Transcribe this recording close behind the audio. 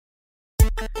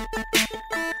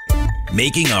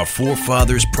making our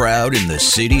forefathers proud in the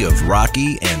city of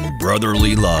Rocky and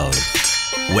brotherly love.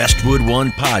 Westwood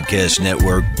One Podcast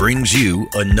Network brings you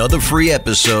another free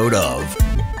episode of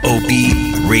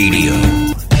Opie Radio.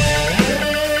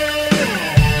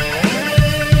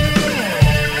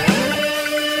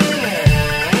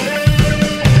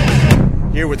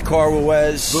 Here with Carl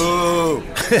Wes. Boo!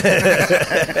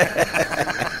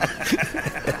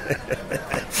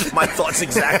 My thoughts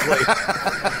exactly.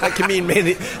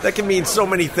 That can mean so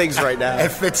many things right now.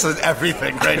 It fits with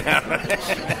everything right now.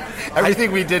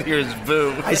 Everything we did here is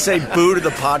boo. I say boo to the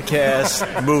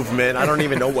podcast movement. I don't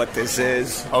even know what this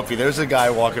is. Opie, there's a guy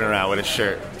walking around with a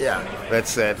shirt. Yeah. That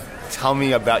said, tell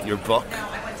me about your book.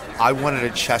 I wanted to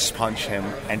chest punch him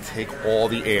and take all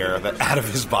the air out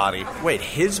of his body. Wait,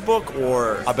 his book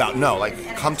or...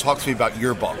 come talk to me about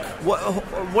your book.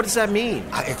 What does that mean?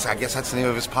 I guess that's the name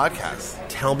of his podcast.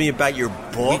 Tell me about your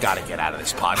book? We got to get out of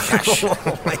this podcast.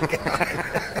 Oh, my God.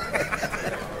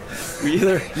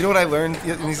 You know what I learned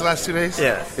in these last 2 days?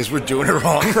 Yeah. Is we're doing it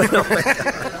wrong.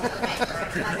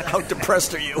 How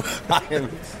depressed are you? I am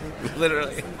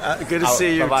literally. Good to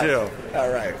see you, bye-bye. too.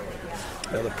 All right.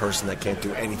 Another person that can't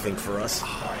do anything for us.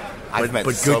 But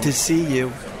good to see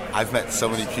you. I've met so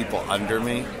many people under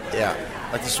me. Yeah.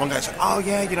 Like this one guy said, oh,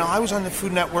 yeah, I was on the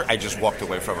Food Network. I just walked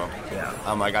away from him. Yeah.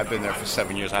 I'm like, I've been there for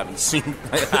 7 years. I haven't seen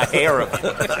a hair of it.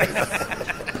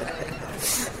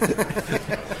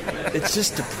 It's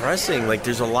just depressing. Like,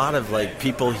 there's a lot of,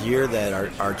 people here that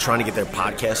are trying to get their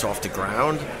podcast off the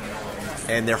ground.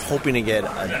 And they're hoping to get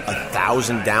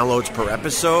 1,000 downloads per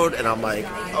episode. And I'm like,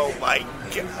 oh, my God.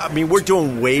 I mean, we're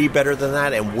doing way better than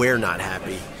that, and we're not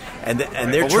happy. And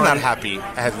we're not happy. It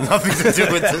has nothing to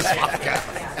do with this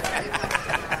podcast.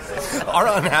 Our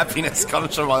unhappiness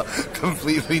comes from a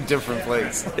completely different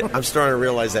place. I'm starting to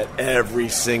realize that every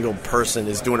single person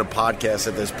is doing a podcast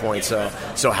at this point.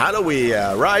 So how do we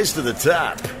rise to the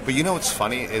top? But you know what's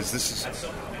funny is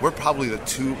we're probably the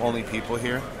two only people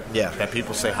here that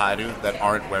people say hi to that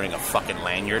aren't wearing a fucking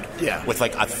lanyard with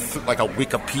like a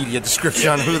Wikipedia description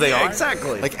on who they are.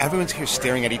 Exactly. Like everyone's here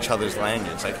staring at each other's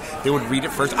lanyards. Like they would read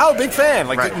it first. Oh, big fan.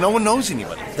 Like no one knows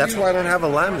anybody. That's why I don't have a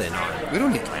laminate on. We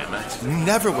don't need laminates. You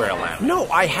never wear a laminate. No,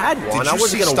 I had one. I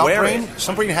wasn't going to wear it.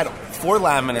 Stumpbrain had 4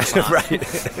 laminates on. Right.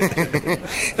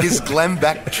 His Glenn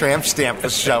Beck tramp stamp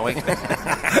was showing.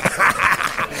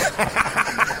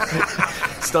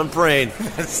 Stuntbrain.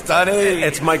 Stunning.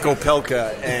 It's Mike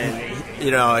Opelka, and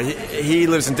he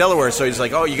lives in Delaware, so he's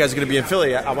like, oh, you guys are going to be in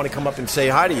Philly. I want to come up and say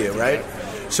hi to you, right?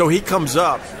 So he comes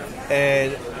up,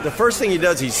 and the first thing he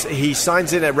does, he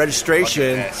signs in at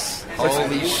registration.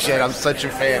 Holy shit, I'm such a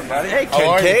fan. Hey,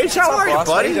 Ken Cage, how are you,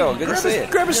 buddy? How you doing? Good to see you.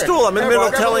 Grab a stool. I'm in the middle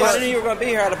of telling I knew you were going to be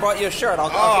here. I'd have brought you a shirt. I'll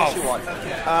get you one.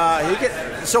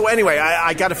 So anyway,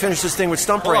 I got to finish this thing with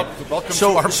Stuntbrain. Welcome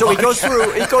so to our he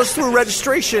podcast. goes through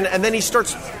registration, and then he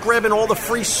starts grabbing all the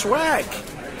free swag.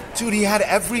 Dude, he had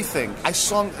everything. I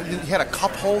saw him. He had a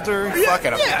cup holder,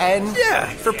 fucking a pen,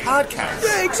 for podcasts.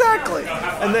 Yeah, exactly.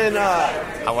 And then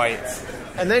how are you?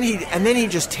 And then he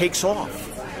just takes off.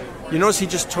 You notice he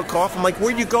just took off? I'm like,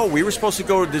 where'd you go? We were supposed to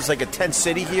go, there's like a tent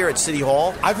city here at City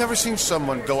Hall. I've never seen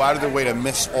someone go out of their way to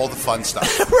miss all the fun stuff.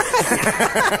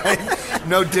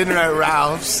 No dinner at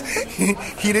Ralph's.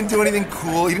 He didn't do anything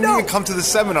cool. He didn't even come to the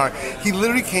seminar. He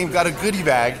literally came, got a goodie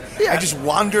bag, and just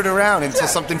wandered around until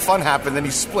something fun happened, then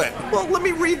he split. Well, let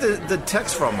me read the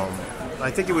text from him.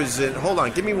 I think it was, hold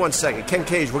on, give me 1 second. Ken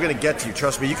Cage, we're going to get to you,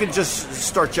 trust me. You can just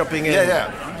start jumping in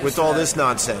with all this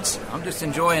nonsense. I'm just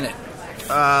enjoying it.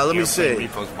 Let me see.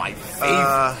 Repo's my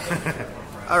favorite.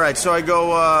 All right, so I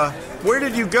go, where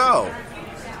did you go?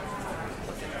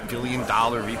 $1 billion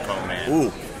repo, man.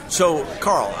 Ooh. So,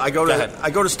 Carl, I go to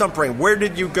Stuntbrain. Where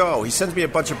did you go? He sends me a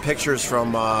bunch of pictures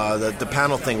from the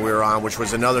panel thing we were on, which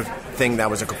was another thing that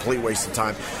was a complete waste of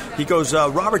time. He goes,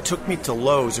 Robert took me to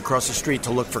Lowe's across the street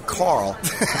to look for Carl,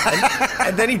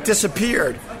 and then he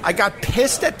disappeared. I got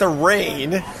pissed at the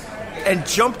rain and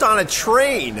jumped on a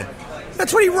train.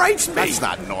 That's what he writes me. That's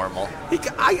not normal.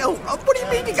 What do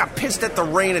you mean you got pissed at the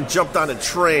rain and jumped on a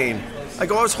train? I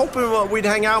go, I was hoping we'd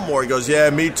hang out more. He goes, yeah,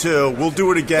 me too. We'll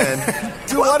do it again.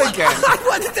 Do what again?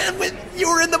 You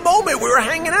were in the moment. We were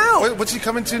hanging out. What's he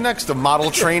coming to next? The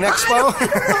Model Train Expo?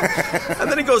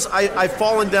 And then he goes, I've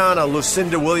fallen down a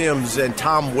Lucinda Williams and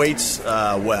Tom Waits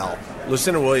well.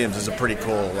 Lucinda Williams is a pretty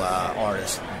cool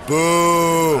artist.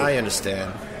 Boo. I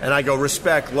understand. And I go,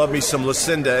 respect, love me some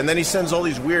Lucinda. And then he sends all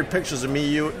these weird pictures of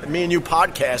me and you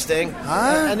podcasting.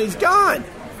 Huh? And he's gone.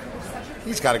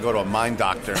 He's got to go to a mind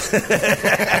doctor.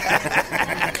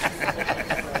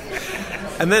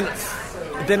 And then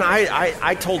then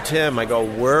I told Tim, I go,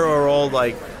 where are all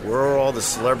the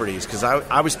celebrities? Because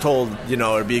I was told,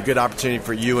 it'd be a good opportunity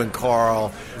for you and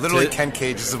Carl. Literally, Ken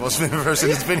Cage is the most famous person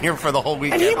who's been here for the whole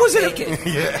weekend.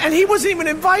 And he wasn't even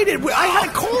invited. I had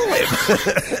to call him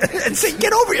and say,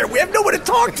 get over here. We have no one to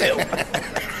talk to.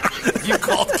 You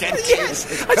called Ken Cage?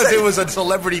 Yes. Because it was a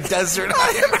celebrity desert.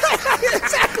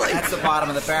 Exactly. That's the bottom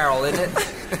of the barrel, isn't it?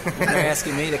 When they're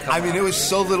asking me to come. I mean, it was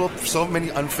so many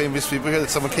unfamous people here that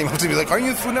someone came up to me like, "Aren't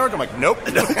you the Food Network?" I'm like, "Nope."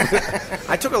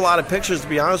 I took a lot of pictures, to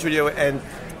be honest with you, and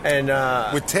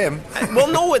with Tim. Well,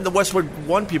 no, the Westwood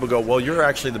One people go, well, you're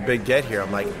actually the big get here.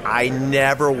 I'm like, I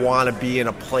never want to be in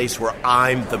a place where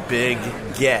I'm the big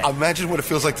get. Imagine what it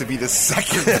feels like to be the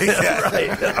second big get.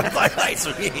 Right.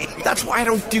 That's why I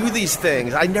don't do these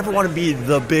things. I never want to be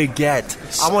the big get.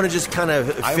 I want to just kind of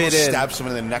fit in. I almost stabbed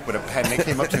someone in the neck with a pen. They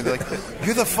came up to me, they're like,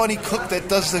 "You're the funny cook that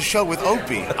does the show with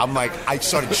Opie." I'm like, I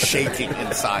started shaking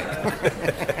inside.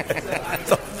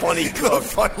 The funny cook. The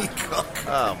funny cook.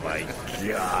 Oh, my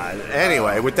God.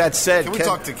 Anyway, with that said... Can we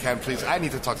talk to Ken, please? I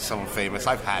need to talk to someone famous.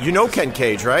 I've had You know Ken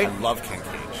Cage, right? I love Ken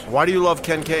Cage. Why do you love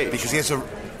Ken Cage? Because he has a...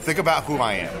 Think about who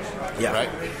I am. Yeah. Right?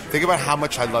 Think about how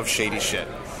much I love shady shit.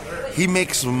 He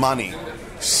makes money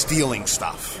stealing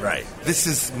stuff. Right. This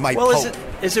is my Pope.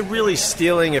 Is it really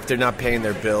stealing if they're not paying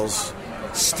their bills?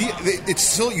 It's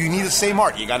still, you need the same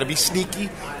art. You got to be sneaky.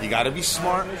 You got to be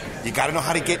smart. You got to know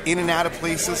how to get in and out of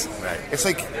places. Right. It's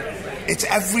like, it's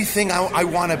everything I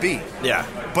want to be. Yeah.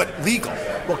 But legal.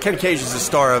 Well, Ken Cage is the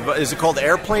star of, is it called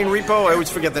Airplane Repo? I always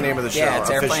forget the name of the show. Yeah, it's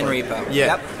Airplane officially. Repo.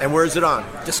 Yeah. Yep. And where is it on?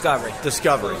 Discovery.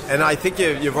 And I think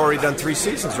you've already done 3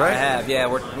 seasons, right? I have, yeah.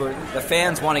 The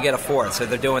fans want to get a 4th, so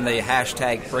they're doing the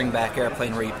hashtag Bring Back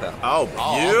Airplane Repo. Oh,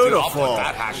 beautiful. I'll put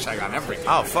that hashtag on everything.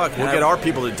 Oh, fuck. We'll get our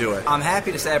people to do it. I'm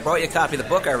happy to say I brought you a copy of the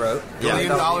book I wrote. $1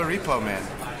 billion Repo Man.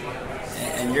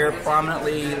 And you're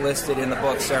prominently listed in the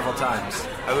book several times.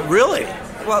 Really?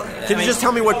 Well, Can you just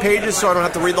tell me what pages so I don't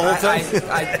have to read the whole thing?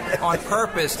 I on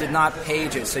purpose did not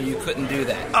page it so you couldn't do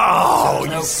that. Oh, so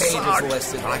no pages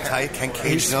listed. Can I tell you, Ken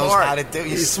Cage He's knows smart. how to do it.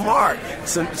 He's smart.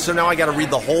 So now I got to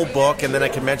read the whole book, and then I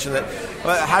can mention that.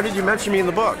 How did you mention me in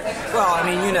the book? Well, I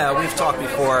mean, we've talked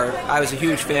before. I was a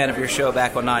huge fan of your show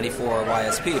back on 94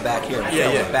 YSP back here.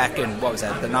 Yeah. Back in, what was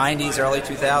that, the 90s, early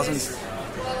 2000s?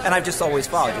 And I've just always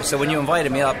followed you. So when you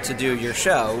invited me up to do your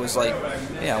show, it was like,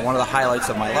 one of the highlights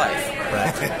of my life.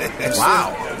 Right.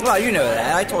 Wow. Well, you know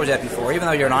that. I told you that before. Even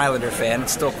though you're an Islander fan,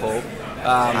 it's still cool.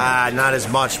 Not as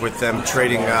much with them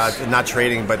trading, not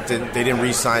trading, but they didn't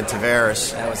re-sign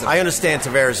Tavares. I understand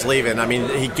Tavares leaving. I mean,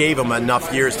 he gave him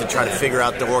enough years to try to figure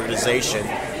out the organization.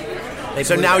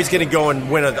 So now he's going to go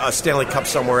and win a Stanley Cup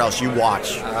somewhere else. You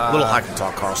watch. Little hockey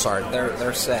talk, Carl. Sorry.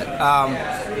 They're set.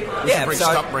 Bring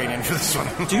Stop Brain in for this one.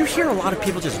 Do you hear a lot of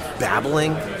people just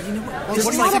babbling?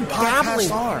 What a lot of babbling.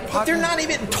 But they're not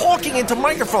even talking into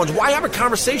microphones. Why have a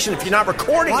conversation if you're not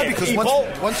recording it? Because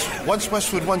once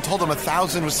Westwood One told them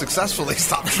 1,000 was successful, they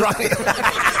stopped trying.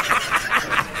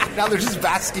 Now they're just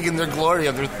basking in their glory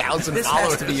of their 1,000 this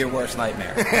followers. This has to be your worst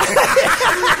nightmare.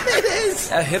 It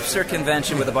is. A hipster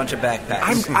convention with a bunch of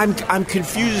backpacks. I'm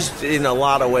confused in a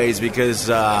lot of ways because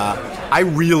I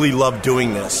really love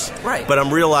doing this. Right. But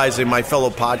I'm realizing my fellow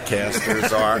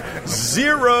podcasters are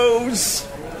zeros.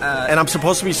 And I'm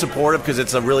supposed to be supportive because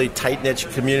it's a really tight-knit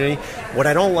community. What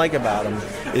I don't like about them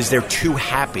is they're too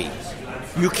happy.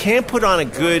 You can't put on a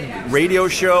good radio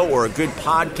show or a good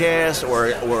podcast or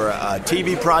a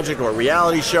TV project or a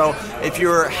reality show if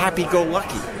you're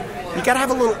happy-go-lucky. You got to have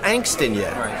a little angst in you,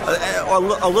 or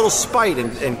a little spite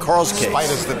in Carl's case. Spite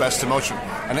is the best emotion.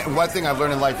 And one thing I've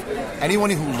learned in life, anyone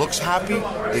who looks happy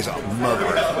is a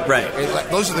murderer. Right.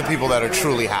 Those are the people that are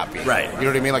truly happy. Right. You know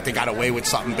what I mean? Like they got away with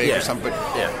something big or something.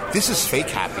 But this is fake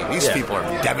happy. These people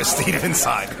are devastated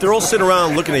inside. They're all sitting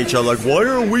around looking at each other like, why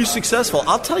aren't we successful?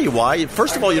 I'll tell you why.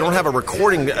 First of all, you don't have a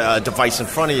recording device in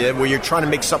front of you where you're trying to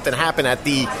make something happen at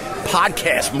the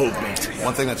podcast movement.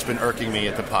 One thing that's been irking me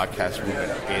at the podcast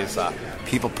movement is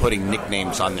people putting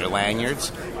nicknames on their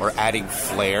lanyards or adding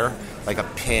flair, like a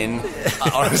pin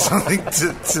or something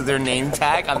to their name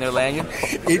tag on their lanyard.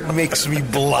 It makes me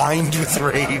blind with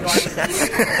rage.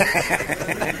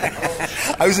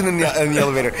 I was in the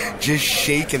elevator just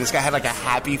shaking. This guy had like a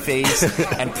happy face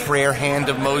and prayer hand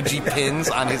emoji pins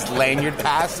on his lanyard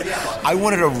pass. I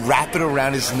wanted to wrap it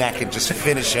around his neck and just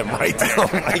finish him right there. Oh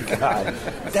my God.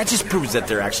 That just proves that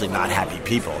they're actually not happy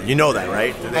people. You know that,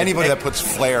 right? Anybody that puts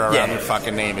flair around their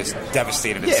fucking name is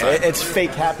devastated inside. Yeah, it's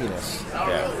fake happiness.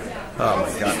 Yeah. Oh,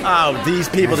 my God. Oh, these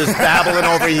people just babbling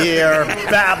over here.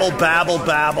 Babble.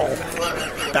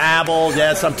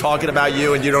 Yes, I'm talking about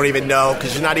you, and you don't even know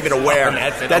because you're not even aware.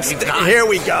 Here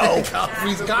we go.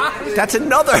 He's gone. That's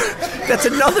another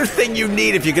thing you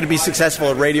need if you're going to be successful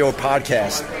at radio or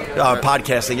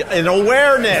podcasting. An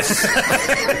awareness.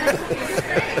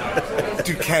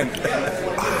 Dude, Ken,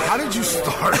 how did you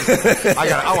start?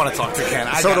 I want to talk to Ken.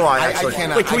 So do I, actually.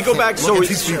 Wait, can we go back? So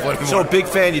a big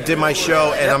fan, you did my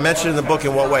show, and I mentioned in the book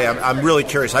in what way? I'm really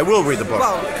curious. I will read the book.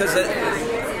 Well, because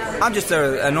I'm just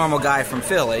a normal guy from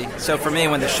Philly, so for me,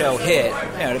 when the show hit,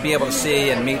 to be able to see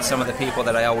and meet some of the people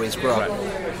that I always grew up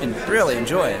and really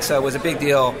enjoy it. So it was a big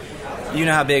deal. You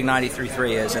know how big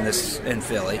 93.3 is in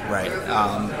Philly, right?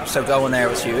 So going there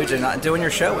was huge, and doing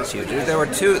your show was huge. There were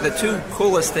the two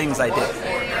coolest things I did.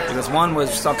 Because one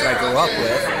was something I grew up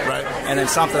with, right, and then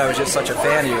something I was just such a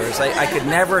fan of yours. I could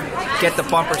never get the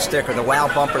bumper sticker, the WOW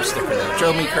bumper sticker. That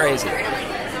drove me crazy.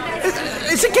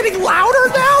 Is it getting louder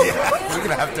now? Yeah, we're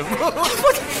gonna have to move.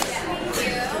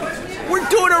 We're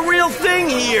doing a real thing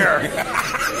here.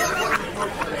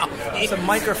 There's a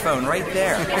microphone right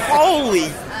there. Holy!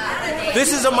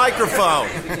 This is a microphone,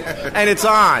 and it's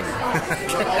on.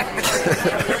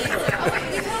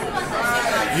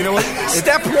 You know what?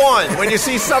 Step one, when you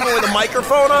see someone with a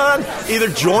microphone on, either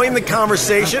join the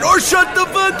conversation or shut the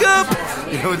fuck up.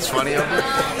 You know what's funny?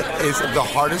 Is the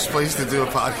hardest place to do a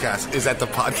podcast is at the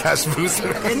podcast booth.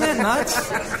 Isn't that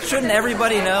nuts? Shouldn't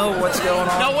everybody know what's going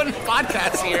on? No one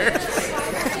podcasts here.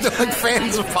 They're like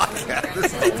fans of podcasts.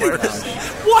 This is the worst.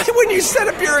 Why wouldn't you set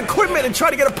up your equipment and try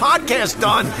to get a podcast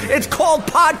done? It's called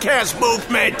podcast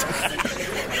movement.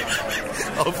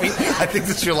 Opie, I think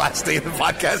this is your last day in the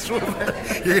podcast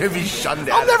movement. You're going to be shunned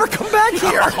out. I'll never come back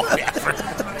here.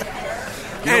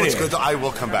 You know what's good, though? I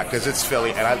will come back because it's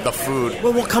Philly and the food.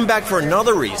 Well, we'll come back for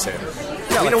another reason.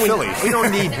 Yeah, Philly. We don't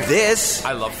need this.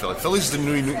 I love Philly. Philly's the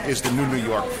new New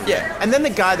York. Yeah, and then the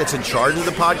guy that's in charge of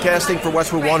the podcasting for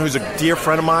Westwood One, who's a dear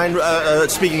friend of mine.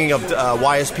 Speaking of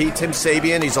YSP, Tim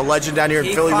Sabian, he's a legend down here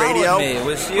in Philly radio. Me. It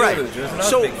was huge. Right. It was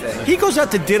So big thing. he goes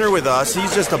out to dinner with us.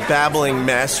 He's just a babbling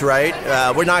mess, right?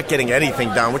 We're not getting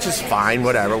anything done, which is fine.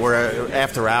 Whatever. We're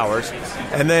after hours,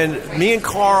 and then me and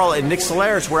Carl and Nick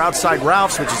Solaris were outside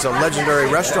Ralph's, which is a legendary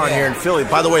restaurant here in Philly.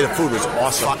 By the way, the food was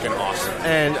awesome. Fucking awesome.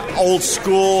 And old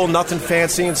school, nothing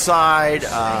fancy inside.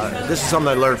 This is something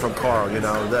I learned from Carl.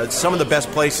 Some of the best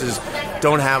places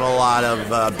don't have a lot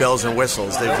of bells and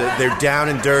whistles. They're down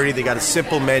and dirty. They got a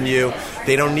simple menu.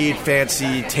 They don't need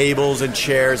fancy tables and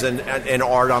chairs and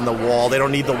art on the wall. They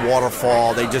don't need the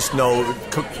waterfall. They just know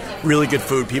cook really good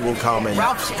food. People come and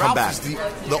come back. Ralph's is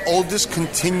the oldest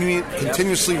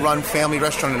continuously run family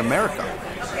restaurant in America.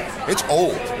 It's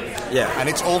old. Yeah. And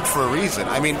it's old for a reason.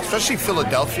 I mean, especially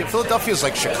Philadelphia. Philadelphia is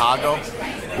like Chicago,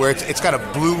 where it's got a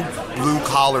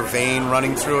blue-collar vein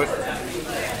running through it.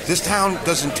 This town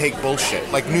doesn't take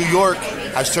bullshit. Like New York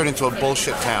has turned into a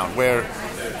bullshit town, where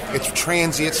it's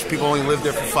transients. People only live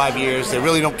there for 5 years. They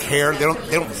really don't care. They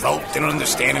don't vote. They don't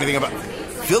understand anything about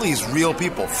Philly's real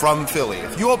people from Philly.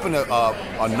 If you open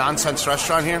a nonsense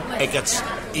restaurant here, it gets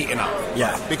eaten up.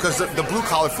 Yeah. Because the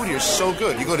blue-collar food here is so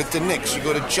good. You go to Nick's, you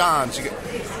go to John's, you go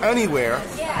anywhere,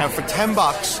 and for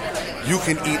 $10, you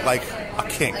can eat like a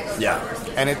king. Yeah.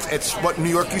 And it's what New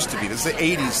York used to be. This is the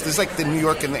 80s. This is like the New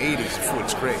York in the 80s. The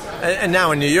food's great. And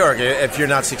now in New York, if you're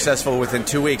not successful within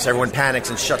 2 weeks, everyone panics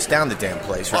and shuts down the damn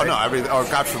place, right? Oh, no. Or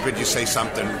God forbid you say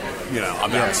something,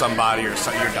 about somebody or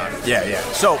something, you're done. Yeah.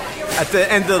 So at the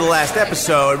end of the last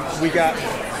episode, we got...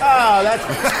 Oh, that's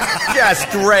just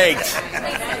great.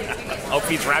 Hope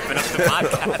he's wrapping up the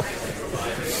podcast.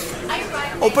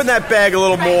 Open that bag a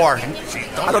little more.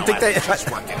 I don't think she's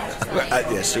working.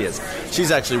 Yeah, she is. She's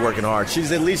actually working hard.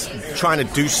 She's at least trying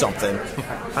to do something.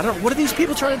 What are these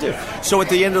people trying to do? So at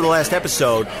the end of the last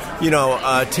episode,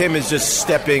 Tim is just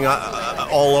stepping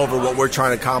all over what we're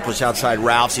trying to accomplish outside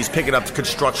Ralph's. He's picking up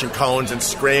construction cones and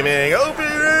screaming, "Open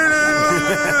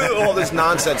it!" all this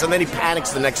nonsense. And then he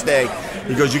panics the next day.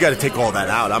 He goes, "You got to take all that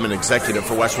out. I'm an executive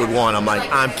for Westwood One." I'm like,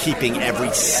 "I'm keeping every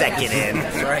second in."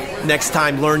 Right. Next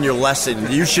time, learn your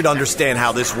lesson. You should understand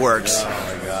how this works. Oh,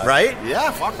 my God. Right?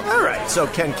 Yeah, fuck him. All right. So,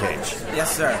 Ken Cage.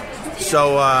 Yes, sir.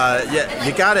 So,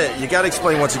 you gotta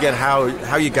explain once again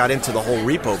how you got into the whole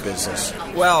repo business.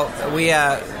 Well, we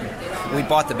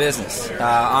bought the business.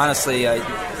 Honestly, I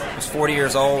was 40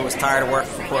 years old, was tired of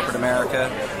working for corporate America.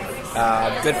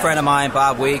 A good friend of mine,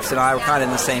 Bob Weeks, and I were kind of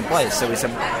in the same place. So we said,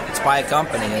 let's buy a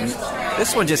company. And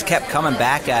this one just kept coming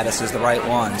back at us as the right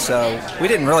one. So we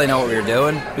didn't really know what we were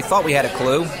doing. We thought we had a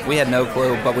clue. We had no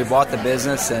clue, but we bought the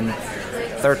business, and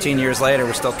 13 years later,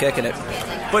 we're still kicking it.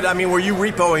 But I mean, were you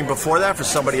repoing before that for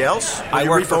somebody else? I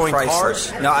worked for Chrysler.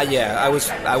 Cars? No, I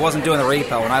wasn't doing the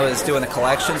repo, and I was doing the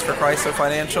collections for Chrysler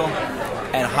Financial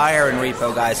and hiring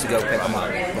repo guys to go pick them up.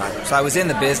 Right. So I was in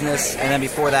the business, and then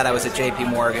before that I was at J.P.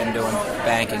 Morgan doing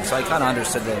banking, so I kind of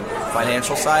understood the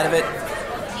financial side of it.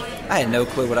 I had no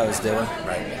clue what I was doing.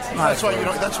 Right. That's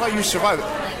why you survive.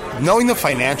 Knowing the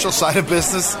financial side of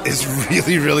business is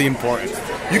really, really important.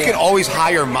 You can always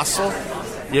hire muscle,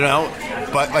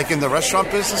 but like in the restaurant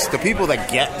business, the people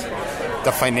that get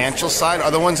the financial side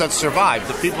are the ones that survive.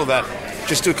 The people that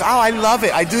just do, I love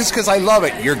it. I do this because I love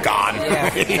it. You're gone.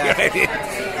 Yeah, exactly.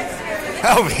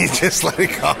 Help me, just let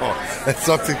it go. That's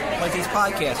something. Like these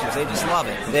podcasters, they just love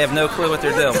it. They have no clue what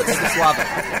they're doing. They just love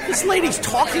it. This lady's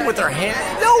talking with her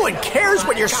hand. No one cares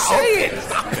what you're saying.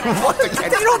 They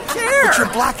don't care. But you're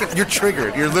black. You're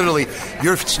triggered.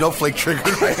 You're snowflake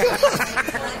triggered right now.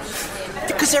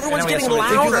 Because everyone's getting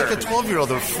louder. louder. You're like a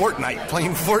 12-year-old of Fortnite,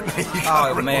 playing Fortnite.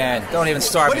 Oh, man. Don't even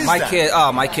start. What is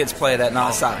that? My kids play that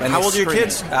nonstop. And how old are your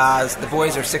kids? The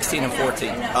boys are 16 and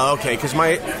 14. Okay, because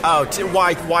why?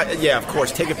 Yeah, of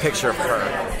course. Take a picture of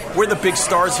her. We're the big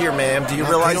stars here, ma'am. Do you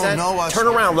realize that? Know us. Turn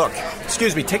around, look.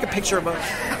 Excuse me, take a picture of us.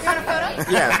 You want a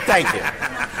photo? Yeah, thank you.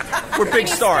 We're big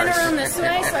stars. Spin around this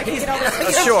way so I can get all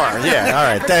this. Sure, yeah, all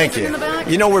right, thank you.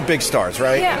 You know we're big stars,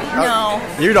 right? Yeah,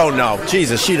 no. You don't know.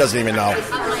 Jesus, she doesn't even know.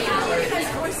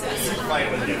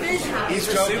 He's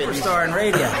a superstar in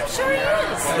radio. Sure he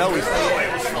is. No, he's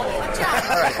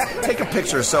all right, take a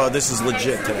picture so this is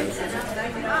legit today.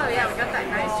 Oh, yeah, we got that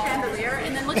nice chandelier.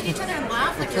 And then look at each other and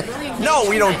laugh like you're really engaged. No,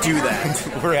 we don't do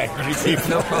that. We're angry people.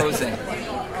 No posing.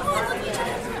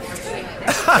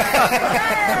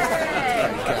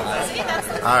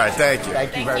 All right, thank you.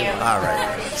 Thank you very much. All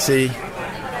right. See?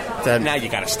 Now you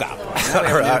got to stop. Now we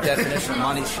have a new definition of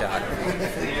money shot.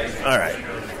 All right.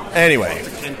 Anyway.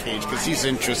 Ken Cage, because he's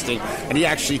interesting, and he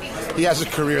has a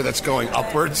career that's going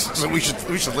upwards, so we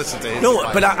should listen to him. No,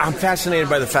 but I'm fascinated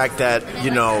by the fact that,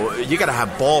 you got to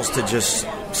have balls to just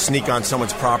sneak on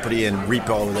someone's property and repo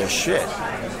all of their shit.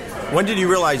 When did you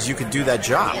realize you could do that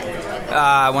job?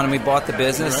 When we bought the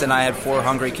business, and I had 4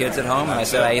 hungry kids at home, and I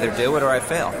said I either do it or I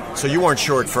fail. So you weren't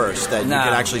sure at first that you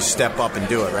could actually step up and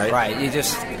do it, right? Right. You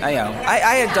just, I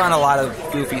had done a lot of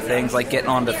goofy things like getting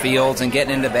on the fields and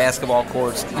getting into basketball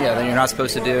courts, that you're not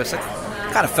supposed to do. So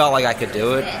I kind of felt like I could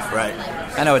do it. Right.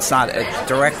 I know it's not a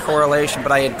direct correlation,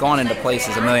 but I had gone into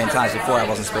places a million times before I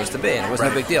wasn't supposed to be, and it was no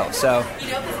big deal. So,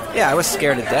 yeah, I was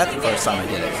scared to death the first time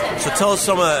I did it. So tell us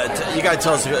you got to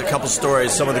tell us a couple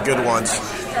stories, some of the good ones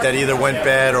that either went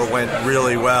bad or went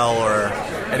really well or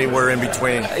anywhere in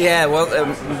between. Yeah, well,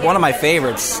 one of my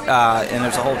favorites, and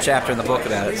there's a whole chapter in the book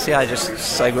about it. See how I just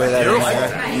segue that in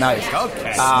there? Nice.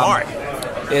 Okay. Smart.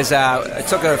 I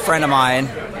took a friend of mine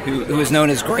who was known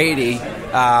as Grady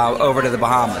over to the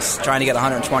Bahamas, trying to get a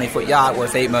 120-foot yacht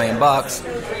worth $8 million.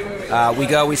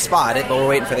 We spot it, but we're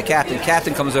waiting for the captain.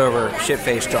 Captain comes over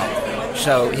shit-faced drunk,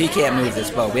 so he can't move this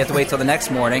boat. We have to wait till the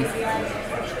next morning.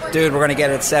 Dude, we're going to get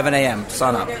it at 7 a.m.,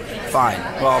 sun up. Fine.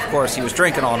 Well, of course, he was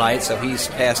drinking all night, so he's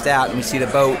passed out, and we see the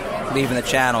boat leaving the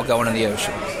channel going in the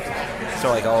ocean. So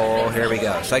we're like, oh, here we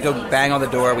go. So I go bang on the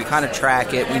door. We kind of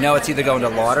track it. We know it's either going to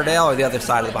Lauderdale or the other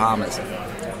side of the Bahamas.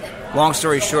 Long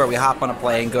story short, we hop on a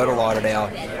plane, go to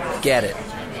Lauderdale, get it.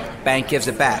 Bank gives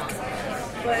it back.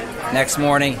 Next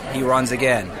morning, he runs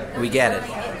again. We get it.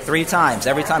 3 times.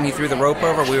 Every time he threw the rope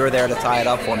over, we were there to tie it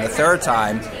up for him. The third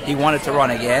time, he wanted to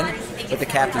run again, but the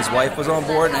captain's wife was on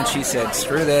board, and she said,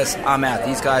 screw this, I'm out.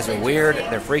 These guys are weird.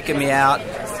 They're freaking me out.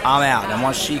 I'm out. And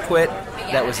once she quit,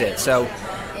 that was it. So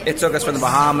it took us from the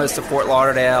Bahamas to Fort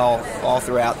Lauderdale, all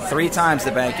throughout. 3 times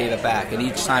the bank gave it back, and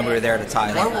each time we were there to tie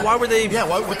it up. Why were they... Yeah,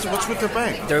 what's with their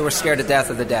bank? They were scared to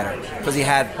death of the debtor because he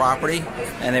had property,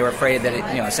 and they were afraid that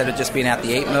instead of just being out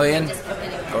the $8 million,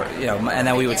 and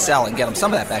then we would sell and get them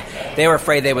some of that back, they were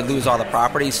afraid they would lose all the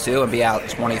properties too and be out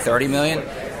 $20-30 million.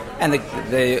 And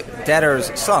the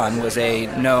debtor's son was a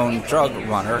known drug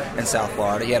runner in South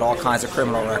Florida. He had all kinds of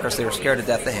criminal records. They were scared to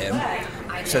death of him,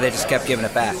 so they just kept giving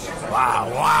it back.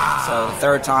 Wow. So the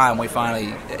third time,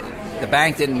 the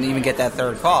bank didn't even get that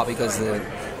third call because the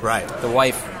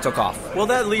wife took off. Well,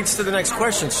 that leads to the next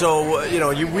question. So, you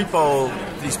repo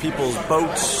these people's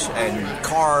boats and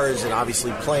cars and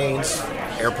obviously planes,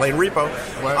 airplane repo.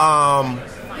 Right.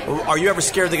 Are you ever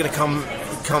scared they're going to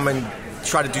come and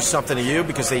try to do something to you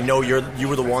because they know you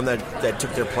were the one that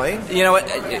took their plane? You know what?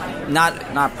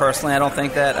 Not personally, I don't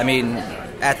think that. I mean,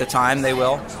 at the time they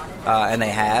will. And they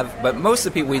have, but most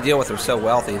of the people we deal with are so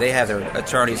wealthy, they have their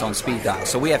attorneys on speed dial,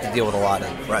 so we have to deal with a lot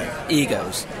of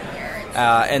egos.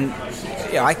 And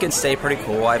I can stay pretty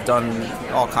cool. I've done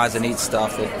all kinds of neat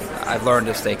stuff that I've learned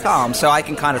to stay calm, so I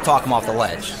can kind of talk him off the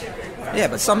ledge. Yeah,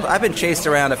 but I've been chased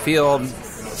around a field.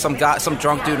 Some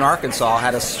drunk dude in Arkansas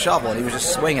had a shovel, and he was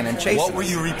just swinging and chasing. What were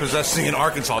you repossessing in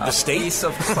Arkansas? The state? A piece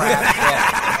of crap.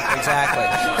 Yeah, exactly.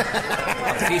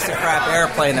 A piece of crap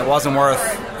airplane that wasn't worth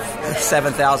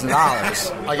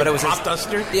 $7,000. Like but it was prop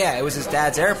duster? Yeah, it was his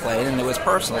dad's airplane, and it was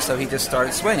personal, so he just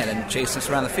started swinging and chasing us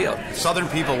around the field. Southern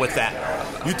people with that.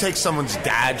 You take someone's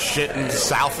dad's shit in the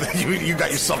South, you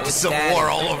got yourself the Civil War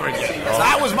all over again. Oh.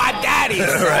 That was my daddy's.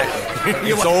 Right.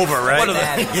 It's over, right?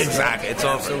 Exactly. It's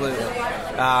over. Absolutely.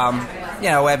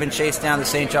 I've been chased down the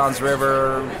St. Johns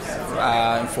River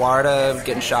in Florida,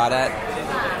 getting shot at.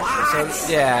 So,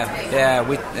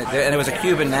 and it was a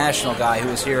Cuban national guy who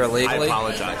was here illegally. I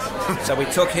apologize. So we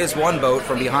took his one boat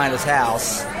from behind his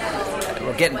house.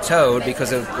 We're getting towed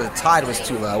because the tide was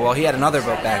too low. Well, he had another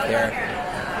boat back there.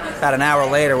 About an hour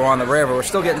later, we're on the river. We're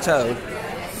still getting towed.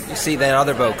 You see that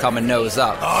other boat coming nose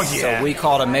up. Oh, yeah. So we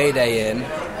called a mayday in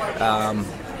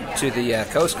to the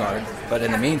Coast Guard. But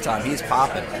in the meantime, he's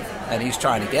popping, and he's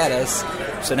trying to get us.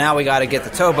 So now we got to get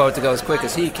the towboat to go as quick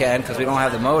as he can because we don't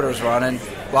have the motors running.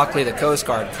 Luckily, the Coast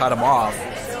Guard cut him off.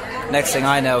 Next thing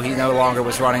I know, he no longer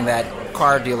was running that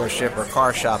car dealership or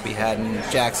car shop he had in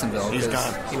Jacksonville. He's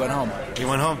gone. He went home. He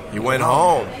went home. You went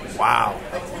home. Wow.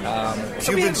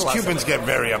 Cubans get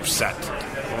very upset.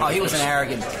 Oh, he was an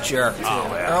arrogant jerk, too. Oh,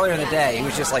 yeah. Earlier in the day, he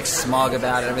was just, like, smug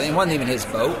about it and everything. It wasn't even his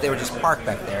boat. They were just parked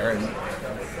back there,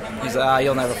 and he's like,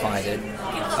 you'll never find it.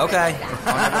 Okay,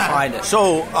 I'll never find it.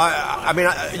 So,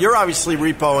 you're obviously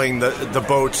repoing the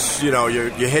boats. You know, you're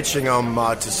hitching them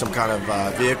to some kind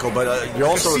of vehicle, but you're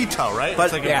also sea tow, right?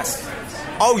 But yes.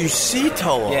 Oh, you sea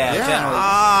tow them? Yeah, generally.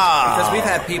 Because we've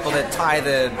had people that tie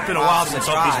the. It's been a while since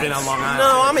Opie's been on Long Island.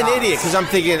 No, I'm an idiot because I'm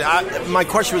thinking. My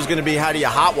question was going to be, how do you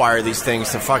hotwire these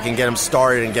things to fucking get them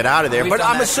started and get out of there? But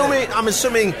I'm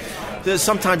assuming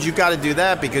sometimes you've got to do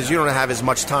that because you don't have as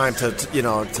much time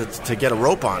to get a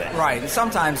rope on it. Right. And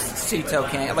sometimes sea tow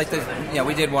can't. Like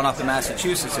we did one up in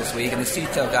Massachusetts this week, and the sea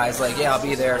tow guy's like, "Yeah, I'll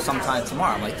be there sometime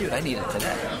tomorrow." I'm like, "Dude, I need it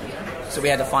today." So we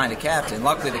had to find a captain.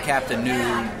 Luckily, the captain knew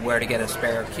where to get a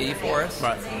spare key for us.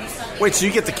 Right. Wait, so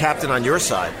you get the captain on your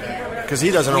side because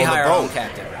he doesn't own the boat. We hire our own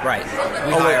captain. Right.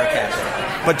 We hire a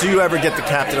captain. But do you ever get the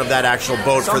captain of that actual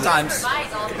boat? Sometimes.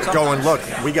 Going, look,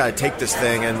 we got to take this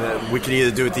thing, and we can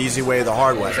either do it the easy way or the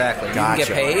hard way. Exactly. Gotcha. You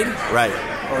can get paid, right,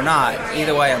 or not.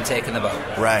 Either way, I'm taking the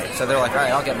boat. Right. So they're like, all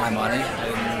right, I'll get my money.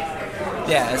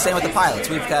 And same with the pilots.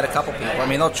 We've had a couple people. I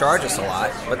mean, they'll charge us a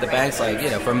lot, but the bank's like,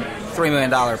 from $3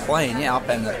 million plane, I'll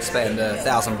spend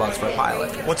 $1,000 for a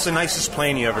pilot. What's the nicest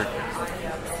plane you ever?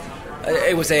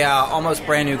 It was a almost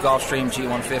brand new Gulfstream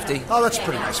G150. Oh, that's a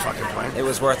pretty nice fucking plane. It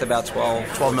was worth about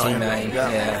 $12 million.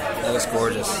 Yeah, that was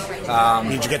gorgeous.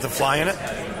 Did you get to fly in it?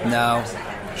 No,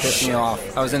 pissed me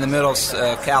off. I was in the middle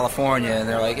of California, and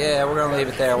they're like, "Yeah, we're gonna leave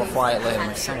it there. We'll fly it later." I'm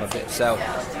like, son of a bitch. So,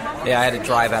 I had to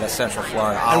drive out of Central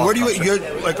Florida. And where do you're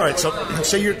like? All right, so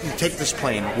say you take this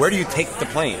plane. Where do you take the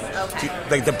plane?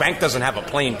 Like the bank doesn't have a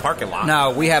plane parking lot. No,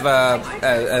 we have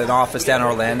an office down in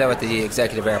Orlando at the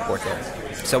executive airport there.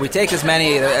 So we take as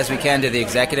many as we can to the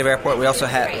executive airport. We also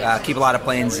keep a lot of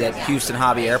planes at Houston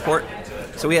Hobby Airport.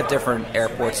 So we have different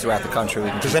airports throughout the country.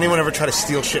 Does anyone ever try to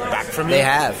steal shit back from you? They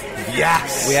have.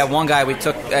 Yes. We have one guy we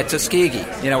took at Tuskegee,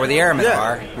 where the airmen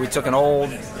are. We took an old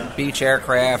beach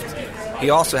aircraft. He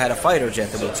also had a fighter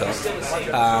jet that we took.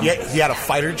 He had a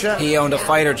fighter jet? He owned a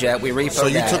fighter jet. We repoed So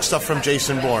you took stuff from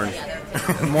Jason Bourne.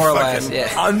 More or less,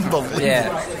 yeah. Unbelievable.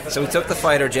 Yeah. So we took the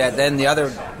fighter jet. Then the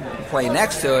other plane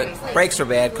next to it, brakes were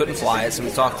bad, couldn't fly it. So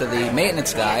we talked to the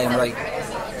maintenance guy, and we're like,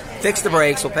 fix the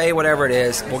brakes, we'll pay you whatever it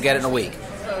is, we'll get it in a week.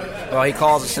 Well, he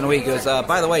calls us in a week, goes,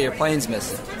 by the way, your plane's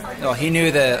missing. Well, he knew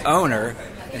the owner,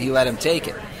 and he let him take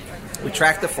it. We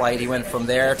tracked the flight. He went from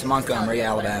there to Montgomery,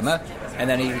 Alabama, and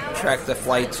then he tracked the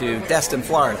flight to Destin,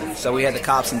 Florida. So we had the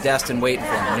cops in Destin waiting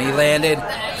for him. When he landed,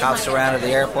 cops surrounded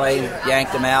the airplane,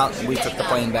 yanked him out, and we took the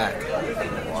plane back.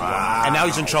 Wow. And now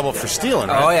he's in trouble for stealing,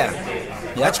 right? Oh, yeah.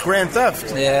 Yep. That's grand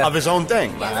theft of his own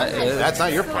thing. That's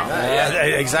not your problem.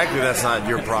 Exactly, that's not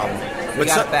your problem. We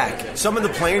got it back. Some of the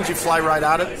planes you fly right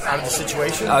out of the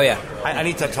situation? Oh, yeah. I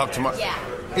need to talk to Mark. Yeah.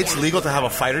 It's legal to have a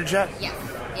fighter jet? Yeah.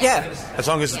 Yeah. As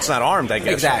long as it's not armed, I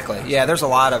guess. Exactly. Yeah, there's a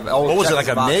lot of old what was it, like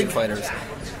a MiG? fighters.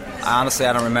 Honestly,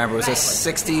 I don't remember. It was a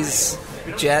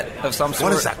 60s jet of some sort. What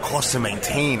does that cost to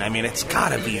maintain? I mean, it's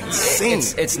got to be insane.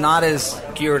 It's not as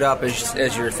geared up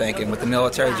as you're thinking with the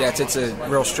military jets. It's a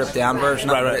real stripped-down version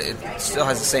of it. It still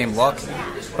has the same look.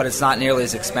 but it's not nearly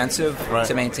as expensive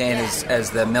to maintain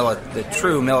as the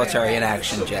true military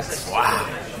in-action jets. Wow.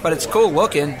 But it's cool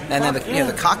looking, and then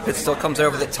the cockpit still comes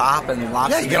over the top and locks.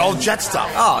 Yeah, you get all jet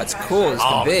stuff. Oh, it's cool as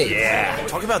can be. Yeah.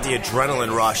 Talk about the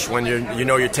adrenaline rush when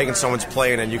you're taking someone's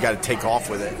plane and you got to take off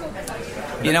with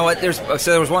it. You know what?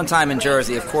 There was one time in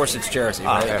Jersey. Of course, it's Jersey,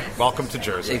 right? Yeah. Welcome to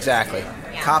Jersey. Exactly.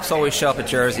 Cops always show up at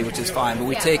Jersey, which is fine. But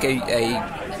we take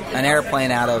an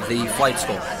airplane out of the flight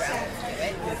school.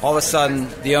 All of a sudden,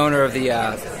 the owner of the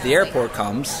airport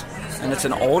comes, and it's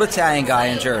an old Italian guy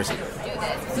in Jersey.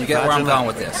 You get where I'm going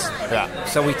with this. Yeah.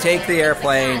 So we take the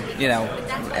airplane,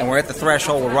 and we're at the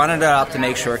threshold. We're running it up to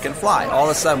make sure it can fly. All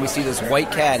of a sudden, we see this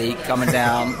white caddy coming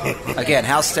down. Again,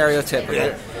 how stereotypical.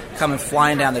 Yeah. Coming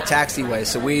flying down the taxiway.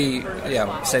 So we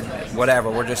said,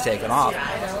 whatever, we're just taking off.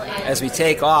 As we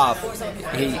take off,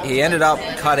 he ended up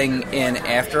cutting in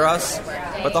after us.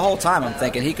 But the whole time I'm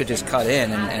thinking he could just cut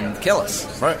in and kill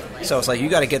us. Right. So it's like, you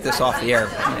got to get this off the air,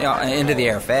 into the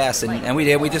air fast. And we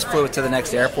did. We just flew it to the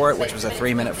next airport, which was a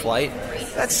 3-minute flight.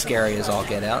 That's scary as all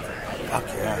get out. Fuck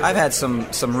yeah. I've had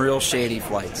some real shady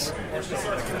flights.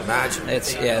 I can imagine.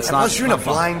 It's not. Plus, you're in a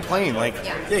fun. blind plane.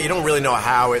 You don't really know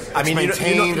how it. I mean, you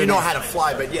know and how to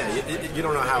fly, but you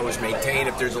don't know how it was maintained.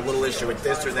 If there's a little issue with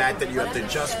this or that you have to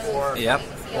adjust for. Yep.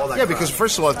 All that. Yeah, because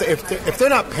first of all, if they're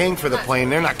not paying for the plane,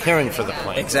 they're not caring for the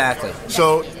plane. Exactly.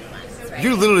 So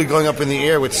you're literally going up in the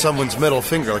air with someone's middle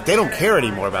finger. Like, they don't care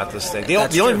anymore about this thing. The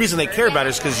only reason they care about it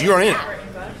is because you're in it.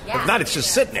 If not, it's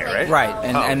just sitting there, right? Right,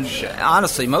 and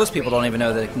honestly, most people don't even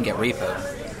know that it can get repoed,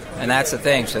 and that's the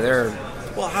thing. So they're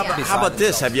Well, how about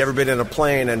this? Have you ever been in a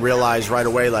plane and realized right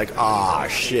away, like,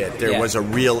 shit, there was a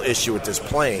real issue with this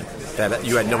plane that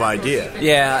you had no idea?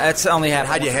 Yeah, it's only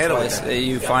happened. How'd you handle it?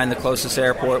 You find the closest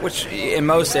airport, which in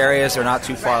most areas are not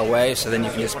too far away, so then you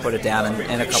can just put it down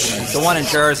in a couple minutes. The one in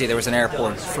Jersey, there was an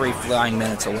airport 3 flying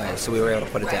minutes away, so we were able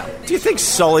to put it down. Do you think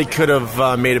Sully could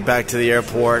have made it back to the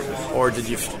airport, or do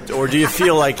you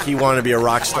feel like he wanted to be a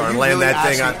rock star and land that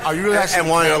thing and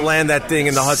wanted to land that thing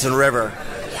in the Hudson River?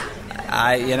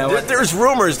 There's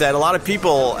rumors that a lot of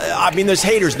people, there's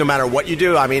haters no matter what you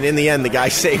do. In the end, the guy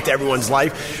saved everyone's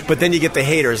life, but then you get the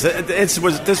haters. This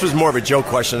was more of a joke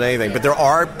question than anything, but there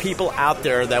are people out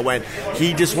there that went,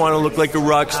 he just wanted to look like a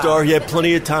rock star. He had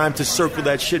plenty of time to circle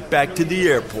that shit back to the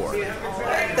airport.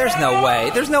 There's no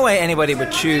way. There's no way anybody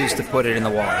would choose to put it in the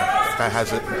water. That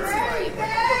has it.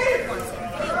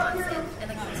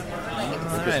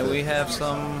 All right, we have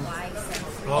some...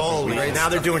 Holy, now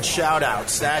they're doing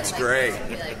shout-outs. That's great.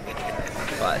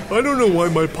 But I don't know why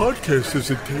my podcast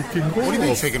isn't taking off. What do you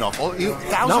mean taking off?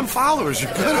 1,000 followers.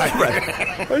 You're good.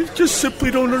 I just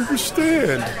simply don't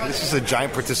understand. This is a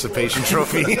giant participation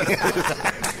trophy.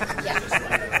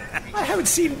 I haven't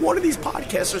seen one of these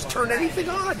podcasters turn anything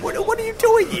on. What are you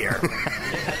doing here?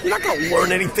 You're not going to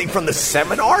learn anything from the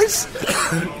seminars,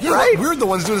 right? We're the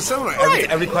ones doing the seminar. Right.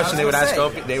 Every question they would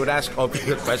ask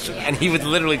Opie a question, and he would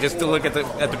literally just look at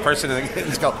the person and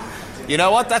just go, "You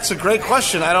know what? That's a great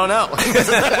question. I don't know."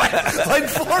 like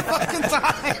 4 fucking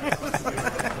times.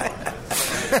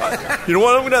 You know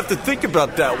what? I'm going to have to think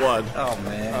about that one. oh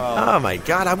man, Oh my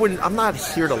God! I'm not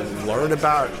here to learn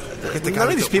about. None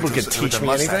of these people can teach me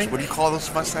anything. What do you call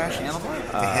those mustache?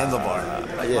 Handlebar. The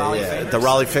handlebar. Yeah. The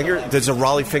Raleigh finger. There's a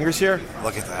Raleigh fingers here.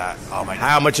 Look at that. Oh my God.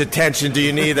 How much attention do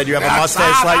you need that you have a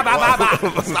mustache like?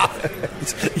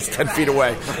 He's 10 feet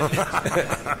away.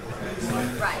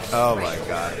 Oh my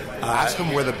God. Ask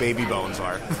him where the baby bones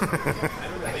are.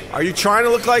 Are you trying to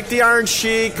look like the Iron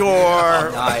Sheik or?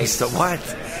 Nice. What?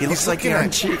 He looks like the Iron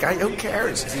Sheik. Who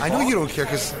cares? I know you don't care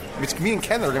because it's me and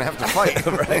Ken that are going to have to fight.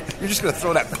 Right? You're just going to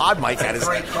throw that pod mic at his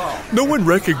head. No one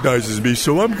recognizes me,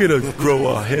 so I'm going to grow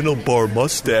a handlebar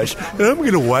mustache, and I'm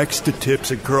going to wax the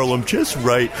tips and curl them just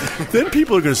right. Then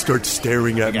people are going to start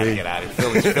staring at Gotta me. get out of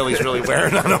here. Philly's really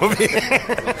wearing on Opie.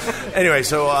 Anyway,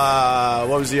 so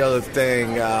what was the other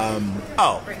thing?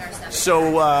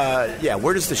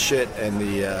 Where does the shit and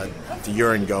the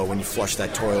urine go when you flush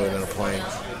that toilet in a plane?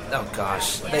 oh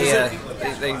gosh,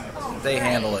 they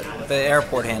handle it. The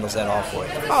airport handles that all for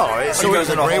you. Oh, so it goes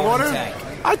in a gray holding water? tank.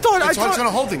 I thought It's in a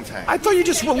holding tank. I thought you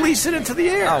just release it into the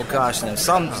air. Oh gosh, no.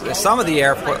 Some of the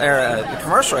the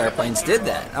commercial airplanes did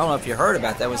that. I don't know if you heard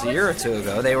about that. It was a year or two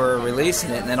ago. They were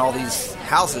releasing it, and then all these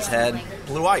houses had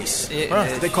blue ice.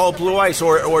 They call it blue ice,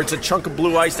 or it's a chunk of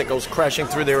blue ice that goes crashing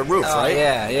through their roof, right?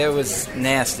 Yeah, it was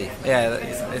nasty. Yeah,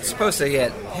 it's supposed to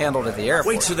get handled at the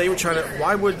airport. Wait, so they were trying to?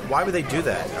 Why would they do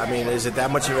that? I mean, is it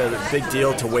that much of a big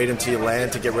deal to wait until you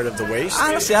land to get rid of the waste?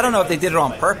 Honestly, I don't know if they did it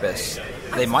on purpose.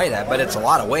 They might have, but it's a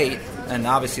lot of weight. And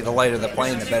obviously, the lighter the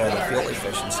plane, the better the fuel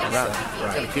efficiency. Right.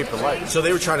 Gotta keep it light. So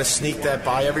they were trying to sneak that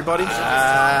by everybody?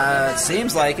 It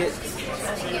seems like it.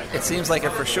 It seems like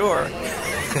it for sure.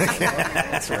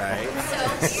 That's right.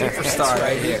 Superstar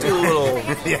right here.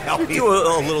 Do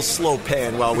a little slow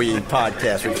pan while we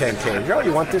podcast with Ken Cage. Oh,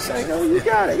 you want this angle? You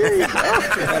got it. Here you go.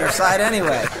 Better side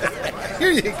anyway.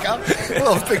 Here you go. A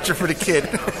little picture for the kid.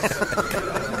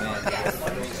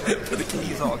 For the kid,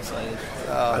 he's all excited.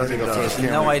 I don't even know.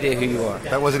 No idea who you are.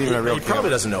 That wasn't even a real He kid. probably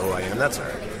doesn't know who I am. That's all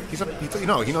right. He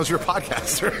knows you're a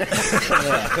podcaster.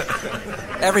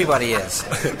 Yeah. Everybody is.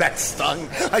 That stung.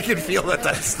 I can feel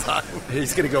that stung.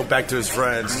 He's going to go back to his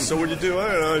friends. So what do you do?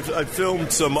 I don't know. I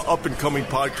filmed some up-and-coming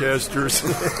podcasters.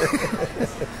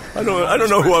 I don't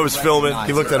know who I was filming.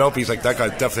 He looked at Opie. He's like, that guy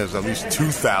definitely has at least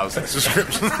 2,000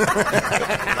 subscriptions.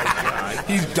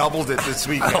 He's doubled it this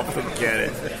weekend. Don't forget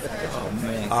it. Oh,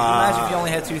 man. Can you imagine if you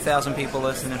only had 2,000 people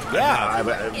listening? Yeah,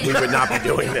 we would not be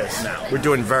doing this. No. We're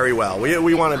doing very well.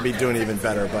 We want to be doing even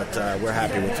better, but we're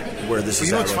happy with where this is at.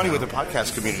 You know what's right funny now. with the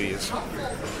podcast community is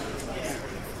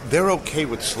they're okay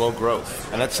with slow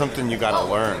growth, and that's something you got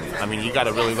to learn. I mean, you got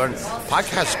to really learn.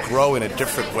 Podcasts grow in a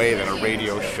different way than a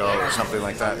radio show or something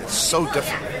like that. It's so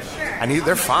different, and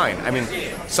they're fine. I mean,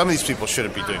 some of these people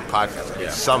shouldn't be doing podcasts.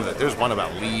 Yeah. Some that there's one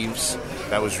about leaves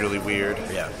that was really weird.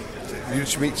 Yeah. You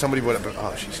should meet somebody with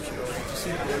she's cute.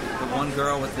 The one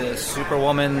girl with the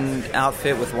Superwoman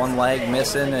outfit with one leg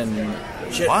missing and...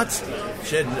 What?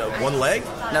 She had one leg?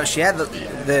 No, she had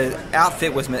the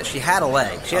outfit was... She had a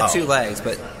leg. She had two legs,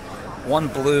 but one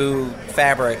blue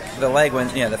fabric,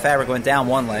 the fabric went down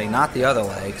one leg, not the other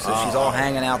leg, so she's all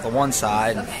hanging out the one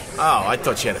side. Oh, I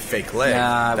thought she had a fake leg.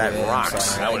 Nah, that I'm rocks.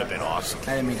 sorry. That would have been awesome.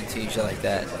 I didn't mean to tease you like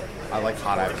that. I like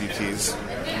hot amputees.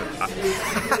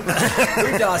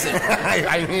 Who doesn't?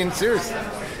 I mean, seriously.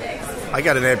 I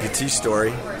got an amputee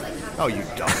story. Oh, you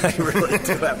don't. I really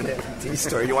do have an amputee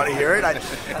story. You want to hear it?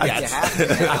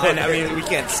 I mean, we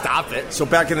can't stop it. So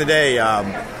back in the day,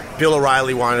 Bill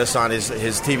O'Reilly wanted us on his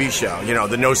TV show,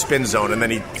 the No Spin Zone, and then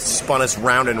he spun us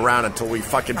round and round until we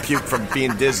fucking puked from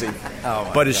being dizzy.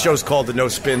 But his show's called the No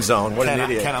Spin Zone. What an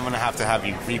idiot. Ken, I'm going to have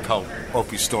you recall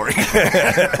Opie's story.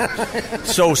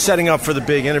 So setting up for the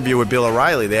big interview with Bill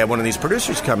O'Reilly, they had one of these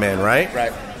producers come in, right?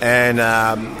 Right.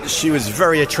 And she was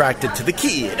very attracted to the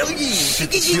kid.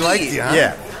 She liked you, huh?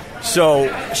 Yeah.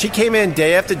 So she came in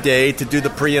day after day to do the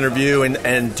pre-interview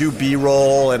and do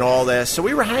B-roll and all this. So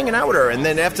we were hanging out with her. And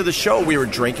then after the show, we were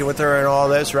drinking with her and all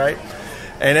this, right?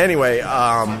 And anyway,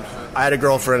 I had a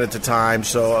girlfriend at the time,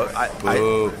 so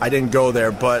I didn't go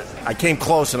there. But I came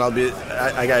close, and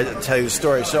I got to tell you the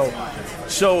story.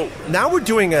 So now we're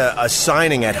doing a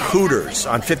signing at Hooters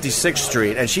on 56th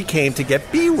Street, and she came to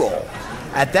get B-roll.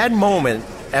 At that moment,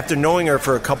 after knowing her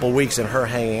for a couple weeks and her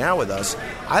hanging out with us,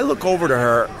 I look over to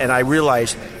her and I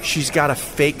realize she's got a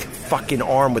fake fucking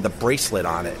arm with a bracelet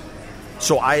on it.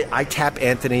 So I tap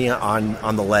Anthony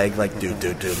on the leg, like, dude,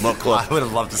 look. I would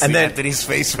have loved to see Anthony's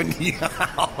face when he...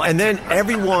 And then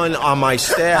everyone on my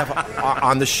staff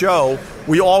on the show,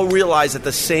 we all realized at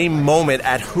the same moment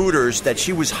at Hooters that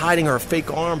she was hiding her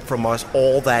fake arm from us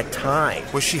all that time.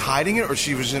 Was she hiding it or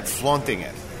she was flaunting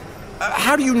it?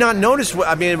 How do you not notice?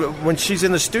 When she's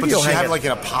in the studio, but did she have it like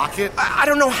in a pocket? I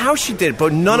don't know how she did,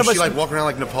 but none of us. Was she like walking around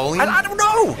like Napoleon? I don't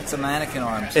know. It's a mannequin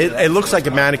arm. It looks like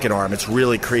a mannequin arm. It's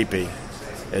really creepy.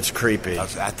 It's creepy.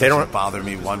 That doesn't bother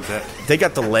me one bit. They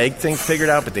got the leg thing figured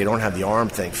out, but they don't have the arm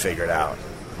thing figured out.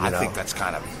 I think that's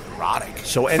kind of erotic.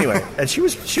 So anyway, and she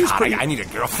was God, pretty. I need a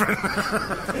girlfriend.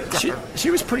 she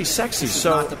was pretty sexy. This is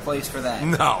so not the place for that.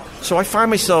 No. So I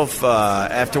find myself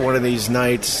after one of these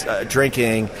nights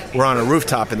drinking. We're on a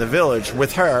rooftop in the Village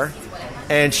with her.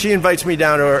 And she invites me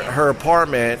down to her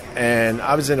apartment, and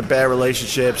I was in a bad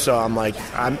relationship, so I'm like,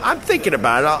 I'm thinking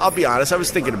about it. I'll be honest, I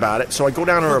was thinking about it. So I go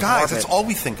down to her apartment. Guys, that's all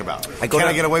we think about. I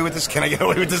get away with this? Can I get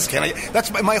away with this?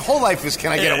 That's my whole life is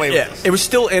can I get away with this? It was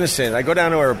still innocent. I go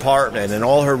down to her apartment, and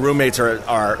all her roommates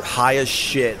are high as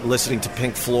shit listening to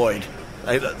Pink Floyd.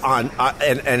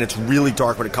 And it's really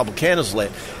dark with a couple candles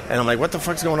lit, and I'm like, what the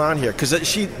fuck's going on here? Because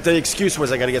the excuse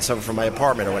was I got to get something from my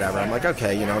apartment or whatever. I'm like,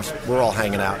 okay, we're all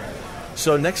hanging out.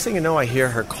 So next thing you know, I hear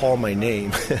her call my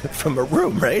name from her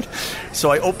room, right? So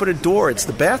I open a door. It's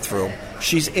the bathroom.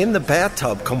 She's in the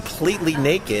bathtub, completely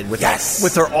naked, with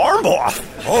her arm off.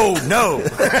 Oh, no.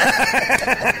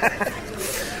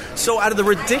 So out of the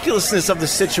ridiculousness of the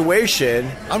situation...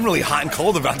 I'm really hot and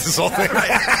cold about this whole thing.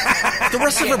 The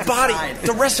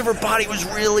rest of her body was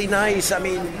really nice. I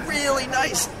mean, really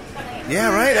nice.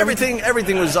 Yeah, right.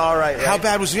 Everything was all right. How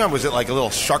bad was the arm? Was it like a little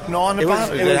shark gnaw on the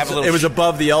bottom? It was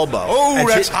above the elbow. Oh, and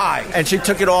that's high. And she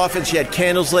took it off, and she had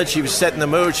candles lit. She was setting the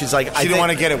mood. She's like, she didn't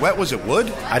want to get it wet. Was it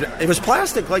wood? It was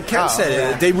plastic, like Ken said.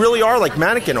 Yeah. They really are like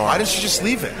mannequin arms. Why didn't she just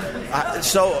leave it?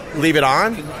 So leave it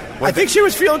on. I think she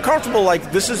was feeling comfortable,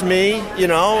 like, this is me,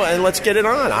 and let's get it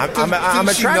on. I'm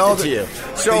attracted to you.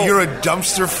 So you're a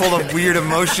dumpster full of weird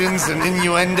emotions and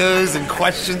innuendos and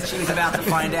questions. She's about to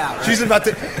find out. She's about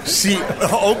to see.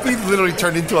 Opie literally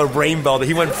turned into a rainbow.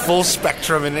 He went full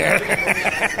spectrum in there.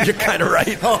 You're kind of right.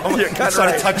 You're kind of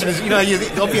right. Touching his.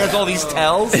 Opie has all these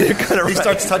tells. You're kind of right. He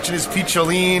starts touching his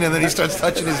peacholine, and then he starts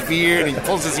touching his beard, and he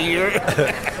pulls his ear.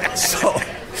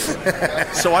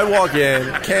 So I walk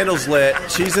in, candles lit,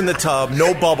 she's in the tub,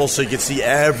 no bubbles so you can see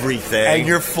everything. And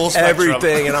you're full spectrum.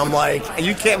 Everything, and I'm like... And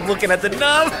you kept looking at the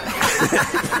nub.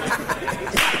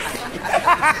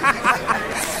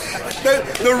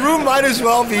 The room might as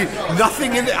well be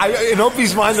nothing in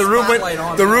Opie's mind.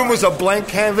 The room was a blank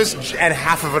canvas and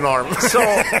half of an arm.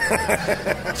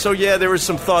 So yeah, there was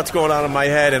some thoughts going on in my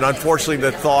head, and unfortunately,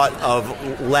 the thought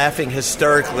of laughing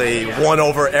hysterically won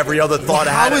over every other thought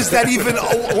I had. How is that even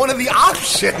one of the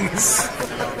options?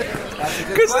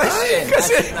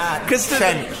 Because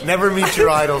Ken, never meet your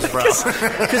idols, bro.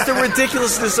 Because the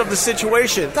ridiculously of the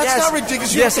situation. That's not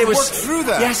ridiculous. You have to work through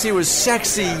that. Yes, it was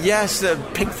sexy. Yes, the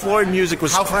Pink Floyd music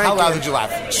was cranky. How loud did you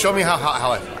laugh? Show me how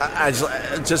loud. I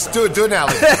just do it now.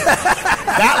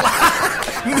 That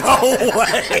loud? No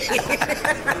way.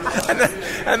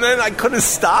 And then I couldn't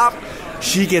stop.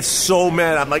 She gets so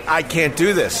mad. I'm like, I can't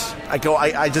do this. I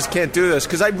just can't do this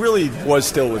because I really was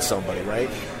still with somebody, right?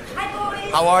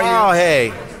 How are you? Oh,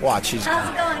 hey. Watch. How's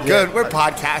it going? Good. We're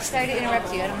podcasting. Sorry to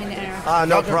interrupt you. I don't mean to interrupt.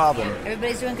 No problem.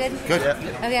 Everybody's doing good? Good. Yeah.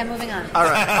 Okay, I'm moving on. All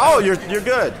right. Oh, you're good. You're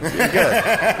good.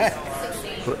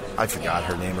 I forgot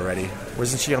her name already.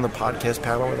 Wasn't she on the podcast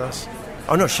panel with us?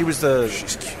 Oh, no, she's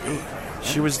cute.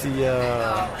 She was the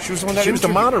one that was the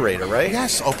moderator, right?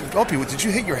 Yes. Opie, did you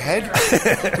hit your head?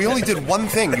 We only did one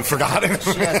thing. You forgot it.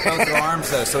 She has both her arms,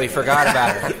 though, so he forgot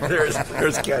about her.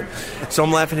 There's Ken. So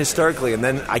I'm laughing hysterically, and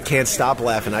then I can't stop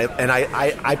laughing.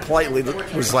 I politely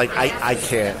was like, I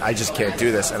can't. I just can't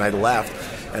do this. And I left,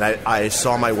 and I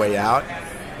saw my way out.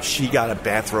 She got a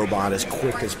bathrobe on as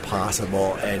quick as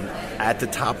possible, and at the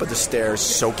top of the stairs,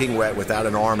 soaking wet without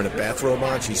an arm and a bathrobe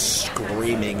on, she's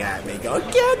screaming at me, going,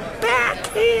 "Get back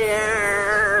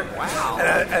here!" Wow.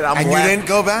 And you didn't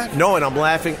go back? No, and I'm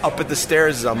laughing up at the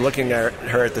stairs as I'm looking at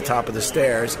her at the top of the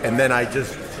stairs, and then I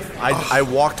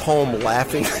walked home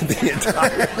laughing the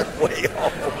entire way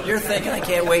home. You're thinking, I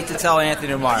can't wait to tell Anthony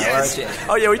tomorrow, yes. aren't you?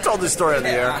 Oh, yeah, we told this story on the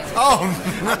air. Oh,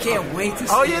 I can't wait to see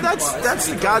Oh, yeah, that's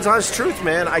the God's honest truth,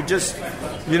 man. I just,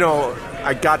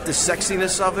 I got the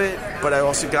sexiness of it, but I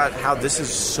also got how this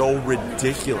is so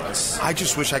ridiculous. I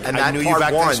just wish I knew you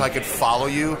back then so I could follow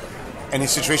you in these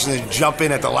situations and jump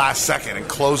in at the last second and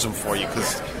close them for you.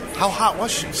 Because how hot was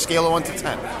she? Scale of 1 to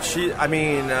 10.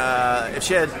 If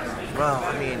she had,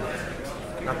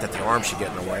 not that the arm should get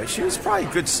in the way. She was probably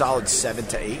a good solid 7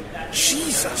 to 8.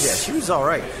 Jesus. Yeah, she was all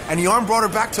right. And the arm brought her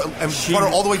back brought her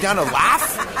all the way down to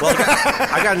laugh? Well,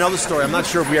 I got another story. I'm not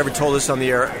sure if we ever told this on the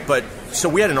air, but so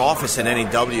we had an office in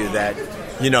NEW that,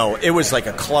 it was like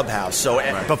a clubhouse. So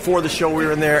before the show we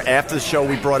were in there. After the show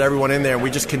we brought everyone in there, and we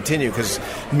just continued because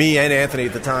me and Anthony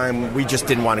at the time, we just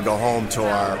didn't want to go home to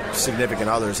our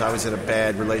significant others. I was in a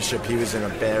bad relationship. He was in a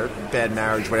bad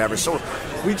marriage, whatever. So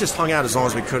we just hung out as long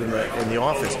as we could in the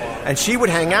office. And she would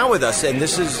hang out with us, and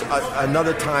this is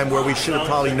another time where we should have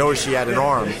probably noticed she had an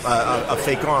arm, a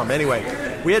fake arm. Anyway,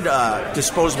 we had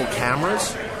disposable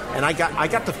cameras, and I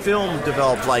got the film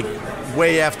developed like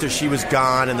way after she was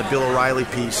gone and the Bill O'Reilly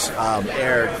piece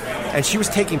aired, and she was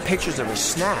taking pictures of her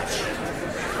snatch.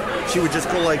 She would just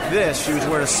go like this. She was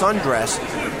wearing a sundress,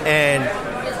 and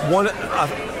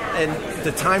and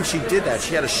the time she did that,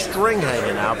 she had a string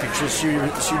hanging out because she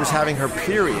was having her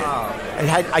period, and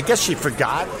I guess she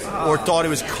forgot or thought it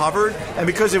was covered, and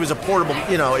because it was a portable,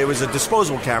 it was a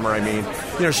disposable camera.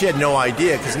 She had no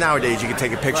idea because nowadays you can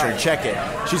take a picture and check it.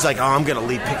 She's like, "Oh, I'm going to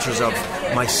leave pictures of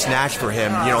my snatch for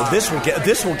him. This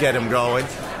will get him going."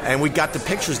 And we got the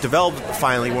pictures developed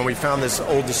finally when we found this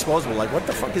old disposable. Like, what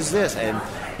the fuck is this? And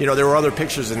there were other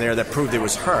pictures in there that proved it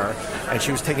was her, and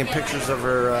she was taking pictures of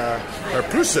her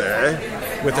pussy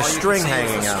with a string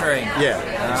hanging out. Yeah,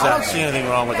 exactly. I don't see anything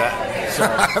wrong with that. So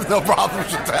I have no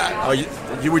problems with that. Oh,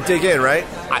 you would dig in, right?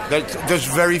 There's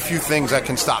very few things that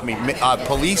can stop me.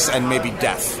 Police and maybe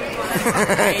death.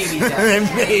 Maybe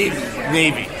death.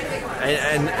 Maybe.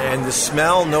 And the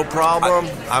smell, no problem.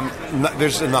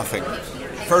 There's nothing.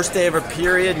 First day of a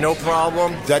period, no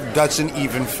problem. That doesn't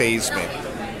even faze me.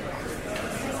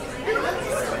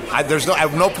 There's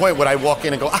at no point would I walk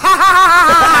in and go,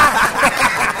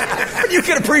 You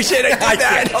can appreciate it. I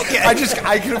can. Okay.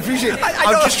 I can appreciate it.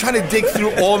 I'm just trying to dig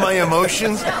through all my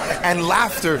emotions, and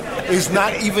laughter is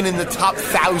not even in the top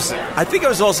 1,000. I think I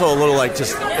was also a little, like,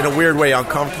 just in a weird way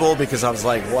uncomfortable because I was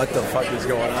like, what the fuck is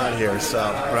going on here? So,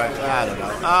 right. I don't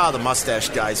know. The mustache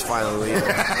guy's finally leaving.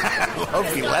 I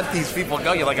hope you let these people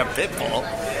go. You're like a pit bull.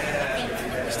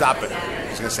 Stop it. I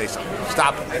was going to say something.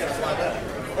 Stop it.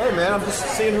 Hey, man, I'm just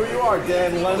seeing who you are,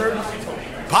 Dan Leonard.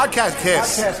 Podcast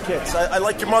Kiss. Podcast Kiss. I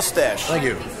like your mustache. Thank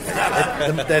you.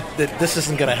 This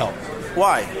isn't going to help.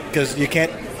 Why? Because you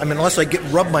can't, unless I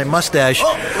rub my mustache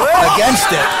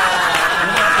against it.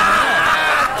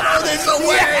 Oh, there's a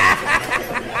way.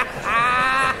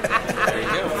 There you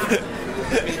go.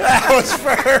 That was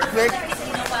perfect.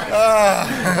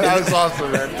 That was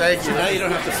awesome, man. Thank you. Now you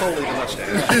don't have to Foley the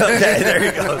mustache. Okay, there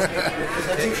you go. Is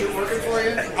that t-shirt working for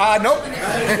you?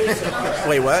 Nope.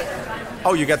 Wait, what?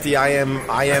 Oh, you got the I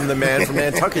am the man from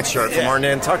Nantucket shirt from our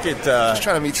Nantucket Just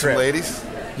trying to meet some ladies.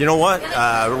 You know what?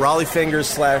 Raleigh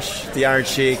Fingers / the Iron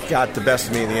Sheik got the best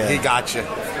of me in the end. He got you.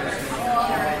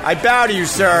 I bow to you,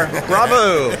 sir.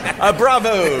 Bravo.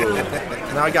 Bravo.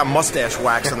 Now I got mustache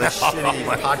wax on this shitty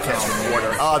podcast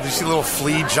recorder. Oh, did you see a little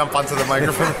flea jump onto the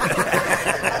microphone?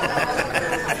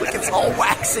 Look, it's all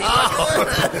waxy.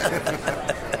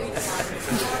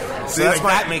 See,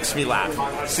 that makes me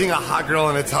laugh. Seeing a hot girl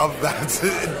in a tub, it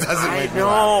doesn't make me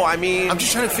laugh. No, I mean... I'm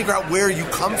just trying to figure out where you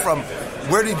come from.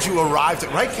 Where did you arrive to?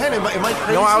 Right, Ken? Am I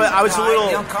crazy? No, I was a little...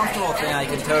 The uncomfortable thing I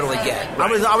can totally get.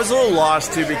 I was a little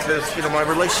lost, too, because, my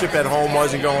relationship at home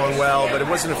wasn't going well, but it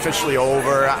wasn't officially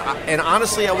over. And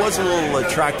honestly, I was a little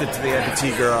attracted to the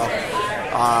amputee girl.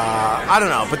 I don't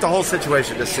know, but the whole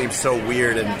situation just seems so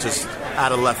weird and just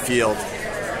out of left field.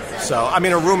 So,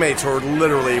 her roommates were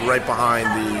literally right behind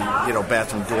the,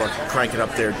 bathroom door, cranking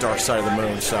up their Dark Side of the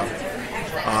Moon. So,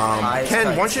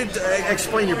 Ken, why don't you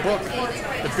explain your book,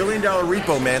 The $1 Billion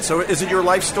Repo Man? So, is it your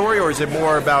life story, or is it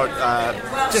more about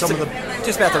just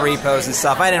about the repos and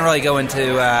stuff? I didn't really go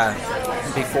into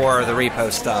before the repo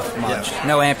stuff much. Yeah.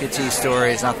 No amputee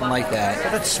stories, nothing like that.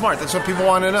 Well, that's smart. That's what people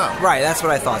want to know. Right, that's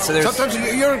what I thought. So sometimes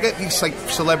you ever get these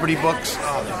celebrity books,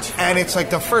 and it's like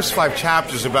the first 5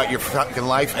 chapters about your fucking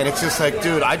life, and it's just like,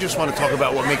 dude, I just want to talk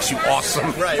about what makes you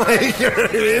awesome. Right. You know what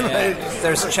I mean? Yeah.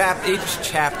 There's each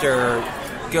chapter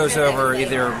goes over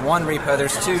either one repo.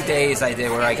 There's 2 days I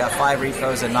did where I got 5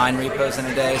 repos and 9 repos in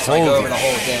a day, so I go over the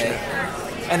whole day.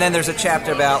 And then there's a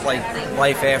chapter about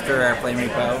life after airplane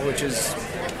repo, which is,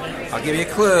 I'll give you a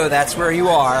clue, that's where you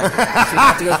are. So you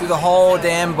have to go through the whole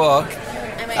damn book.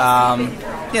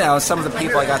 Some of the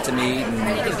people I got to meet.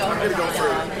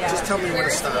 Just tell me when to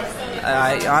stop.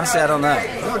 Honestly, I don't know.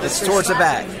 It's towards the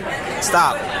back.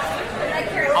 Stop.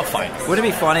 I'll find it. Would it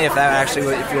be funny if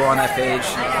you were on that page?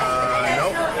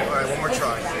 Nope. All right, one more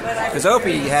try. Because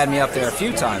Opie had me up there a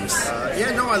few times.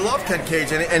 I love Ken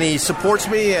Cage, and he supports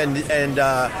me, and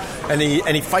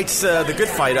he fights the good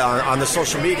fight on the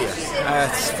social media.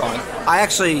 It's fun. I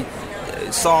actually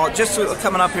saw, just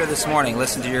coming up here this morning,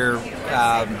 listened to your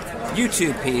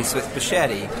YouTube piece with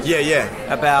Bichetti. Yeah.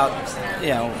 About,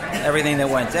 everything that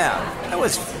went down. That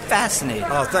was fascinating.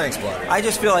 Oh, thanks, bud. I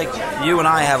just feel like you and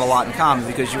I have a lot in common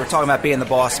because you were talking about being the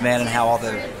boss man and how all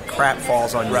the crap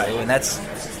falls on you. Right. And that's,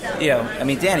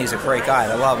 Danny's a great guy.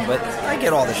 I love him, but I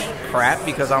get all this crap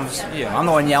because I'm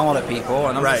the one yelling at people,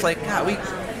 and I'm just like, God,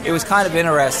 it was kind of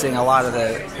interesting, a lot of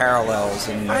the parallels.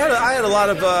 And I had a lot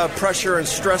of pressure and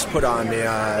stress put on me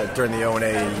during the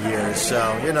O&A years, so,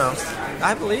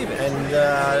 I believe it.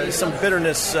 And some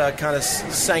bitterness kind of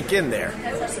sank in there.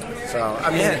 So,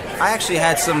 I actually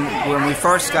had some, when we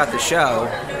first got the show,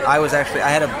 I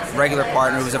had a regular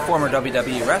partner who was a former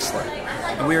WWE wrestler.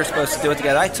 And we were supposed to do it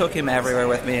together. I took him everywhere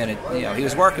with me, and he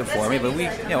was working for me. But we,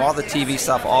 all the TV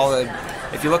stuff,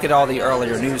 if you look at all the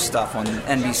earlier news stuff on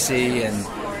NBC and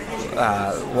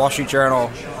Wall Street Journal,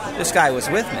 this guy was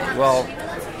with me. Well,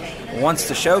 once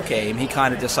the show came, he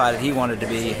kind of decided he wanted to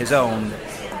be his own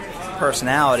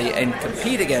personality and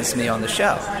compete against me on the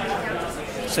show.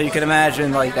 So you can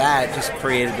imagine, that just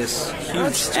created this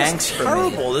huge angst for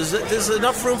me. Terrible. There's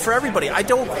enough room for everybody.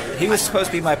 He was supposed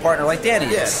to be my partner like Danny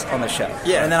is on the show.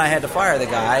 Yeah. And then I had to fire the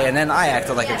guy, and then I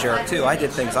acted like a jerk, too. I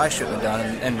did things I shouldn't have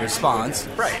done in response.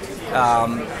 Right.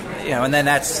 And then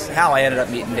that's how I ended up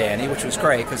meeting Danny, which was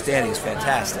great, because Danny's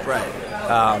fantastic. Right.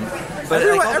 But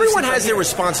everyone has their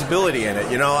responsibility in it,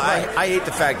 I hate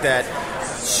the fact that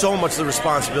so much of the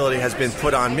responsibility has been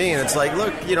put on me, and it's like,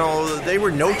 look, they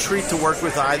were no treat to work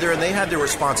with either, and they had their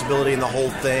responsibility in the whole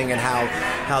thing, and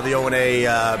how the O&A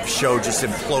show just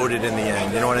imploded in the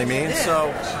end. You know what I mean? Yeah.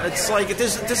 So it's like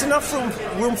there's enough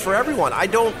room for everyone. I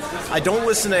don't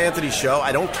listen to Anthony's show.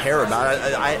 I don't care about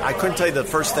it. I couldn't tell you the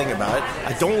first thing about it.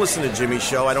 I don't listen to Jimmy's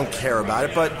show. I don't care about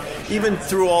it. But even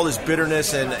through all this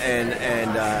bitterness and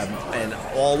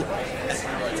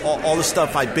all the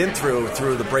stuff I've been through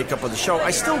the breakup of the show,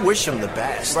 I still wish them the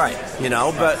best. Right.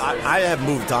 But I have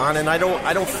moved on, and I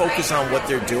don't focus on what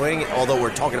they're doing, although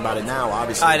we're talking about it now,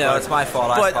 obviously. I know, it's my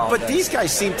fault. But these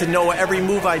guys seem to know every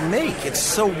move I make. It's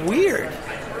so weird.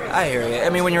 I hear you. I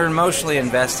mean, when you're emotionally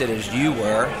invested as you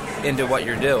were into what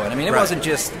you're doing, I mean, it wasn't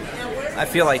just, I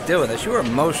feel like doing this. You were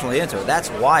emotionally into it. That's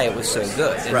why it was so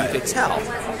good, and you could tell.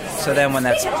 So then when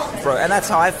that's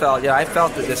how I felt. I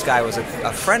felt that this guy was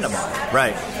a friend of mine.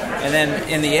 Right. And then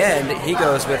in the end, he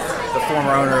goes with the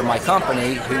former owner of my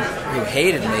company who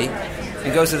hated me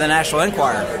and goes to the National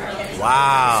Enquirer.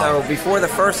 Wow. So before the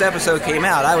first episode came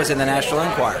out, I was in the National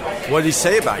Enquirer. What did he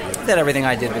say about you? That everything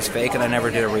I did was fake and I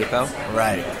never did a repo.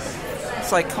 Right.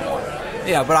 It's like, come on.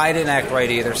 Yeah, but I didn't act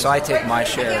right either, so I take my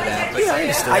share of that. But yeah, I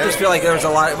understand. I just feel like there was a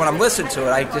lot, when I'm listening to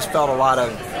it, I just felt a lot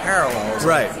of parallels.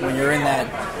 Right. Like when you're in that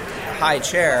high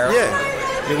chair,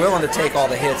 you're willing to take all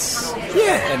the hits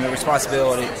and the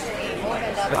responsibility.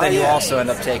 But then you also end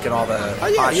up taking all the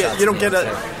hot shots. You don't get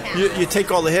you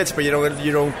take all the hits, but you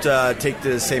don't take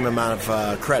the same amount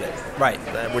of credit. Right.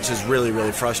 Which is really,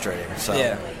 really frustrating. So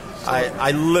yeah.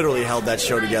 I literally held that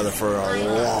show together for a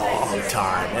long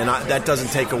time, and that doesn't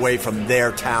take away from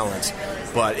their talents.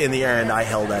 But in the end, I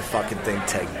held that fucking thing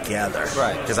together,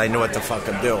 right? Because I knew what the fuck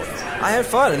I'm doing. I had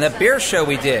fun, and that beer show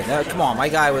we did. Come on, my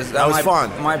guy was that was fun.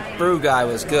 My brew guy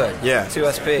was good. Yeah,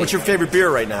 2SP. What's your favorite beer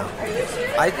right now?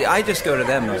 I just go to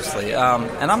them mostly,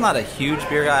 and I'm not a huge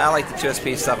beer guy. I like the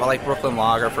 2SP stuff. I like Brooklyn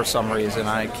Lager for some reason.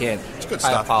 I can't. It's good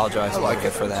stuff. I apologize. I like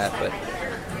it for that, but.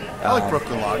 I like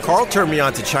Brooklyn Lager. Carl turned me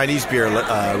on to Chinese beer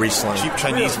recently. Cheap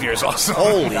Chinese beer is awesome.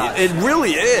 Holy, it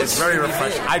really is. It's very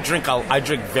refreshing. I drink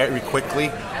very quickly,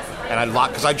 and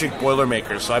because I drink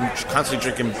Boilermakers, so I'm constantly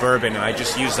drinking bourbon, and I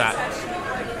just use that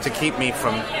to keep me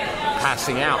from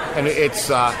passing out. And it's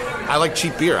I like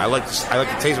cheap beer. I like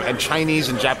the taste of it. And Chinese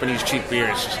and Japanese cheap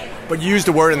beers. But you used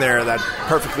a word in there that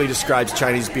perfectly describes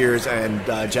Chinese beers and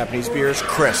Japanese beers.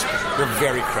 Crisp. They're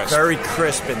very crisp. Very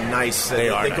crisp and nice. They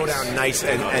go down nice,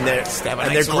 and they're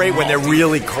nice great when they're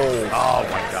really cold. Oh,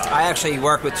 my God. I actually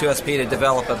worked with 2SP to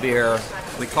develop a beer.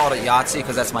 We called it Yahtzee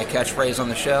because that's my catchphrase on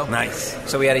the show. Nice.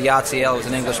 So we had a Yahtzee Ale. It was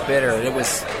an English bitter. It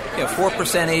was 4%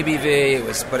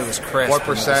 ABV. But it was crisp. 4%. It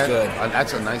was good.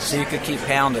 That's a nice. So you could keep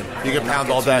pounding. You can pound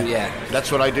all day. Yeah.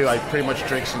 That's what I do. I pretty much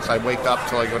drink since I wake up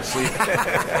till I go to sleep.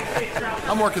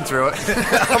 I'm working through it.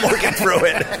 I'm working through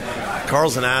it.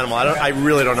 Carl's an animal. I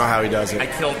really don't know how he does it.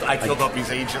 I killed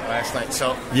Opie's agent last night.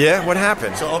 So yeah, what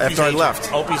happened? So after I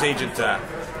left, Opie's agent.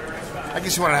 I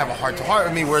guess you want to have a heart-to-heart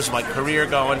with me. Where's my career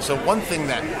going? So one thing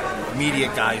that media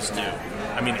guys do,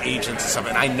 I mean agents and stuff,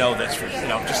 and I know this from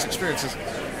just experiences,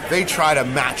 they try to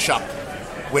match up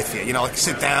with you, like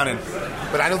sit down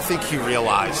but I don't think he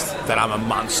realized that I'm a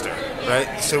monster,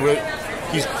 right? So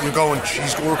we're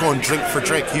going drink for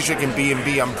drink. He's drinking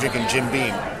B&B, I'm drinking Jim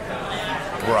Beam.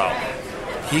 Bro,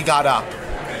 he got up,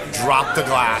 dropped the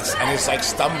glass, and he's like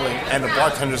stumbling, and the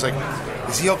bartender's like,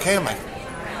 is he okay? I'm like,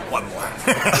 one more.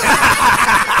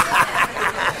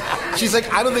 She's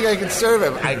like, I don't think I can serve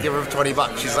him. I give her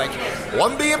 $20. She's like,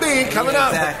 one B&B coming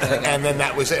up. Exactly. And then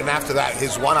that was it. And after that,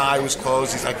 his one eye was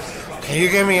closed. He's like, can you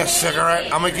give me a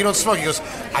cigarette? I'm like, you don't smoke? He goes,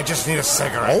 I just need a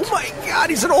cigarette. Oh, my God.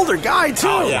 He's an older guy, too.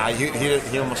 Oh, yeah.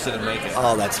 He almost didn't make it.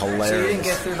 Oh, that's hilarious. So you didn't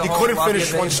get through the He whole couldn't bucket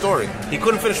finish one story. He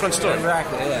couldn't finish one story.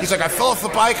 Exactly, yeah. He's like, I fell off the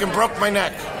bike and broke my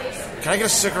neck. Can I get a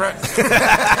cigarette?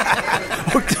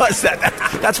 Who does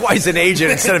that? That's why he's an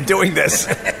agent instead of doing this.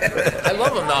 I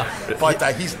love him, though.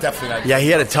 But he's definitely not. Yeah, he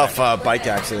had a tough bike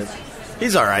accident.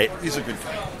 He's all right. He's a good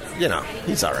guy.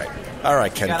 He's all right. All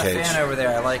right, Ken Cage. Got a fan over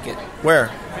there. I like it. Where?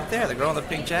 Right there, the girl in the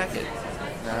pink jacket.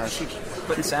 She's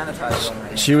putting sanitizer on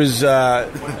her. She was, who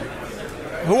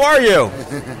are you?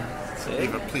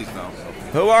 Ava, please, no.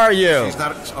 Who are you? She's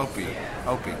not, it's Opie.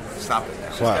 Opie, stop it.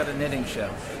 She's got a knitting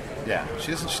show. Yeah.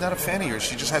 She's not a fan of yours.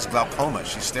 She just has glaucoma.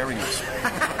 She's staring at us.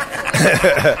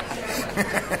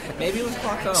 Maybe it was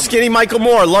glaucoma. Skinny Michael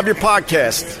Moore. Love your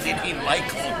podcast. Skinny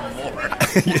Michael Moore.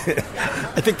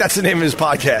 I think that's the name of his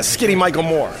podcast. Skinny Michael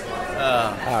Moore.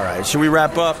 All right. Should we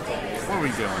wrap up? What are we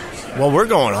doing? Well, we're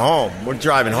going home. We're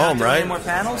driving home, right? Any more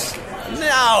panels?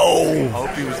 No.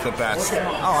 Opie was the best.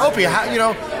 Oh, Opie,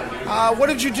 What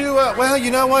did you do? Well,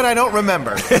 you know what? I don't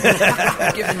remember.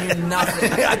 I'm giving you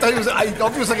nothing. I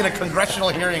thought he was like in a congressional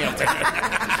hearing up there.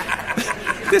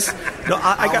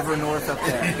 I got Oliver North up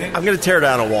there. I'm going to tear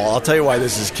down a wall. I'll tell you why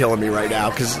this is killing me right now,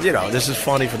 because, this is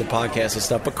funny for the podcast and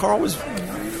stuff, but Carl was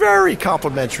very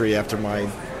complimentary after my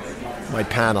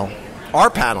panel. Our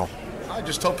panel. I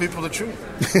just told people the truth.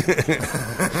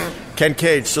 Ken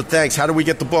Cage, so thanks. How do we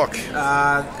get the book?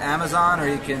 Amazon, or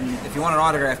you can, if you want an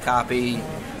autographed copy,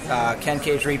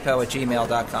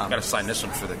 kencagerepo@gmail.com. Got to sign this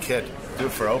one for the kid. Do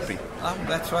it for Opie. Oh,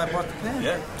 that's why I bought the pen.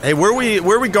 Yeah. Hey, where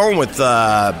are we going with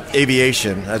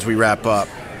aviation as we wrap up?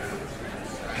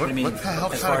 What do you mean, what the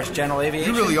hell as far as general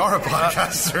aviation? You really are a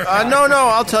podcaster. No,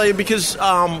 I'll tell you, because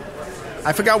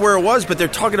I forgot where it was, but they're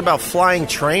talking about flying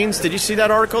trains. Did you see that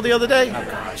article the other day? Oh,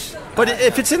 gosh. But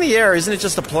if it's in the air, isn't it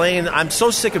just a plane? I'm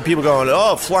so sick of people going,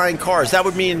 "Oh, flying cars." That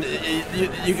would mean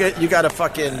you got a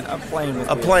fucking A plane with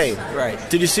a wheels. plane. Right.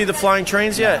 Did you see the flying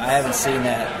trains yet? I haven't seen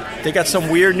that. They got some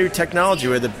weird new technology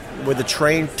where the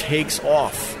train takes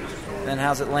off. Then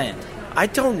how's it land? I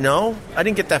don't know. I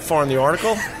didn't get that far in the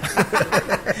article.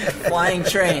 Flying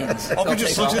trains. Opie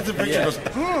just looks at the picture and goes,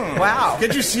 Wow.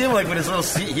 Did you see him like with his little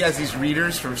he has these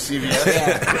readers from CVS?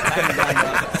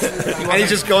 Yeah. And he's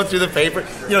just going through the paper.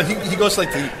 He goes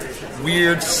like the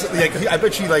weird, I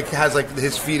bet you has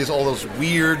his feed is all those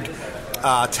weird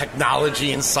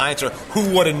technology and science, or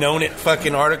who would have known it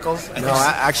fucking articles. No,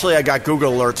 actually, I got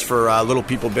Google alerts for Little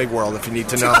People Big World. If you need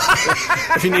to know,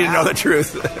 if you need to know the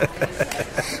truth,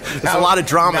 there's a lot of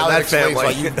drama in that family. Why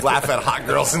you laugh at hot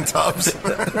girls in tubs?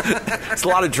 There's a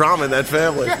lot of drama in that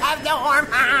family. You have no arm.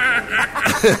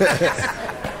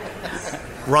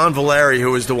 Ron Valeri,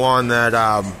 who was the one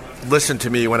that listened to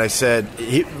me when I said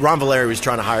Ron Valeri was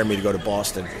trying to hire me to go to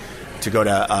Boston to go to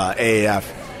AAF.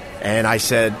 And I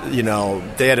said,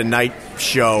 they had a night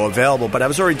show available, but I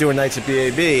was already doing nights at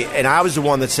BAB. And I was the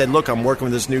one that said, look, I'm working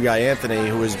with this new guy, Anthony,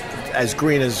 who is as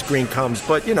green comes,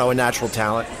 but, a natural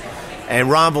talent.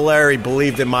 And Ron Valeri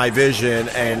believed in my vision,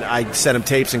 and I sent him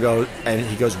tapes and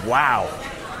he goes, wow.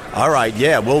 All right,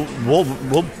 yeah, we'll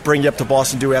bring you up to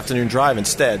Boston, do afternoon drive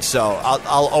instead. So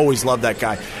I'll always love that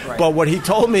guy. Right. But what he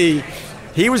told me,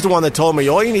 he was the one that told me,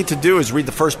 all you need to do is read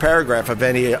the first paragraph of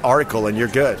any article and you're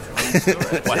good.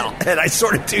 Wow. And I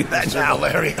sort of do that now,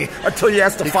 Larry. Until you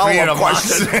ask the follow-up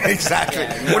question. Exactly.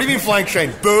 What do you mean flying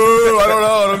train? Boo! I don't know.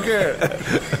 I don't care.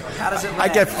 How does it land? I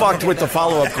get fucked with the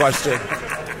follow-up question. It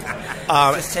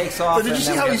just takes off. But did you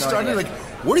see how he started? Like,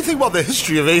 what do you think about the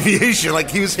history of aviation? Like,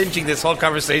 he was hinging this whole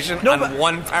conversation on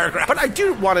one paragraph. But I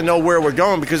do want to know where we're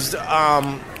going, because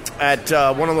at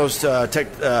one of those I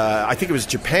think it was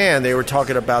Japan, they were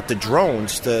talking about the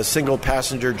drones, the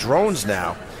single-passenger drones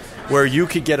now, where you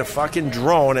could get a fucking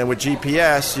drone, and with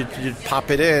GPS, you'd pop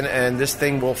it in, and this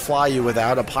thing will fly you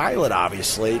without a pilot,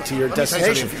 obviously, to your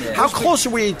destination. How close are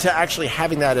we to actually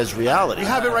having that as reality? We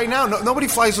have it right now. Nobody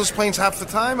flies those planes half the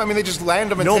time. I mean, they just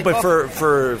land them and take off.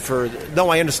 No,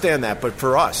 I understand that, but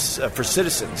for us, for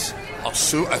citizens.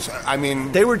 I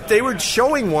mean, they were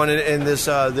showing one in this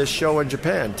show in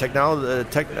Japan.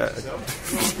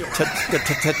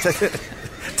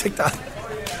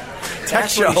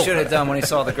 That's show. what he should have done when he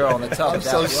saw the girl in the tub. I'm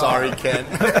so sorry, Ken.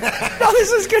 No, this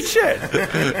is good shit.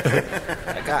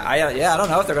 I don't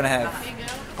know if they're going to have.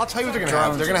 I'll tell you what they're going to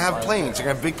have. They're going to have planes. They're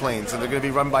going to have big planes, and they're going to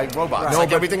be run by robots,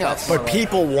 like everything else. But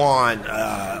people want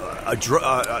a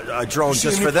drone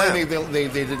just for them. They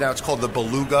did now. It's called the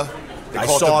Beluga. I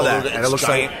saw that, and it looks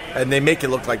giant. And they make it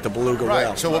look like the Beluga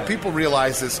whale. So what people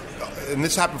realize is, and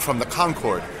this happened from the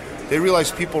Concorde, they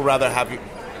realized people rather have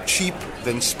cheap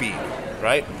than speed,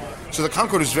 right? So the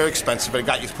Concorde is very expensive, but it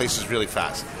got you places really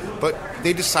fast. But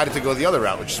they decided to go the other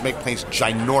route, which is make planes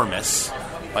ginormous,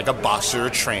 like a bus or a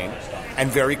train,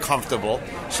 and very comfortable.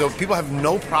 So people have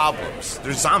no problems.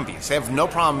 They're zombies. They have no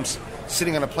problems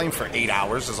sitting on a plane for 8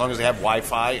 hours as long as they have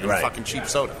Wi-Fi and fucking cheap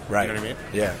soda. Right. You know what I mean?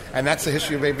 Yeah. And that's the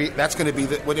history of aviation. That's going to be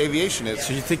what aviation is.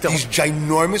 So you think these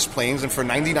ginormous planes, and for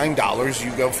 $99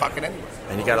 you go fucking anywhere.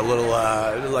 And you got a little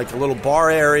like a little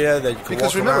bar area that you can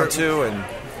walk around to, and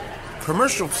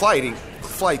commercial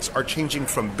flights are changing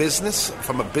from a business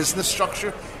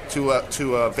structure to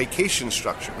a vacation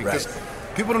structure, because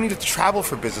people don't need to travel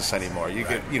for business anymore. You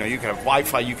can have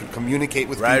Wi-Fi, you can communicate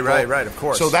with people. Right, of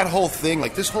course. So that whole thing,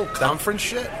 like this whole conference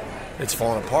shit, it's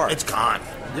falling apart. It's gone.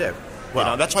 Yeah.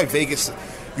 Well, that's why Vegas.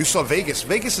 You saw Vegas.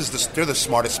 Vegas is they're the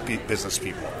smartest business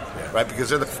people, right? Because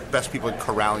they're the best people at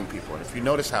corralling people. And if you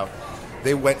notice how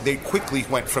They quickly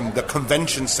went from the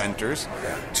convention centers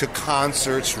to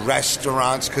concerts,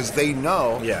 restaurants, because they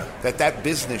know that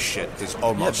business shit is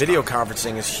almost video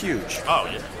conferencing is huge. Oh,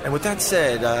 yeah. And with that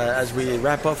said, as we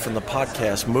wrap up from the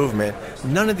podcast movement,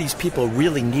 none of these people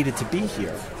really needed to be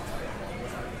here.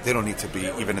 They don't need to be,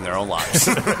 even in their own lives.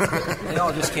 They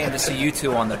all just came to see you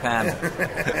two on the panel.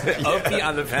 Opie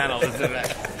on the panel.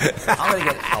 I'm going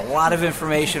to get a lot of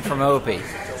information from Opie.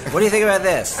 What do you think about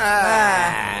this?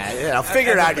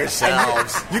 Figure it out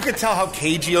yourselves. You could tell how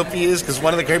cagey Opie is because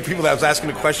one of the great people that was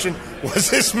asking the question was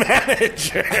his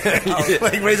manager.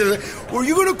 Were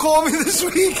you going to call me this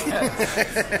week?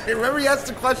 Remember he asked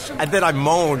the question? And then I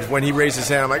moaned when he raised his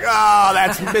hand. I'm like, oh,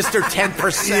 that's Mr.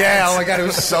 10%. Yeah, oh my God, it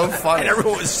was so funny. And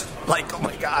everyone was like, oh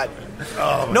my God.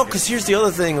 No, because here's the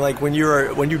other thing. Like when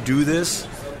you do this,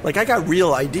 like I got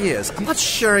real ideas. I'm not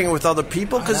sharing it with other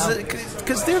people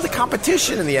because they're the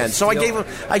competition in the end. So I gave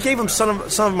them some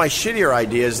of my shittier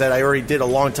ideas that I already did a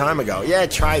long time ago. Yeah,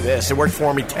 try this. It worked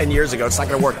for me 10 years ago. It's not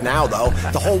going to work now though.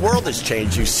 The whole world has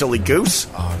changed. You silly goose.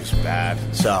 Oh, it was bad.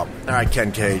 So, all right,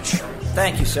 Ken Cage.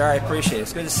 Thank you, sir. I appreciate it.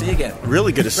 It's good to see you again.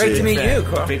 Really good to see you. Great to meet you,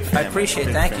 Carl. I appreciate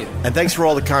it. Thank you. And thanks for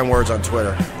all the kind words on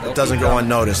Twitter. It doesn't go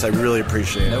unnoticed. I really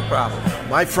appreciate it. No problem.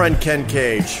 My friend Ken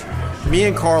Cage. Me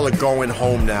and Carl are going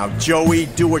home now. Joey,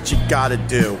 do what you gotta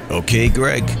do. Okay,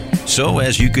 Greg. So,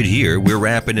 as you could hear, we're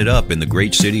wrapping it up in the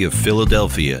great city of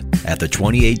Philadelphia at the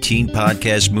 2018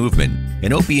 Podcast Movement.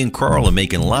 And Opie and Carl are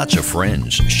making lots of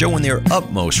friends, showing their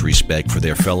utmost respect for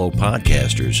their fellow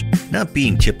podcasters, not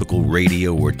being typical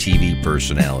radio or TV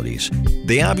personalities.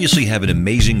 They obviously have an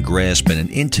amazing grasp and an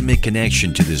intimate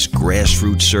connection to this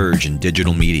grassroots surge in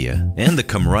digital media and the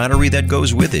camaraderie that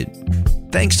goes with it.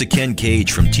 Thanks to Ken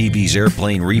Cage from TV's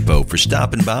Airplane Repo for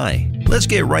stopping by. Let's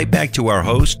get right back to our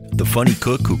host, the funny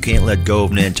cook who can't let go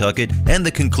of Nantucket, and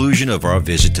the conclusion of our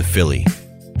visit to Philly.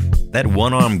 That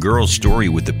one-armed girl's story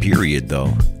with the period,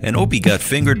 though, and Opie got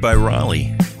fingered by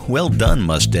Raleigh. Well done,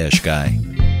 mustache guy.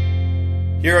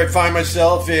 Here I find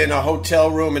myself in a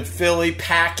hotel room in Philly,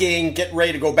 packing, getting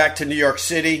ready to go back to New York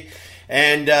City.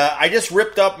 And I just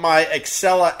ripped up my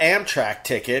Excella Amtrak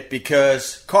ticket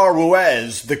because Carl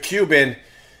Ruiz, the Cuban,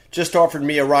 just offered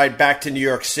me a ride back to New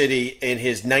York City in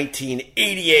his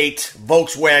 1988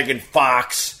 Volkswagen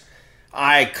Fox.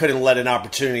 I couldn't let an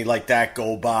opportunity like that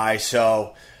go by,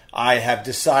 so I have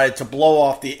decided to blow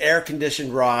off the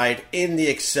air-conditioned ride in the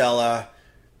Excella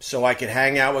so I can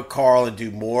hang out with Carl and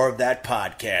do more of that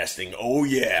podcasting. Oh,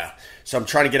 yeah. So I'm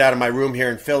trying to get out of my room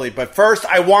here in Philly. But first,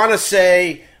 I want to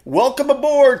say welcome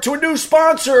aboard to a new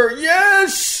sponsor.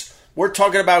 Yes! We're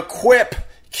talking about Quip.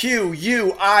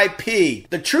 Q-U-I-P.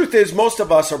 The truth is, most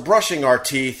of us are brushing our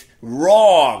teeth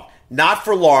wrong. Not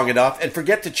for long enough, and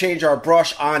forget to change our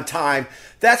brush on time.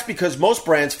 That's because most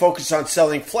brands focus on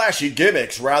selling flashy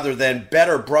gimmicks rather than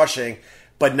better brushing,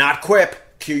 but not Quip,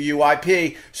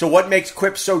 Q-U-I-P. So what makes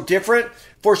Quip so different?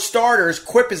 For starters,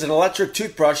 Quip is an electric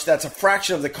toothbrush that's a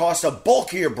fraction of the cost of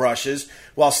bulkier brushes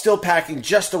while still packing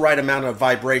just the right amount of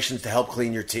vibrations to help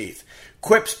clean your teeth.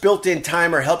 Quip's built-in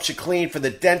timer helps you clean for the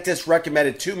dentist's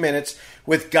recommended 2 minutes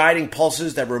with guiding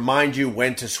pulses that remind you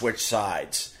when to switch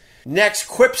sides. Next,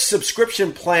 Quip's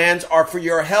subscription plans are for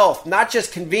your health, not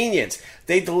just convenience.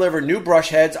 They deliver new brush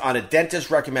heads on a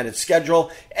dentist-recommended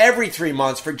schedule every 3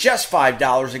 months for just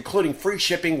 $5, including free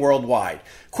shipping worldwide.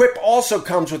 Quip also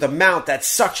comes with a mount that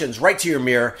suctions right to your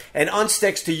mirror and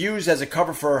unsticks to use as a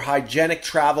cover for hygienic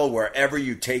travel wherever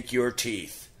you take your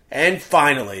teeth. And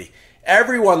finally,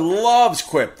 everyone loves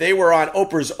Quip. They were on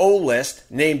Oprah's O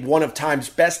List, named one of Time's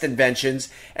best inventions,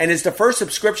 and is the first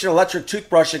subscription electric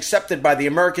toothbrush accepted by the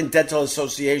American Dental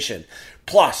Association.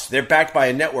 Plus, they're backed by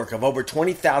a network of over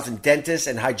 20,000 dentists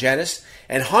and hygienists,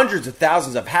 and hundreds of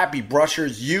thousands of happy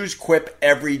brushers use Quip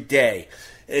every day.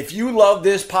 If you love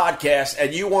this podcast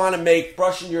and you want to make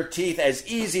brushing your teeth as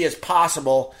easy as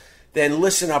possible, then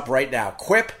listen up right now.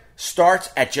 Quip starts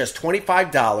at just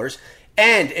 $25.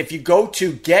 And if you go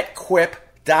to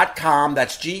getquip.com,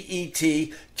 that's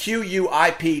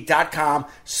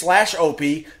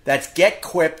getquip.com/Opie, that's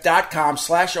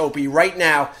getquip.com/Opie, right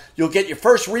now, you'll get your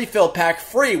first refill pack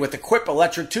free with the Quip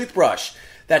electric toothbrush.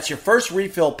 That's your first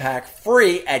refill pack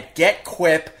free at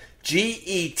getquip,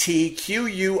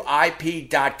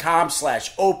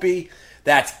 getquip.com/Opie.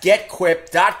 That's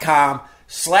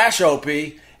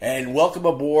getquip.com/Opie. And welcome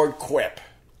aboard, Quip.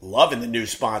 Loving the new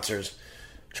sponsors.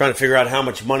 trying to figure out how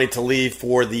much money to leave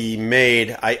for the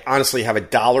maid. I honestly have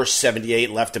 $1.78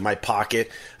 left in my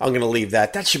pocket. I'm going to leave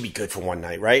that. That should be good for one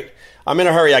night, right? I'm in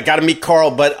a hurry. I got to meet Carl,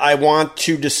 but I want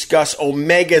to discuss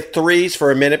omega-3s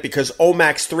for a minute because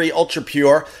Omax 3 Ultra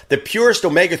Pure, the purest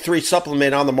omega-3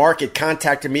 supplement on the market,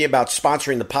 contacted me about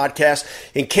sponsoring the podcast.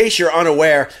 In case you're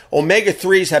unaware,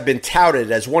 omega-3s have been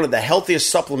touted as one of the healthiest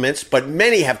supplements, but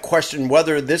many have questioned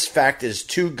whether this fact is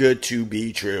too good to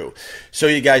be true. So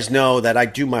you guys know that I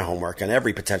do my homework on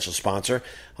every potential sponsor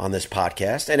on this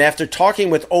podcast. And after talking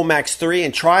with Omax 3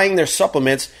 and trying their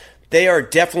supplements, they are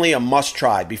definitely a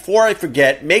must-try. Before I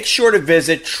forget, make sure to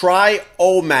visit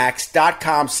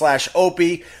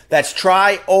tryomax.com/Opie. That's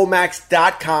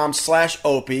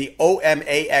tryomax.com/Opie,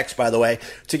 O-M-A-X, by the way,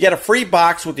 to get a free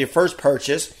box with your first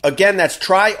purchase. Again, that's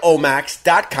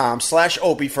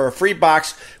tryomax.com/Opie for a free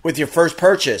box with your first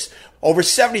purchase. Over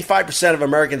 75% of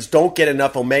Americans don't get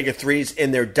enough omega-3s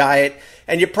in their diet,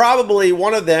 and you're probably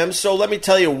one of them, so let me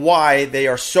tell you why they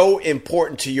are so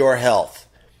important to your health.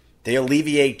 They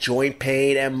alleviate joint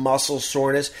pain and muscle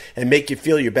soreness and make you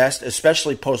feel your best,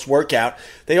 especially post-workout.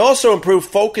 They also improve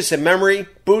focus and memory,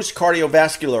 boost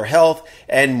cardiovascular health,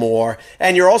 and more.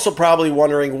 And you're also probably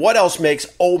wondering what else makes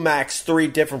Omax 3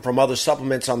 different from other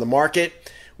supplements on the market.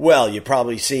 Well, you've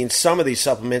probably seen some of these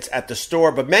supplements at the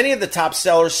store, but many of the top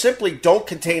sellers simply don't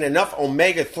contain enough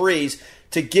omega-3s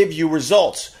to give you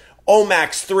results.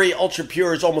 Omax 3 Ultra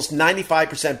Pure is almost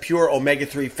 95% pure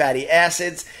omega-3 fatty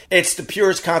acids. It's the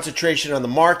purest concentration on the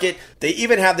market. They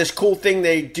even have this cool thing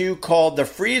they do called the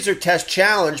Freezer Test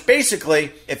Challenge.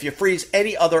 Basically, if you freeze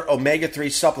any other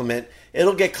omega-3 supplement,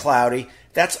 it'll get cloudy.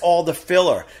 That's all the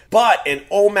filler. But an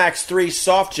Omax 3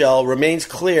 soft gel remains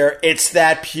clear. It's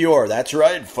that pure. That's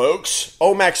right, folks.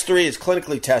 Omax 3 is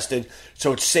clinically tested,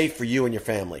 so it's safe for you and your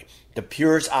family. The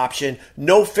purest option.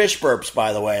 No fish burps,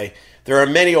 by the way. There are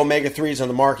many omega-3s on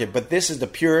the market, but this is the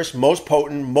purest, most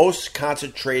potent, most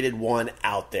concentrated one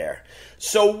out there.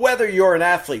 So whether you're an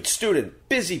athlete, student,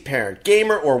 busy parent,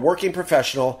 gamer, or working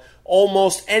professional,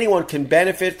 almost anyone can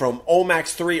benefit from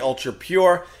Omax 3 Ultra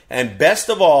Pure. And best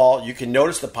of all, you can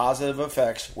notice the positive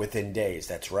effects within days.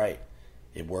 That's right.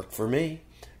 It worked for me.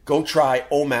 Go try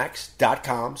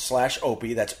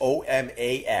omax.com/Opie. That's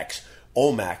O-M-A-X.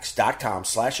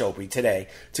 Omax.com/Opie today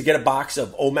to get a box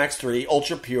of Omax 3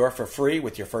 Ultra Pure for free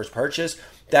with your first purchase.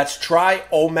 That's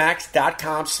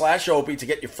tryomax.com/Opie to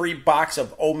get your free box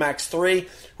of Omax 3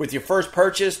 with your first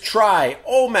purchase. Try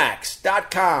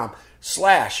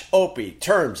omax.com/Opie.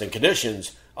 Terms and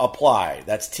conditions apply.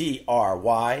 That's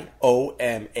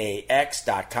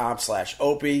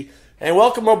tryomax.com/Opie. And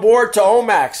welcome aboard to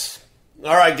Omax.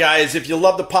 All right, guys, if you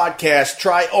love the podcast,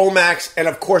 try Omax and,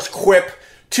 of course, Quip.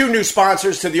 2 new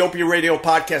sponsors to the Opie Radio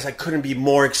podcast. I couldn't be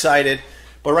more excited.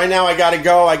 But right now I got to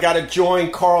go. I got to join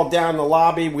Carl down in the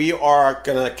lobby. We are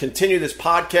going to continue this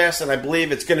podcast, and I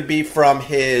believe it's going to be from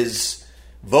his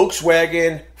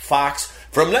Volkswagen Fox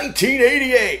from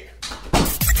 1988.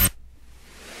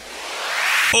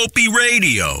 Opie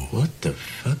Radio. What the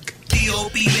fuck? The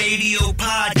Opie Radio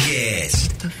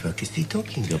podcast. What the fuck is he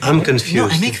talking about? I'm confused. No,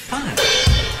 I make fun.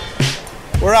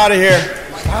 We're out of here.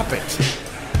 Stop it.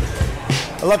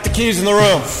 I left the keys in the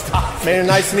room. Made it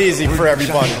nice and easy for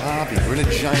everybody. We're in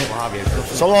a giant lobby.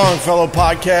 So long, fellow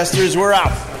podcasters. We're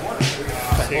out.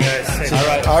 See you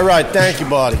guys. All right. Thank you,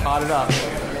 buddy. Hot it up.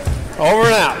 Over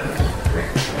and out.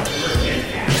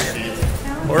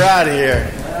 We're out of here.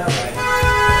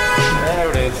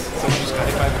 There it is. Someone just got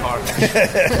hit by a car.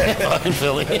 Fucking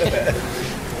Philly.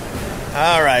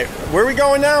 All right. Where are we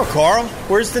going now, Carl?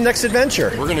 Where's the next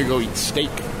adventure? We're going to go eat steak.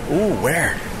 Ooh,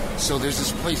 where? So there's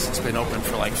this place that's been open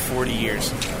for like 40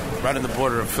 years, right on the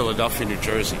border of Philadelphia, New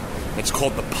Jersey. It's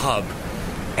called The Pub,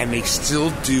 and they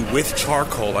still do with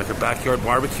charcoal, like a backyard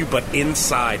barbecue, but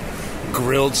inside,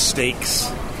 grilled steaks.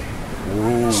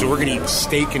 Ooh. So we're going to eat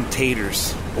steak and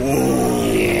taters.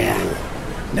 Ooh. Yeah.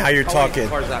 Now you're talking.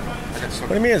 What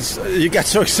do you mean? You got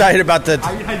so excited about the...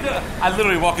 I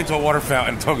literally walk into a water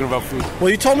fountain talking about food. Well,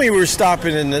 you told me we were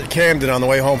stopping in Camden on the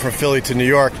way home from Philly to New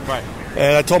York. Right.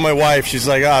 And I told my wife, she's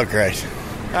like, oh, great.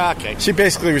 Okay. She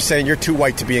basically was saying, you're too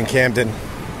white to be in Camden.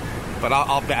 But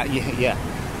I'll bet, yeah.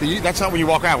 That's not when you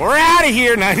walk out. We're out of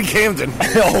here, not in Camden.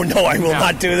 Oh, no, I will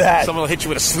not do that. Someone will hit you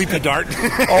with a sleepy dart.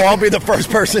 Oh, I'll be the first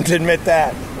person to admit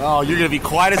that. Oh, you're going to be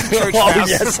quiet as a church mouse. mouse.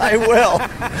 Yes, I will.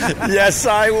 Yes,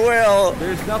 I will.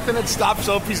 There's nothing that stops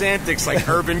Opie's antics like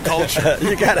urban culture.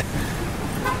 You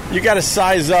gotta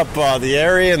size up the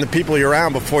area and the people you're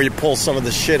around before you pull some of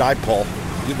the shit I pull.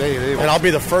 And I'll be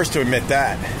the first to admit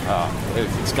that. Oh,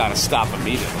 it's got to stop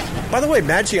immediately. By the way,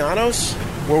 Maggiano's,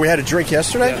 where we had a drink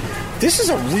yesterday, this is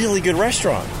a really good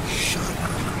restaurant. Shut up.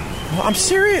 Well, I'm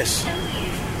serious.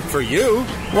 For you?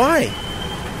 Why?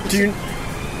 Do you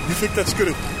think that's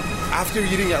good? After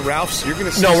eating at Ralph's, you're going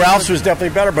to... No, Ralph's was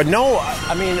definitely better, but no,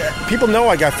 I mean, people know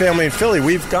I got family in Philly.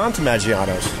 We've gone to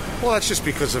Maggiano's. Well, that's just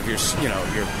because of your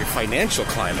financial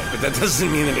climate, but that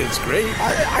doesn't mean that it's great.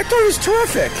 I thought it was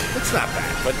terrific. It's not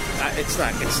bad, but it's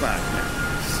not.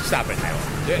 Stop it now.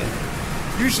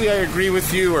 Usually I agree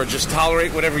with you or just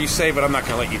tolerate whatever you say, but I'm not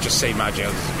going to let you just say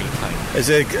Maggiano's is a good time.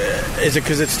 Is it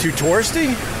because it's too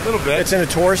touristy? A little bit. It's in a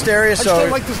tourist area, so... I just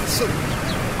don't like this...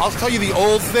 I'll tell you the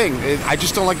old thing. I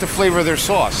just don't like the flavor of their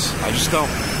sauce. I just don't.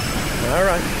 All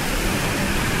right.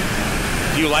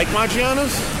 Do you like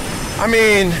Maggiano's? I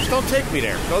mean... Just don't take me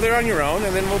there. Go there on your own,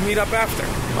 and then we'll meet up after.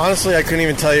 Honestly, I couldn't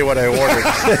even tell you what I ordered.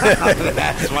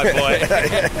 That's my boy.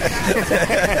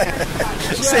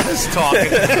 Just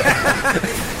talking.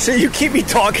 See, you keep me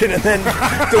talking, and then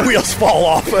the wheels fall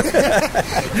off.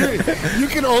 You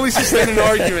can only sustain an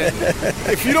argument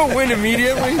if you don't win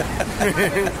immediately.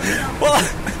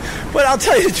 But I'll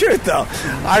tell you the truth, though.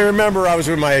 I remember I was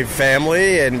with my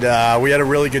family, and we had a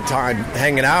really good time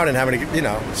hanging out and having,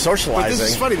 socializing. But this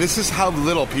is funny. This is how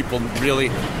little people really,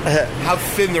 how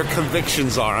thin their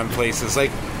convictions are on places.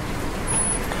 Like,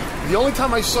 the only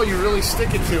time I saw you really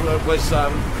stick it to it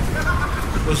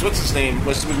was what's his name?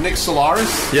 Was with Nick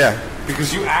Solaris? Yeah.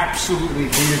 Because you absolutely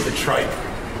hated the tripe.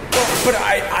 But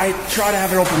I try to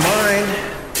have an open mind.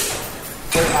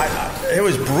 But it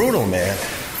was brutal, man.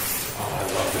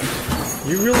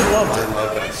 You really loved it. I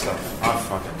love that stuff. I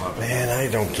fucking love it. Man, I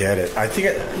don't get it. I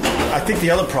think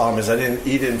the other problem is I didn't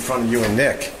eat it in front of you and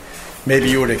Nick.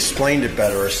 Maybe you would have explained it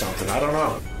better or something. I don't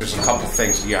know. There's a couple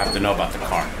things you have to know about the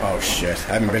car. Oh, shit.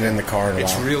 I haven't been in the car in a while.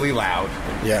 It's really loud.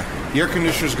 Yeah. The air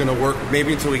conditioner's going to work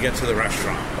maybe until we get to the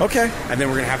restaurant. Okay. And then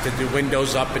we're going to have to do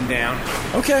windows up and down.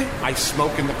 Okay. I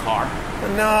smoke in the car.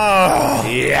 No.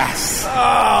 Yes.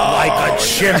 Oh, like a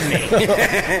chimney.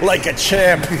 Like a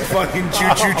champ. Fucking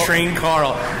choo-choo train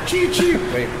Carl. Choo-choo.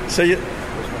 Wait. So you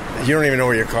don't even know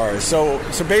where your car is. So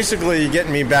basically, you're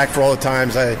getting me back for all the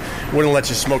times I wouldn't let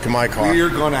you smoke in my car. We're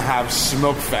going to have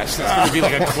Smoke Fest. It's going to be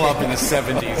like a club in the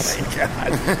 70s. Oh,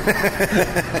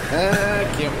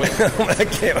 my God. I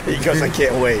can't wait. He goes, I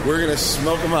can't wait. We're going to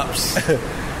smoke them ups.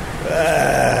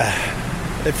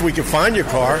 If we can find your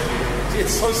car.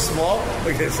 It's so small.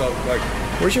 Look at this.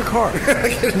 Where's your car?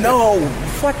 No.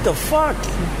 What the fuck?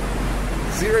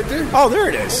 See right there? Oh, there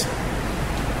it is.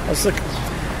 I was looking.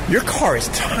 Your car is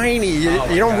tiny.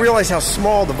 You don't realize how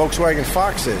small the Volkswagen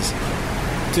Fox is.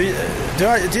 Do you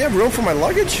have room for my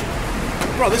luggage?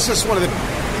 Bro, this is one of the...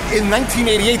 In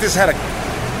 1988, this had a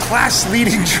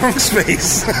class-leading trunk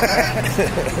space.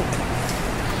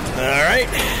 All right.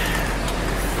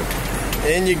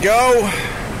 In you go.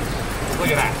 Look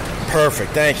at that.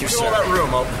 Perfect. Thank you, sir. All that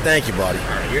room open. Thank you, buddy. All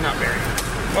right, you're not married.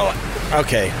 Well,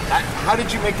 okay. How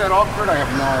did you make that awkward? I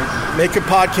have no idea. Make a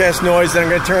podcast noise, then I'm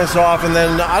going to turn this off, and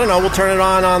then, I don't know, we'll turn it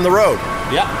on the road.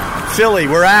 Yeah.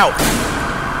 Philly, we're out.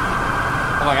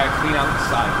 Oh, I got to clean out the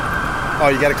side. Oh,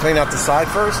 you got to clean out the side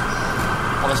first?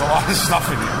 Well, there's a lot of stuff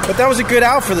in here. But that was a good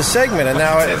out for the segment, and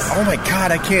now, oh my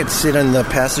God, I can't sit on the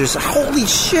passengers. Holy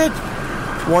shit.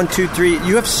 1, 2, 3.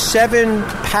 You have 7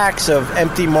 packs of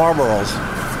empty Marlboros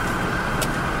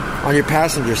on your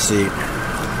passenger seat.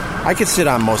 I could sit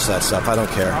on most of that stuff. I don't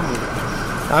care.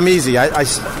 I'm easy.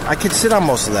 I could sit on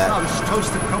most of that. No, it's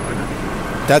toasted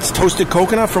coconut. That's toasted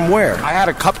coconut from where? I had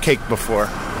a cupcake before.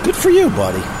 Good for you,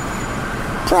 buddy.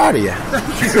 Proud of you.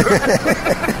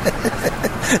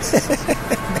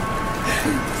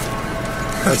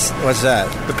 What's that?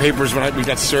 The papers when we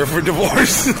got served for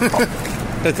divorce.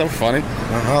 That's so funny.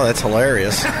 Oh, that's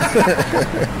hilarious.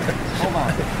 Hold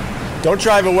on. Don't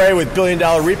drive away with $1 Billion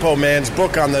Repo Man's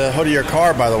book on the hood of your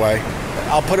car, by the way.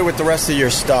 I'll put it with the rest of your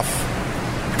stuff.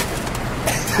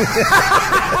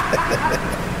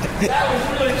 That was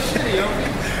really shitty,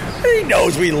 okay? He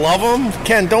knows we love him.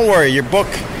 Ken, don't worry. Your book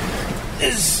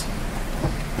is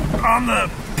on the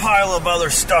pile of other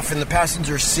stuff in the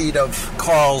passenger seat of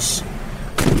Carl's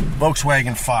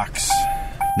Volkswagen Fox.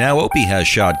 Now Opie has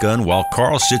shotgun while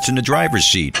Carl sits in the driver's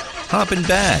seat. Hopping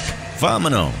back.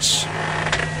 Vamonos.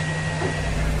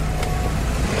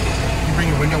 Bring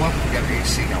your window up. We got the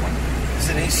AC going. Is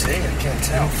it AC? I can't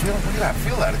tell. Look at that.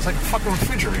 Feel that. It's like a fucking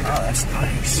refrigerator. Oh, that's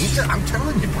nice. I'm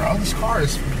telling you, bro. This car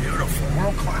is beautiful.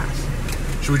 World class.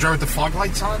 Should we drive with the fog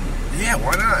lights on? Yeah,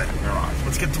 why not? They're on.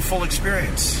 Let's get the full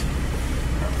experience.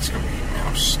 Let's go eat, man.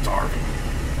 I'm starving.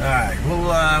 All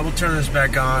right. We'll turn this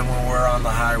back on when we're on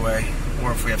the highway,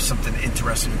 or if we have something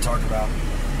interesting to talk about.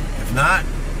 If not,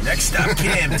 next stop,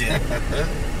 Camden.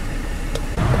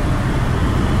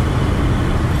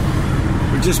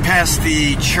 We just passed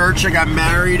the church I got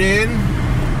married in.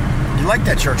 You like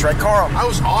that church, right, Carl? I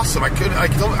was awesome. I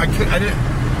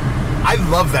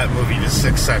love that movie, The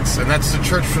Sixth Sense, and that's the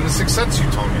church from The Sixth Sense you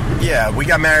told me. Yeah, we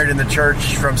got married in the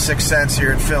church from Sixth Sense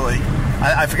here in Philly.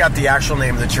 I forgot the actual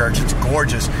name of the church. It's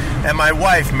gorgeous. And my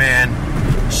wife, man,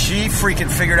 she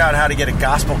freaking figured out how to get a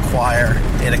gospel choir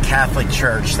in a Catholic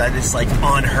church. That is, like,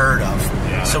 unheard of.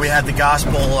 Yeah. So we had the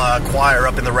gospel choir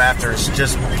up in the rafters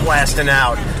just blasting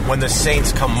out when the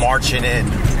saints come marching in.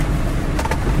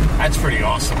 That's pretty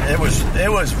awesome. It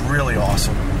was really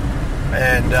awesome.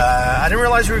 And I didn't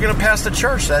realize we were going to pass the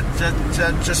church. That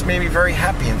just made me very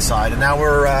happy inside. And now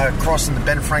we're crossing the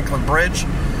Ben Franklin Bridge.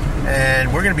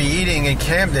 And we're going to be eating in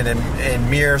Camden in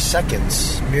mere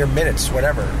seconds, mere minutes,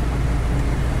 whatever.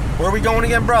 Where are we going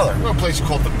again, brother? We're at a place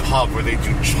called The Pub where they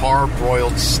do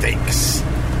char-broiled steaks.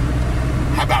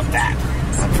 How about that?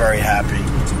 I'm very happy.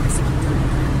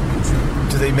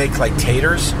 Do they make, like,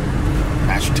 taters?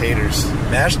 Mashed taters.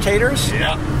 Mashed taters?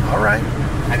 Yeah. All right.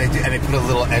 And they put a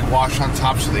little egg wash on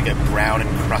top so they get brown and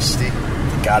crusty.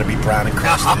 They got to be brown and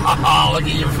crusty. Oh, look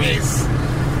at your face.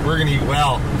 We're going to eat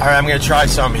well. All right, I'm going to try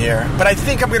some here. But I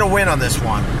think I'm going to win on this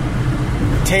one.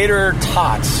 Tater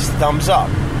tots, thumbs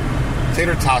up.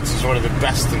 Tater tots is one of the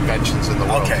best inventions in the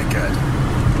world. Okay, good.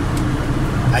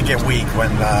 I get weak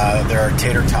when there are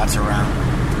tater tots around.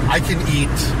 I can eat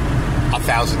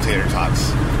 1,000 tater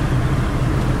tots.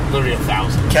 Literally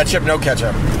 1,000. Ketchup, no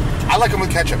ketchup. I like them with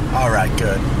ketchup. All right,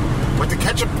 good. But the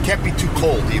ketchup can't be too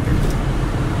cold either.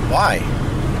 Why?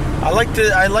 I like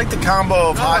the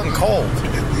combo of hot and cold.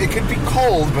 It could be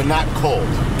cold, but not cold.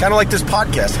 Kind of like this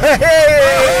podcast.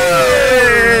 Hey!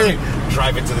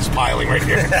 Drive into this piling right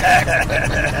here.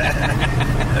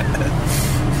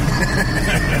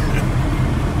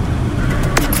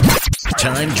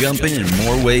 Time jumping in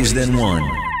more ways than one.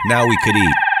 Now we could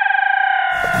eat.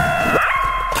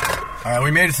 All right, we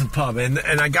made it to the pub, and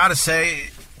I gotta say,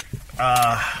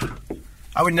 I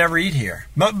would never eat here.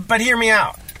 But hear me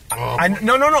out.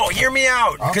 No, hear me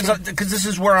out. Because this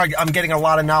is where I'm getting a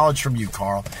lot of knowledge from you,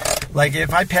 Carl. Like,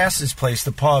 if I pass this place,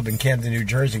 the pub in Camden, New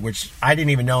Jersey, which I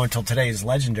didn't even know until today is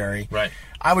legendary, right?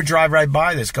 I would drive right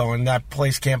by this going, that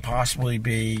place can't possibly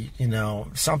be,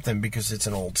 something because it's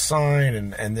an old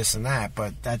sign and this and that.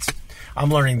 But I'm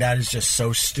learning that is just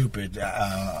so stupid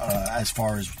as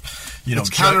far as, it's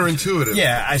counterintuitive.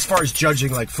 Yeah, as far as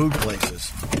judging, like, food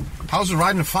places. How's it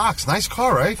riding a Fox? Nice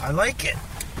car, right? I like it.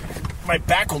 My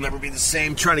back will never be the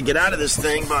same trying to get out of this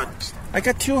thing, but I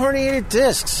got 2 herniated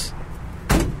discs.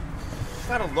 It's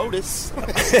not a Lotus.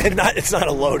 It's not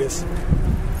a Lotus.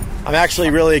 I'm actually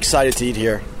really excited to eat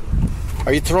here.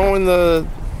 Are you throwing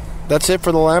that's it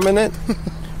for the laminate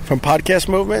from Podcast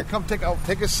Movement? Come take a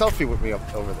selfie with me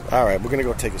up over there. All right, we're going to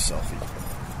go take a selfie.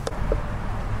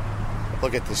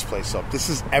 Look at this place up. This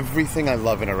is everything I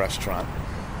love in a restaurant.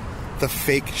 The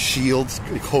fake shields,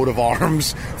 coat of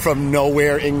arms from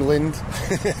nowhere, England.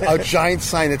 A giant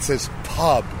sign that says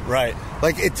pub. Right.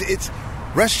 Like, it's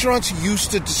restaurants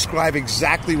used to describe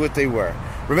exactly what they were.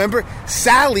 Remember?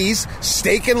 Sally's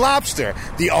Steak and Lobster.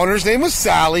 The owner's name was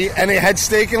Sally, and they had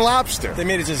steak and lobster. They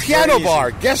made it just piano very bar.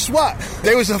 easy. Guess what?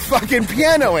 There was a fucking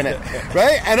piano in it,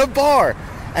 right? And a bar.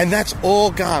 And that's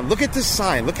all gone. Look at this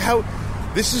sign. Look how...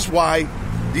 This is why...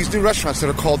 These new restaurants that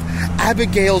are called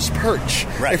Abigail's Perch.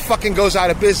 Right. It fucking goes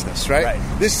out of business, right?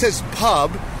 This says pub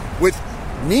with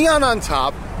neon on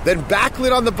top, then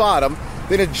backlit on the bottom,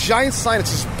 then a giant sign that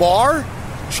says bar,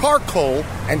 charcoal,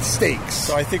 and steaks.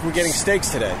 So I think we're getting steaks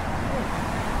today.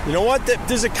 You know what?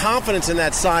 There's a confidence in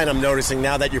that sign I'm noticing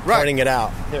now that you're pointing it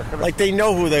out. Here, like they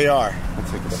know who they are. Let's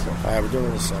take a selfie. All right, we're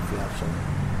doing this selfie actually.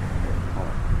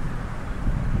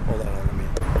 Hold on, let me...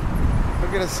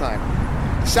 Look at a sign.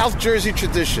 South Jersey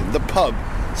tradition, the pub,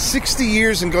 60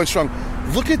 years and going strong.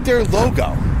 Look at their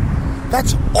logo.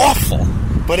 That's awful,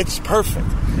 but it's perfect.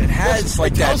 It has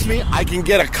like that. It tells me I can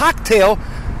get a cocktail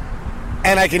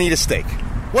and I can eat a steak.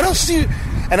 What else do you...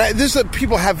 And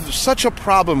people have such a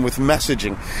problem with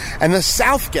messaging, and the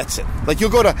South gets it. Like, you'll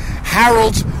go to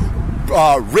Harold's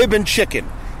Rib and Chicken.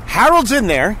 Harold's in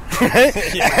there, right?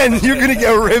 And you're going to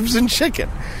get ribs and chicken.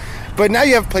 But now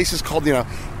you have places called,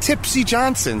 Tipsy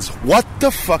Johnson's. What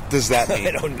the fuck does that mean?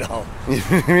 I don't know. You know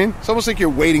what I mean? It's almost like you're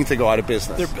waiting to go out of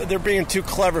business. They're being too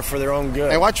clever for their own good.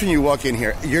 And watch when you walk in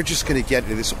here, you're just going to get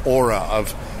this aura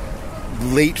of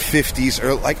late 50s.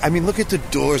 Look at the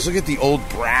doors. Look at the old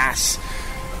brass.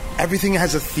 Everything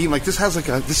has a theme. Like, this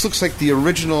looks like the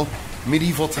original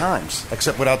medieval times,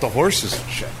 except without the horses and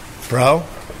shit. Bro,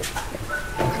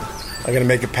 I'm going to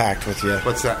make a pact with you.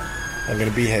 What's that? I'm going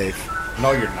to behave.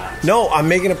 No, you're not. No, I'm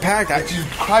making a pact. You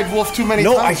cried wolf too many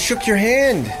times. No, I shook your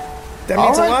hand. That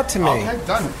means All right. a lot to me. Okay,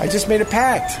 done. I just made a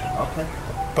pact. Okay.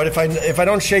 But if I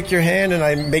don't shake your hand and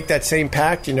I make that same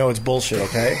pact, you know it's bullshit,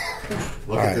 okay?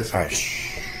 Look All at right, this. all right,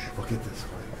 shh. Look at this.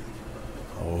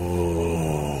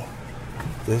 Oh,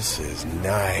 this is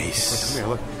nice. Come here,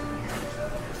 look.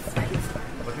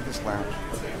 Look at this lounge.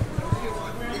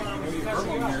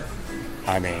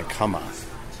 I mean, come on.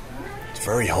 It's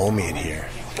very homey in here.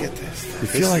 Look at this. You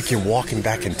feel like you're walking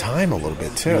back in time a little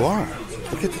bit, too. You are.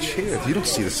 Look at the chairs. You don't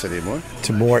see the city anymore.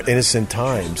 To more innocent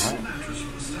times.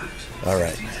 All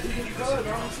right.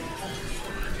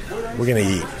 We're going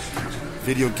to eat.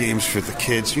 Video games for the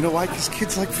kids. You know why? Because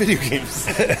kids like video games.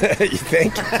 You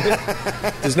think?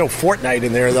 There's no Fortnite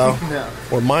in there, though. No.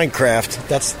 Or Minecraft.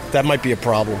 That might be a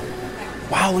problem.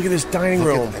 Wow, look at this dining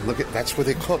room. Look at that's where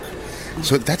they cook.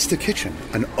 So that's the kitchen,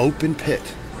 an open pit.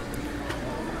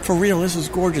 For real, this is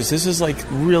gorgeous. This is like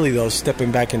really, though,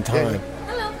 stepping back in time.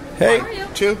 Hello. Hey. How are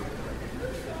you?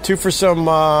 Two for some,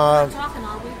 Talking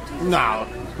all week. No.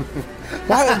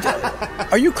 Why,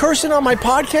 are you cursing on my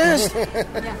podcast?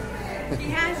 Yeah. He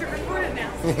has it recorded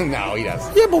now. No, he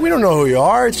doesn't. Yeah, but we don't know who you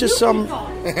are. It's just some...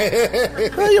 Why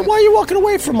are you walking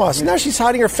away from us? Now she's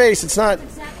hiding her face. It's not...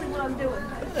 Exactly what I'm doing.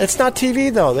 It's not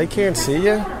TV, though. They can't see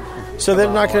you. So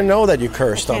they're not going to know that you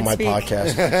cursed on my speak.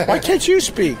 podcast. Why can't you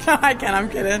speak? No, I can. I'm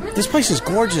kidding. This place is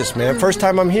gorgeous, man. First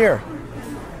time I'm here.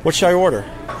 What should I order?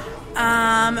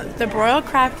 The broiled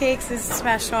crab cakes is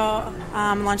special.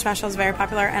 Lunch special is very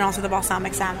popular, and also the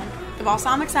balsamic salmon. The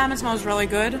balsamic salmon smells really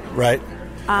good. Right.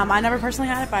 I never personally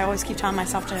had it, but I always keep telling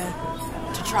myself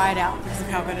to try it out because of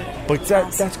how good it is. But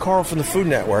that's Carl from the Food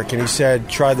Network, and he said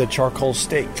try the charcoal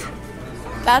steak.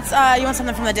 That's you want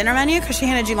something from the dinner menu because she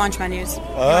handed you lunch menus. You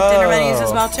want dinner menus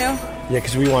as well too. Yeah,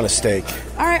 because we want a steak.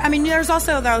 All right. I mean, there's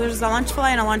also there's a lunch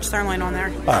fillet and a lunch sirloin on there.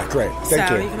 All right, great. Thank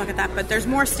so you. you can look at that. But there's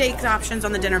more steak options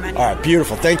on the dinner menu. All right,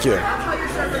 beautiful. Thank you.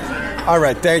 All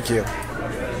right, thank you.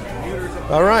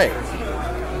 All right.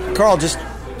 Carl, just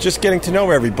getting to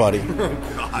know everybody.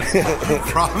 You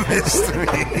promised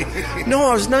me. No,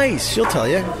 I was nice. She'll tell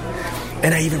you.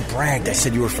 And I even bragged. I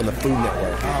said you were from the Food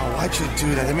Network. Oh, why'd you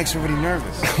do that? That makes everybody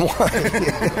nervous.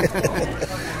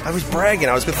 I was bragging.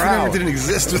 I was The proud. Food Network didn't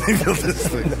exist when they built this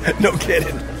thing. No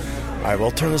kidding. All right,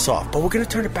 well, turn this off. But we're going to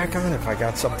turn it back on if I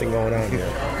got something going on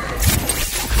here.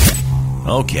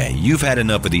 Okay, you've had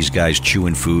enough of these guys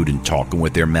chewing food and talking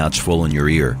with their mouths full in your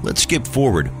ear. Let's skip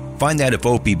forward. Find out if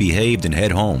Opie behaved and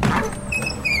head home.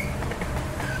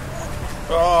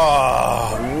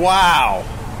 Oh, wow.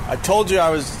 I told you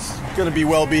I was going to be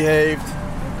well behaved.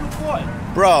 What?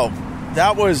 Bro,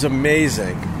 that was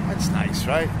amazing. That's nice,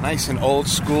 right? Nice and old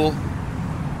school.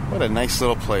 What a nice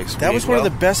little place. That was one of the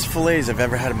best fillets I've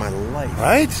ever had in my life.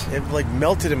 Right? It like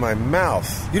melted in my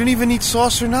mouth. You didn't even eat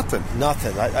sauce or nothing.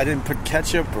 Nothing. I didn't put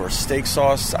ketchup or steak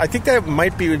sauce. I think that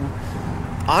might be,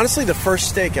 honestly, the first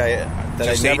steak that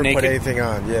Just I ate never put naked? anything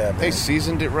on. Yeah, They man.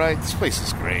 seasoned it right. This place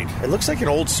is great. It looks like an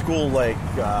old school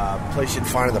place you'd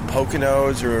find in the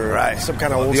Poconos or some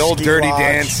kind of old The old ski dirty lodge.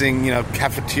 dancing,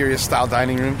 cafeteria style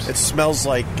dining rooms. It smells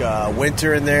like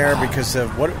winter in there because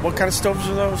of what kind of stoves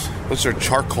are those? Those are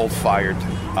charcoal fired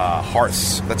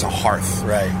hearths. That's a hearth.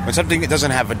 Right. When something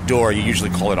doesn't have a door, you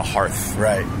usually call it a hearth.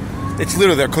 Right. It's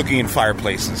literally they're cooking in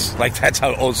fireplaces. Like that's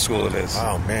how old school it is.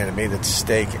 Oh man, it made that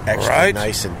steak extra Right?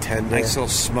 nice and tender. Nice little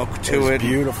smoke to was it.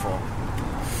 Beautiful.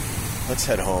 Let's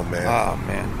head home, man. Oh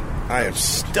man, I am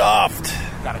stuffed.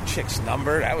 got a chick's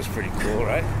number. That was pretty cool,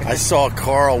 right? I saw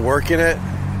Carl working it.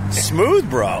 Smooth,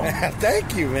 bro.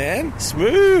 Thank you, man.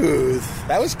 Smooth.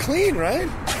 That was clean, right?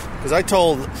 Because I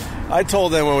told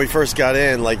them when we first got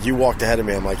in, like you walked ahead of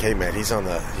me. I'm like, hey man, he's on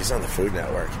the Food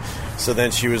Network. So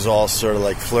then she was all sort of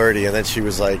like flirty, and then she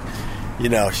was like,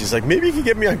 she's like, maybe you can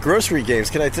get me on Grocery Games.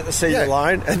 Can I say your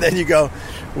line? And then you go,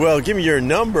 well, give me your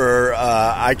number.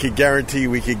 I could guarantee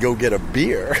we could go get a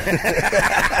beer.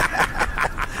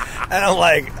 And I'm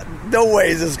like, no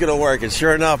way is this going to work. And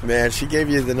sure enough, man, she gave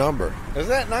you the number. Is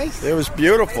that nice? It was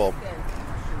beautiful.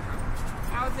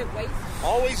 How's it wait?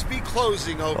 Always be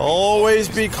closing, Opie. Always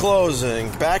be closing.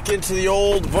 Back into the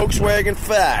old Volkswagen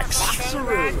Fax.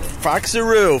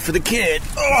 Foxaroo for the kid.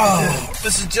 Oh,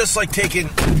 this is just like taking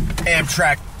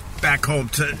Amtrak back home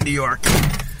to New York.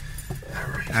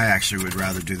 I actually would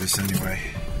rather do this anyway.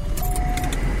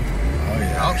 Oh,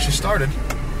 yeah. Oh, she started.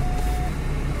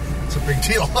 It's a big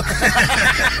deal.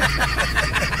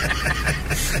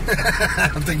 I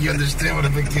don't think you understand what a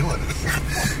big deal it is.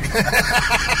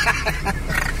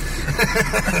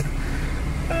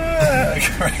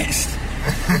 Christ.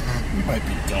 You might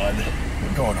be done.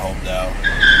 We're going home now.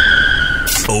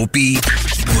 Opie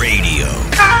Radio.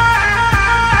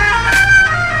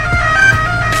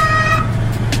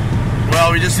 Well,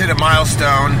 Well, we just hit a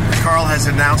milestone. Carl has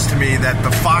announced to me that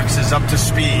the Fox is up to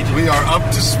speed. We are up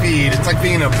to speed. It's like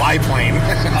being in a biplane.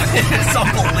 It's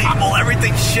unbelievable.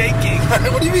 Everything's shaking.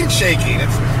 What do you mean shaking?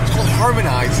 It's called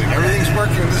harmonizing. Everything's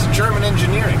working. This is German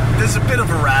engineering. There's a bit of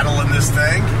a rattle in this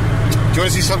thing. Do you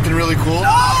want to see something really cool?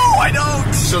 No, I don't.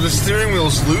 So the steering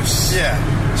wheel's loose. Yeah.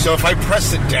 So if I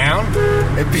press it down,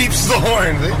 it beeps the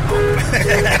horn.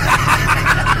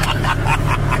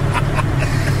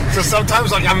 So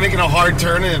sometimes, like, I'm making a hard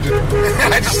turn and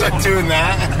I just start doing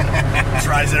that.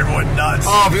 Drives everyone nuts.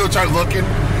 Oh, people start looking.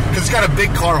 Because it's got a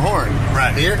big car horn.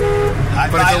 Right. Here?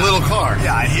 But it's a little car.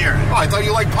 Yeah, I hear it. Oh, I thought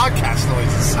you liked podcast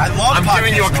noises. I love I'm podcast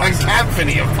giving you a noises.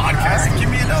 cacophony of podcasts. Right,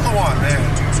 give me another one, man.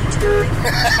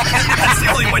 That's the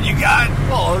only one you got.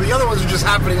 Well, the other ones are just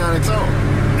happening on its own.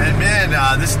 And man,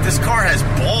 this car has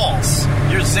balls.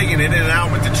 You're zigging in and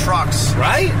out with the trucks.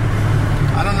 Right?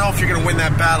 I don't know if you're going to win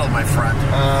that battle, my friend.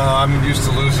 I'm used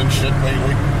to losing shit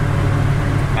lately.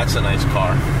 That's a nice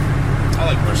car. I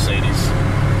like Mercedes.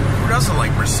 Who doesn't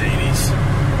like Mercedes?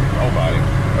 Nobody.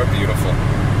 They're beautiful.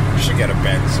 You should get a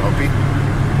Benz, Opie.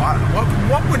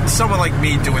 What would someone like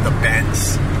me do with a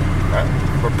Benz?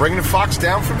 We're bringing the Fox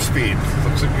down from speed.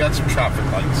 Looks like we got some traffic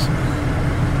lights.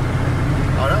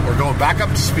 Oh, no, we're going back up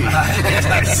to speed.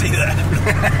 I see that.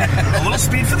 A little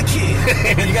speed for the kid.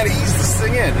 You got to ease this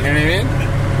thing in. You know what I mean?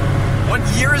 What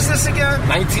year is this again?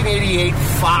 1988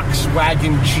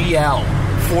 Volkswagen GL.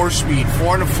 4-speed,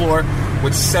 4 on the floor,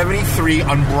 with 73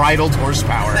 unbridled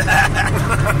horsepower.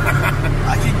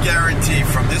 I can guarantee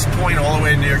from this point all the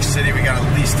way to New York City, we got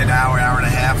at least an hour, hour and a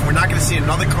half. We're not going to see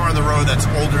another car on the road that's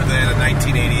older than a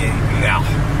 1988. No.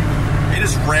 It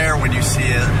is rare when you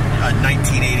see a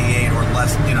 1988 or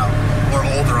less, or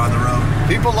older on the road.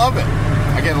 People love it.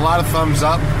 I get a lot of thumbs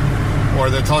up, or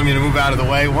they're telling me to move out of the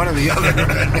way. One or the other.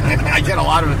 I get a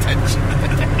lot of attention.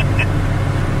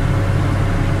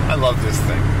 I love this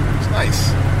thing. It's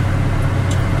nice.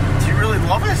 Do you really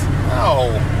love it?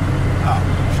 No. Oh,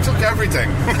 she took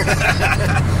everything.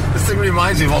 This thing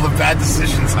reminds me of all the bad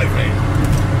decisions I've made.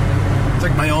 It's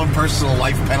like my own personal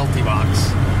life penalty box.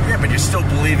 Yeah, but you're still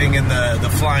believing in the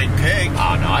flying pig.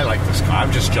 Oh, no, I like this car.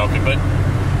 I'm just joking, but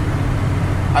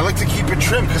I like to keep it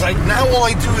trim because now all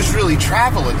I do is really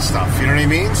travel and stuff, you know what I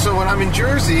mean? So when I'm in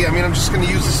Jersey, I'm just going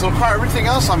to use this little car. Everything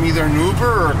else, I'm either an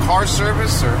Uber or a car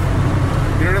service or,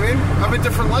 you know what I mean? I have a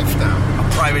different life now. A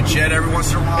private jet every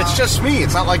once in a while? It's just me.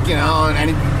 It's not like,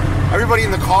 everybody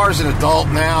in the car is an adult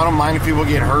now. I don't mind if people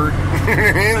get hurt.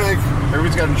 Like,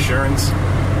 everybody's got insurance.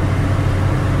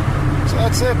 So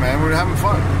that's it, man. We're having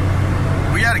fun.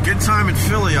 We had a good time in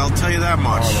Philly, I'll tell you that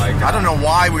much. Oh, my God. I don't know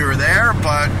why we were there,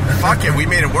 but fuck it, we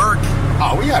made it work.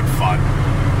 Oh, we had fun.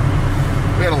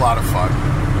 We had a lot of fun.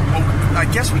 Well, I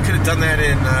guess we could have done that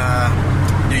in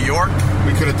New York.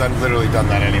 We could have literally done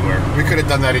that anywhere. We could have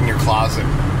done that in your closet.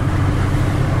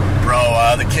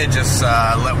 Bro, the kid just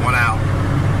let one out.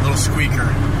 Little squeaker.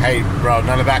 Hey, bro,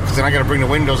 none of that, because then I got to bring the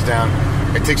windows down.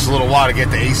 It takes a little while to get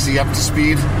the AC up to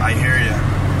speed. I hear you.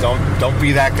 Don't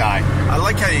be that guy. I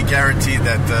like how you guaranteed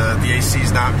that the AC is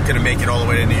not going to make it all the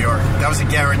way to New York. That was a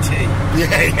guarantee.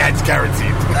 Yeah, it's guaranteed.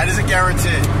 That is a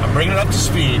guarantee. I'm bringing it up to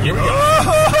speed. Here we go.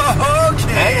 Oh, okay.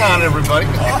 Hang on, everybody.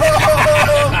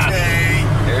 Okay.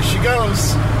 There she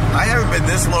goes. I haven't been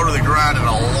this low to the ground in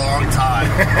a long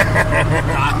time.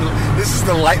 This is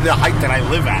the height that I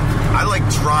live at. I like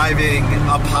driving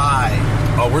up high.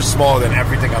 Oh, we're smaller than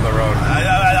everything on the road.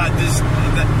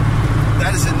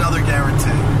 That is another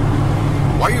guarantee.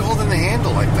 Why are you holding the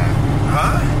handle like that?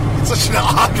 Huh? It's such an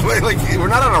odd way. Like, we're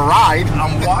not on a ride.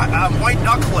 I'm white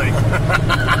knuckling.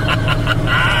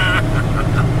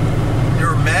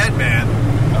 You're a madman.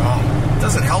 Oh. It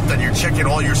doesn't help that you're checking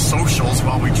all your socials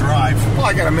while we drive. Well,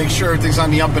 I got to make sure everything's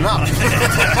on the up and up.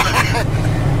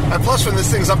 And plus, when this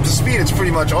thing's up to speed, it's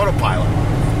pretty much autopilot.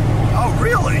 Oh,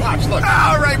 really? Watch, look.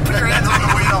 All right, put your hands on the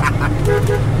wheel.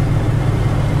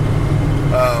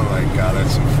 Oh, my God,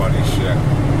 that's some funny shit.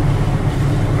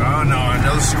 Oh, no,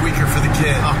 another squeaker for the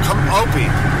kid. Oh, come Opie.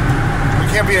 We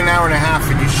can't be an hour and a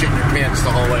half and you shit your pants the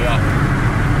whole way up.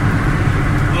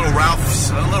 A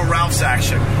little Ralph's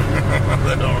action.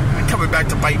 Coming back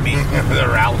to bite me. The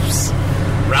Ralph's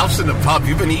in the pub.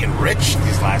 You've been eating rich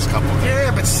these last couple of days.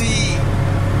 Yeah, but see,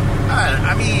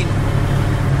 I mean,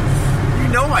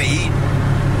 I eat.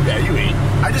 Yeah, you eat.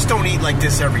 I just don't eat like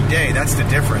this every day. That's the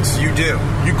difference. You do.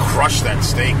 You crushed that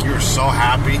steak. You were so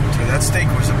happy. Dude, that steak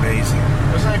was amazing.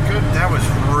 Wasn't that good? That was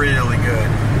really good.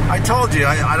 I told you,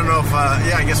 I don't know if,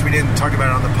 I guess we didn't talk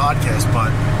about it on the podcast, but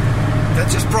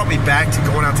that just brought me back to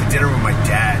going out to dinner with my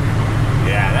dad.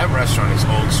 Yeah, that restaurant is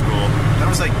old school. That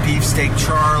was like Beefsteak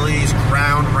Charlie's,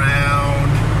 Ground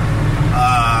Round.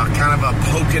 kind of a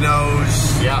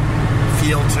Poconos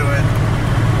feel to it.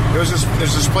 There's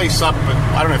this place up,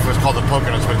 I don't know if it was called the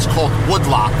Poconos, but it's called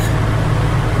Woodlock.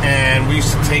 And we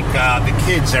used to take the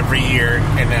kids every year,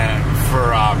 and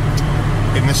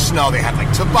in the snow they had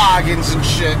like toboggans and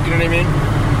shit, you know what I mean?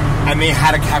 And they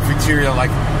had a cafeteria,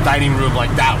 like dining room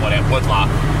like that one at Woodlock.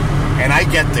 And I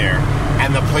get there,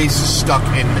 and the place is stuck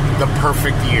in the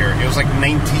perfect year. It was like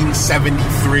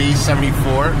 1973,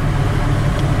 74.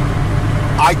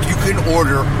 You can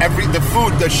order the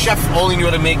food. The chef only knew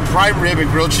how to make prime rib and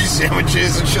grilled cheese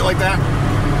sandwiches and shit like that.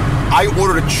 I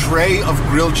ordered a tray of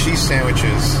grilled cheese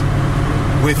sandwiches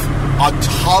with a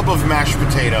tub of mashed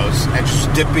potatoes and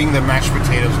just dipping the mashed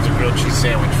potatoes into grilled cheese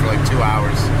sandwich for like 2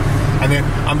 hours. And then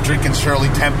I'm drinking Shirley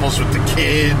Temples with the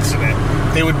kids. And then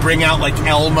they would bring out like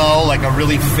Elmo, like a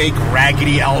really fake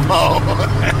raggedy Elmo.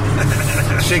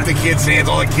 Shake the kids' hands.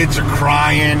 All the kids are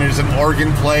crying. There's an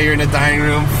organ player in the dining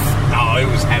room. Oh, it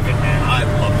was heaven, man. I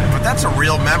loved it. But that's a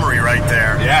real memory right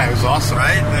there. Yeah, it was awesome.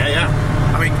 Right? Yeah.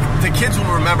 I mean, the kids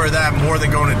will remember that more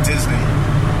than going to Disney.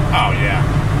 Oh, yeah.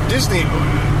 Disney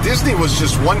was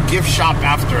just one gift shop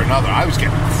after another. I was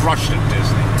getting crushed at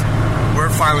Disney. We're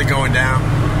finally going down.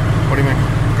 What do you mean?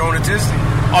 Going to Disney.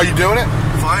 Oh, you doing it?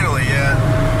 Finally, yeah.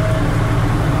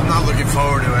 I'm not looking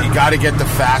forward to it. You got to get the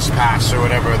Fast Pass or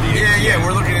whatever. Yeah,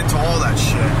 we're looking into all that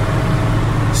shit.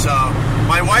 So,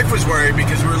 my wife was worried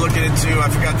because we were looking into, I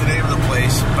forgot the name of the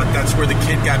place, but that's where the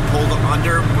kid got pulled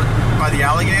under by the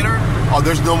alligator. Oh,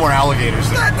 there's no more alligators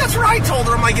there. That's what I told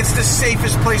her. I'm like, it's the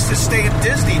safest place to stay at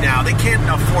Disney now. They can't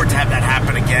afford to have that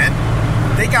happen again.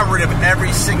 They got rid of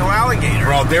every single alligator.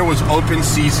 Bro, there was open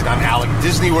season on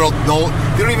Disney World. No,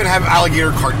 they don't even have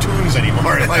alligator cartoons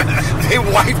anymore. Like, they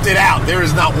wiped it out. There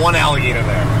is not one alligator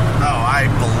there. Oh, I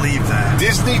believe that.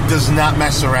 Disney does not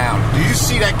mess around. Do you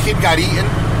see that kid got eaten?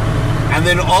 And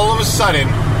then all of a sudden,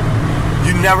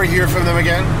 you never hear from them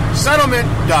again? Settlement,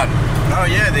 done. Oh,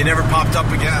 yeah, they never popped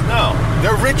up again. No,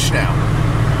 they're rich now.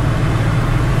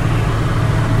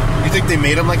 You think they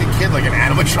made him like a kid, like an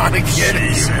animatronic kid?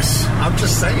 Jesus. I'm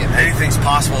just saying. Anything's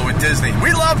possible with Disney.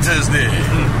 We love Disney.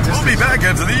 We'll be back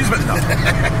into these. No.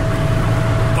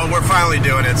 But we're finally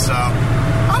doing it, so...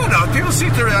 I don't know. People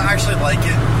seem to actually like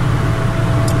it.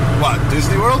 What,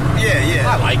 Disney World? Yeah.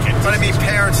 I like it. But I mean,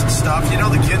 parents and stuff, you know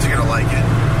the kids are going to like it.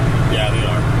 Yeah, they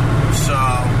are. So,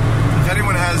 if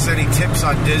anyone has any tips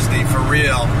on Disney, for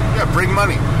real... Yeah, bring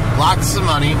money. Lots of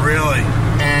money. Really.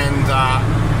 And,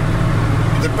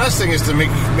 the best thing is to make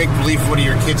believe one of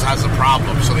your kids has a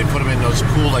problem, so they put them in those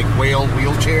cool, like, whale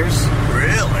wheelchairs.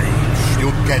 Really?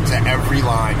 You'll get to every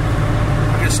line.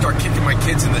 I'm going to start kicking my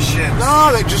kids in the shins. No,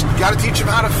 they just got to teach them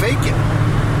how to fake it.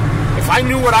 If I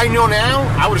knew what I know now,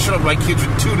 I would have showed up my kids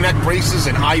with 2 neck braces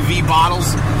and IV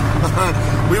bottles.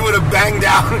 We would have banged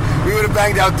out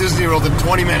Disney World in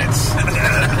 20 minutes.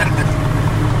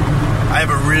 I have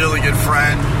a really good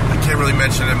friend. I can't really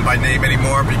mention him by name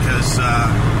anymore because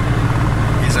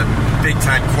he's a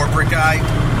big-time corporate guy.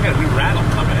 We got a new rattle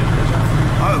coming in.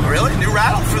 Oh, really? New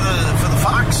rattle for the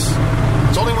Fox?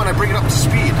 It's only when I bring it up to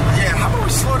speed. Yeah, how about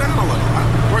we slow down a little?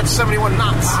 We're at 71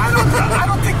 knots. I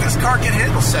don't think this car can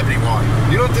handle 71.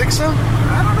 You don't think so?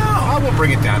 I don't know. I will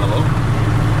bring it down a little.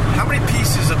 How many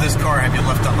pieces of this car have you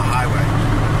left on the highway?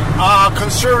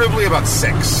 Conservatively about 6.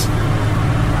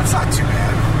 That's not too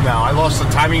bad. No, I lost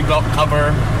the timing belt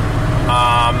cover.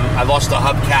 I lost the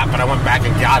hubcap, but I went back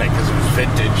and got it because it was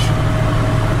vintage.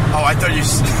 Oh, I thought you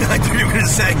were going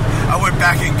to say I went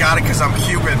back and got it because I'm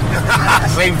Cuban.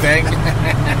 Same thing.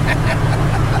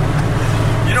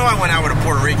 You know I went out with a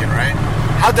Puerto Rican, right?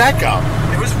 How'd that go?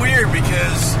 It was weird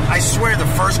because I swear the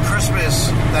first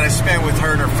Christmas that I spent with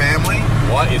her and her family.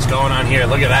 What is going on here?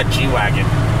 Look at that G-Wagon.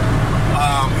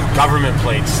 Government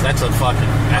plates. That's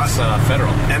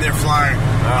federal. And they're flying.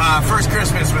 First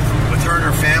Christmas with her and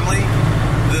her family,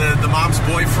 the mom's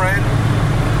boyfriend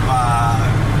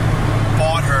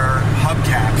bought her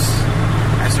hubcaps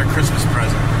as her Christmas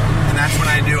present. And that's when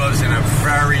I knew I was in a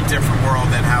very different world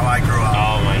than how I grew up.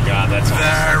 Oh my God, that's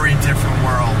very awesome. different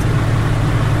world.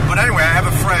 But anyway, I have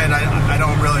a friend. I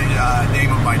don't really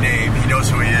name him by name. He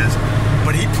knows who he is.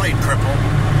 But he played cripple.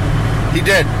 He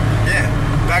did. Yeah.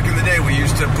 Back in the day, we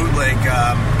used to bootleg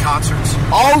concerts.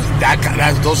 Oh,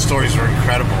 those stories are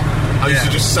incredible. I used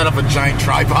to just set up a giant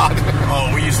tripod.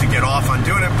 Oh, we used to get off on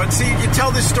doing it. But see, you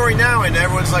tell this story now, and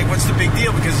everyone's like, what's the big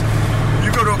deal? Because you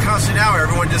go to a concert now,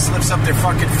 everyone just lifts up their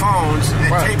fucking phones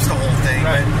and tapes the whole thing.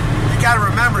 Right. But you got to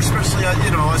remember, especially,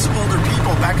 us older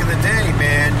people back in the day,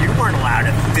 man, you weren't allowed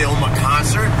to film a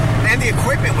concert. And the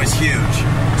equipment was huge.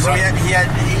 So he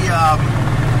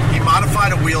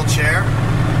modified a wheelchair.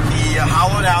 He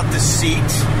hollowed out the seat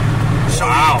So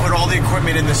he put all the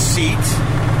equipment in the seat.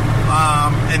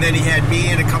 And then he had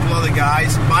me and a couple other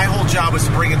guys. My whole job was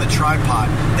to bring in the tripod.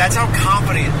 That's how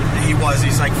confident he was.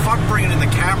 He's like, fuck bringing in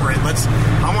the camera. And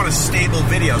I want a stable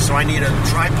video, so I need a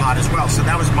tripod as well. So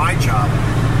that was my job.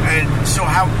 And so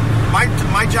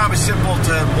my job is simple: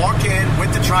 to walk in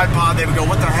with the tripod. They would go,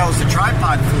 what the hell is the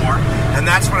tripod for? And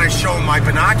that's when I show them my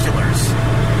binoculars.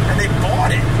 And they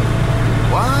bought it.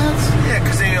 What? Yeah,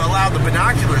 because they allowed the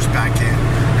binoculars back in.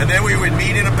 And then we would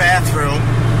meet in a bathroom.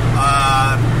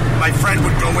 My friend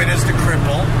would go in as the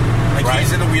cripple. Like, he's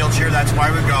in the wheelchair, that's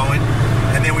why we're going.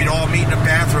 And then we'd all meet in a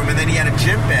bathroom. And then he had a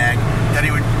gym bag that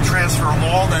he would transfer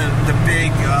all the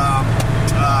big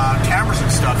cameras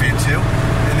and stuff into.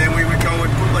 And then we would go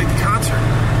and bootleg the concert.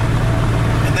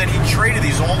 And then he traded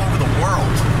these all over the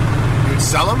world. You would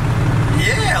sell them?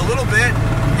 Yeah, a little bit.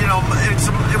 You know,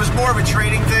 it was more of a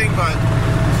trading thing, but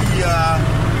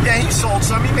he sold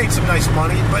some. He made some nice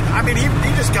money. But, I mean, he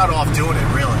just got off doing it,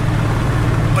 really.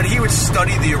 But he would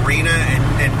study the arena,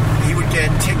 and he would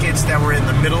get tickets that were in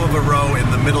the middle of a row, in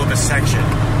the middle of a section.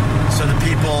 So the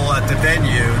people at the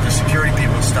venue, the security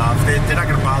people and stuff, they're not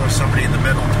going to bother somebody in the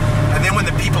middle. And then when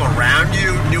the people around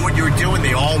you knew what you were doing,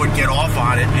 they all would get off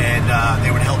on it, and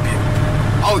they would help you.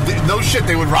 Oh, no shit,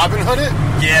 they would Robin Hood it?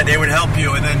 Yeah, they would help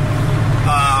you. And then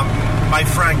my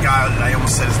friend, God, I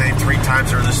almost said his name 3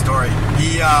 times during the story,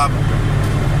 he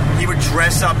would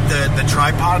dress up the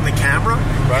tripod and the camera,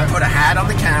 and put a hat on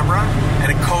the camera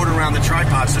and a coat around the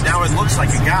tripod, so now it looks like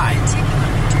a guy.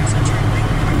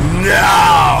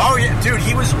 No! Oh, yeah, dude,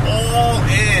 he was all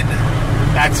in.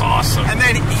 That's awesome. And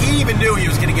then he even knew he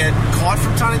was going to get caught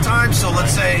from time to time, so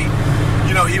let's say,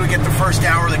 you know, he would get the first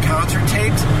hour of the concert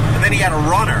taped, and then he had a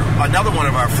runner, another one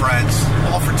of our friends,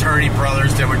 all fraternity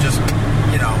brothers that were just,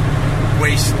 you know,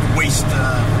 waste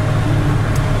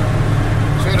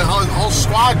So you had a whole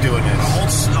squad doing this.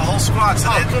 A whole squad. So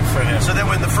good for him. So then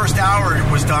when the first hour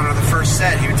was done, or the first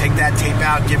set, he would take that tape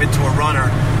out, give it to a runner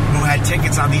who had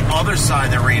tickets on the other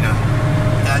side of the arena.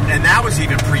 And that was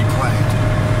even pre-planned.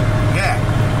 Yeah.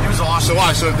 It was awesome. So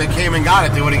why? So if they came and got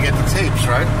it, they wouldn't get the tapes,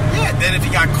 right? Yeah, then if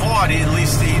he got caught, he at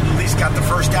least got the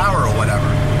first hour or whatever.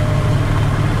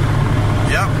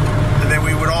 Yep. And then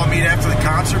we would all meet after the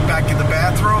concert back in the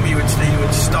bathroom. He would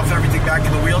stuff everything back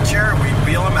in the wheelchair, and we'd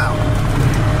wheel him out.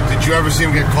 Did you ever see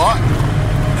him get caught?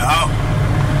 No.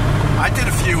 I did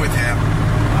a few with him.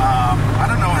 I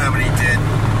don't know how many he did,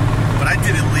 but I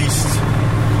did at least,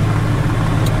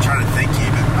 I'm trying to think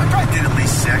even, I probably did at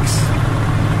least 6.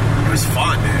 It was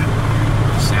fun, man.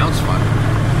 Sounds fun.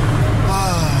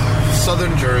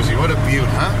 Southern Jersey, what a beaut,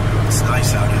 huh? It's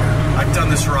nice out here. I've done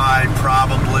this ride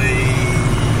probably,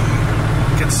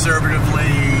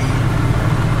 conservatively,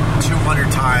 200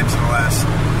 times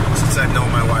since I've known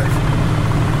my wife.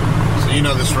 So you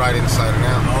know this ride inside and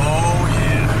out. Oh,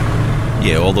 yeah.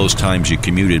 Yeah, all those times you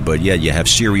commuted, but yeah, you have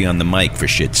Siri on the mic, for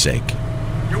shit's sake.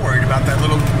 You're worried about that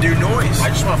little new noise. I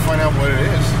just want to find out what it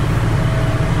is.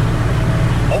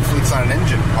 Hopefully it's not an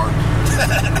engine part.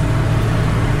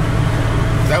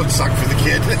 That would suck for the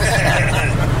kid.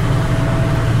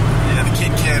 Yeah, the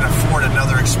kid can't afford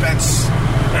another expense.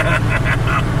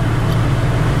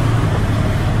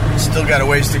 Still got a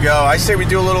ways to go. I say we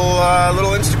do a little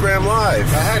Instagram live.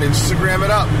 Go ahead, Instagram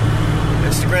it up.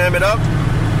 Instagram it up.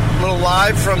 A little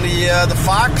live from the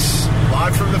Fox.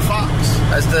 Live from the Fox.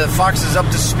 As the Fox is up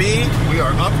to speed. We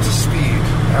are up to speed.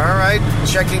 All right,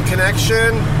 checking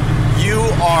connection. You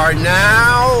are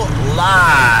now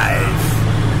live.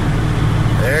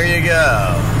 There you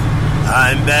go.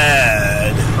 I'm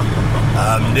bad.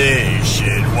 I'm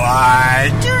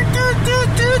nationwide.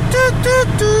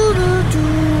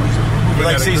 You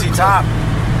like ZZ Top?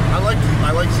 I like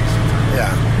ZZ Top. Yeah.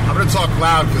 I'm going to talk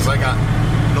loud because I got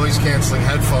noise-canceling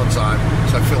headphones on,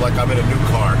 so I feel like I'm in a new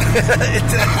car. Oh,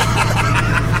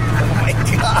 my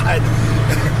God.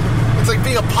 It's like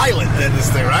being a pilot in this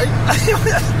thing, right?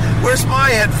 Where's my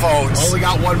headphones? Only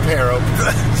got one pair open.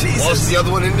 Jesus. Lost the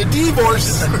other one in the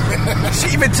divorce.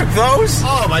 She even took those?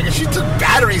 Oh, my God. She took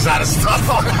batteries out of stuff.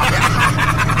 Oh, my God.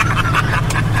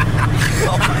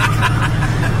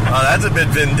 Oh, that's a bit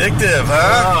vindictive,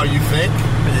 huh? Oh, you think?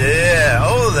 Yeah.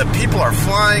 Oh, the people are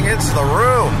flying into the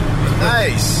room.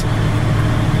 Nice.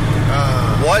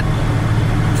 What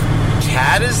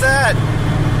cat is that?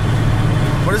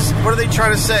 What are they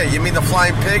trying to say? You mean the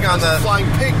flying pig on the flying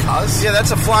pig, cuz? Yeah,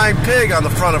 that's a flying pig on the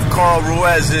front of Carl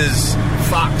Ruiz's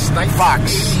Fox.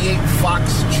 1988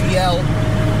 Fox GL.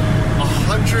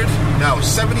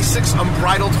 76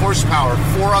 unbridled horsepower,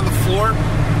 4 on the floor,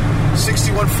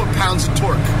 61 foot-pounds of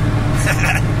torque.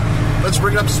 Let's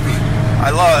bring it up to speed. I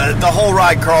love it. The whole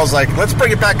ride, Carl's like, let's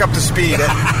bring it back up to speed.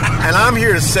 And I'm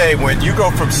here to say, when you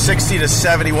go from 60 to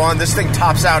 71, this thing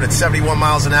tops out at 71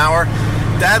 miles an hour.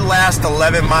 That last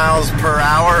 11 miles per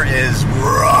hour is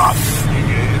rough.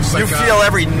 It's you like, feel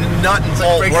every nut and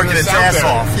bolt working its ass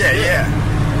off. Yeah.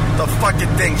 The fucking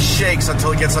thing shakes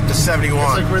until it gets up to 71.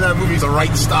 It's like we're in that movie, The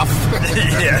Right Stuff.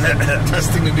 Yeah.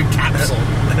 Testing the new capsule.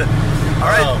 All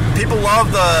right. People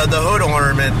love the hood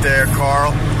ornament there,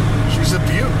 Carl. She's a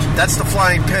beaut. That's the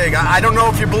flying pig. I don't know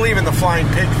if you believe in the flying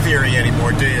pig theory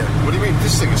anymore, do you? What do you mean?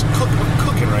 This thing is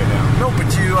cooking right now. No, but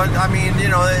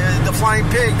the flying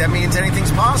pig, that means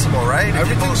anything's possible, right?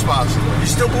 Everything's possible. You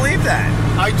still believe that?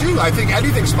 I do. I think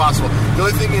anything's possible. The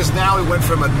only thing is now it went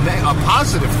from a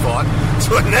positive thought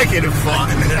to a negative thought.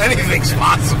 Anything's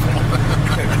possible.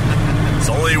 It's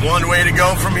only one way to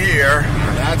go from here.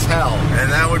 That's hell. And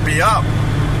that would be up.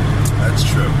 That's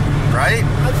true. Right?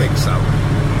 I think so.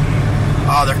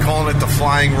 Oh, they're calling it the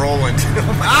Flying Roland.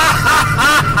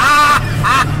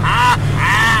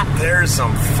 There's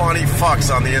some funny fucks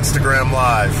on the Instagram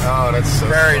Live. Oh, that's so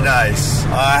very funny. Nice.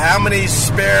 How many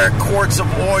spare quarts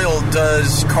of oil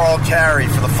does Carl carry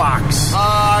for the Fox?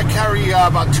 I carry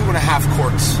about 2.5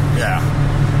 quarts. Yeah.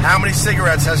 How many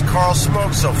cigarettes has Carl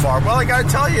smoked so far? Well, I gotta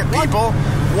tell you, people,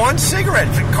 one cigarette.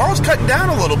 Carl's cutting down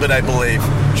a little bit, I believe.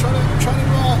 Trying to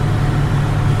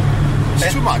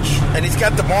it's too much. And he's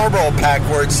got the Marlboro pack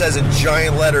where it says in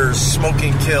giant letters,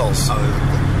 "Smoking kills."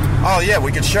 Oh, yeah,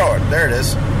 we could show it. There it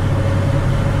is.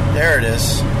 There it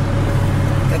is.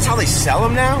 That's how they sell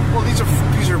them now? Well, these are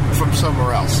from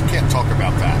somewhere else. Can't talk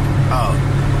about that. Oh,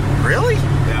 really?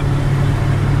 Yeah.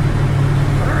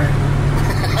 All right.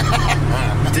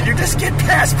 Did you just get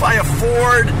passed by a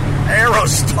Ford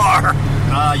Aerostar?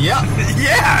 Yeah.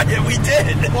 Yeah, we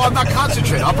did. Well, I'm not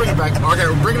concentrating. I'll bring it back. Okay,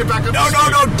 we're bringing it back up to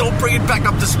speed. No, don't bring it back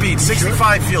up to speed.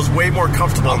 65 feels way more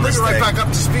comfortable. I'll bring it right back up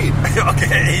to speed.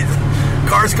 Okay.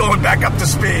 Car's going back up to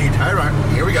speed. All right,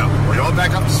 here we go. We're going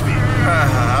back up to speed.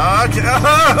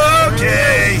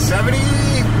 Okay. 70.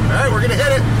 All right, we're going to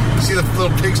hit it. See the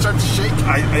little pig start to shake?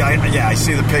 I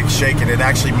see the pig shaking. It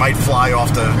actually might fly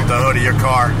off the hood of your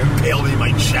car. Impale me in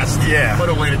my chest. Yeah. What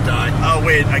a way to die. Oh,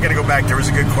 wait. I got to go back. There was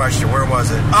a good question. Where was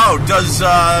it? Oh, does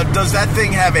that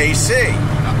thing have AC?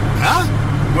 Huh?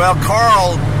 Well,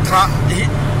 Carl's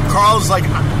like,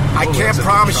 I can't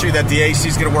promise you that the AC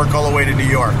is going to work all the way to New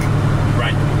York.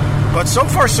 Right. But so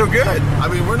far, so good. I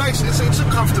mean, we're nice. It's a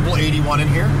comfortable 81 in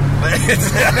here.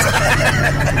 That's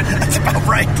about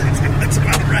right. That's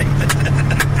about right.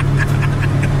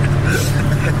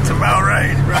 That's about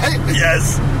right. Right?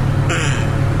 Yes.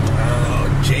 Oh,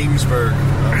 Jamesburg.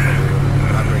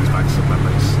 That brings back some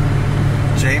memories.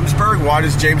 Jamesburg? Why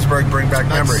does Jamesburg bring back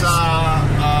memories?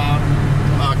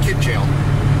 Kid jail.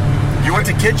 You went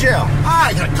to kid jail?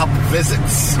 I got a couple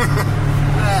visits.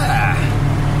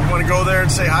 You want to go there and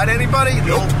say hi to anybody?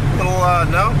 Nope.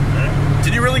 No?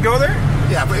 Did you really go there?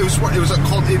 Yeah, but it used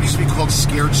to be called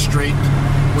Scared Straight.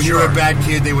 When you were a bad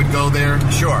kid, they would go there.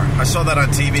 Sure. I saw that on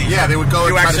TV. Yeah, they would go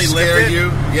and try to scare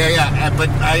you. Yeah. But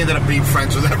I ended up being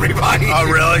friends with everybody. Oh,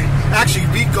 really? Actually,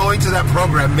 me going to that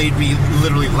program made me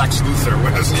literally Lex Luthor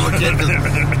when I was a little kid.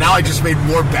 Now I just made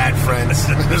more bad friends.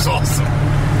 It was awesome.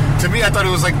 To me, I thought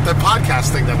it was like the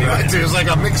podcast thing that we went to. It was like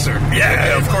a mixer.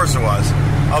 Yeah, of course it was.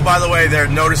 Oh, by the way, they're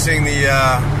noticing the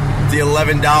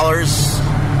 $11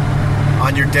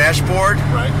 on your dashboard.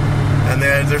 Right. And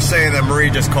they're saying that Marie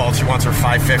just called. She wants her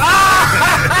 $5.50.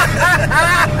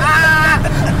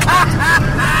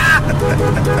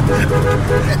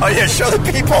 Oh yeah, show the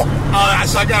people.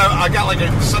 So I got like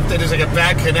something. There's like a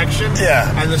bad connection.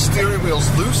 Yeah. And the steering wheel's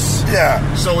loose. Yeah.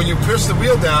 So when you push the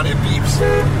wheel down, it beeps.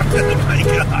 Oh my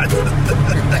god.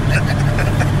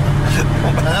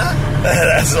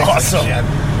 That's awesome.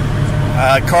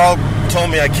 Carl told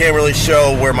me I can't really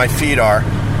show where my feet are.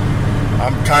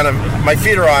 My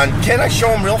feet are on. Can I show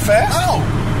them real fast? Oh.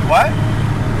 What?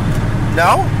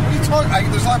 No? What are you talking?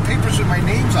 There's a lot of papers with my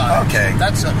names on it. Okay.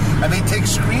 And they take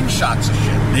screenshots of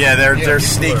shit. Yeah, they're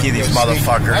sneaky, these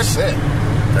motherfuckers. That's it.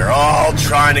 They're all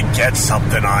trying to get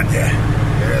something on you.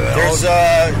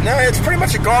 No, it's pretty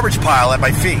much a garbage pile at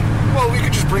my feet. Well, we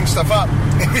could just bring stuff up.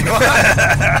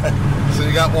 So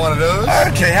you got one of those?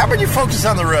 Okay, how about you focus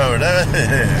on the road?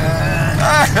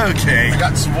 Okay. You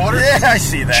got some water? Yeah, I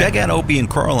see that. Check out Opie and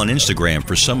Carl on Instagram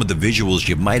for some of the visuals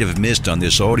you might have missed on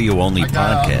this audio-only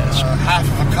podcast. Half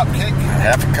of a cupcake.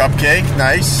 Half a cupcake,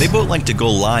 nice. They both like to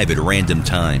go live at random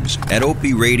times at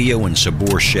Opie Radio and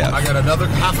Sabor Chef. I got another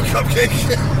half a cupcake.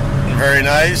 Very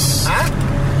nice. Huh?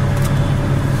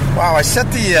 Wow, I set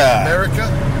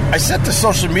the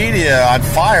social media on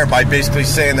fire by basically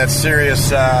saying that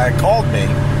Sirius called me.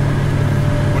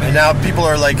 And now people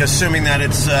are like assuming that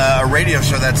it's a radio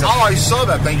show that's... I saw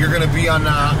that thing. You're going to be on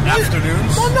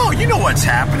afternoons? Well, no, you know what's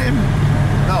happening.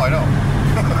 No, I don't.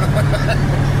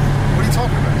 What are you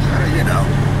talking about? You know.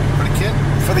 For the kid?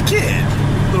 For the kid.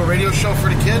 Little radio show for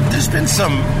the kid? There's been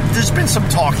some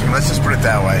talking, let's just put it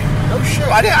that way. No shit.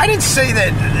 I didn't say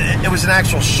that it was an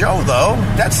actual show, though.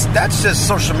 That's just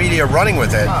social media running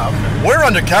with it. Oh, okay. We're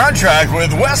under contract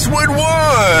with Westwood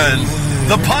One,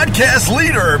 the podcast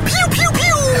leader. Pew, pew,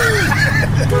 pew.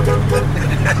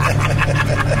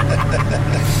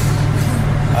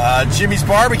 Jimmy's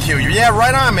Barbecue. Yeah,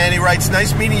 right on, man. He writes,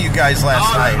 nice meeting you guys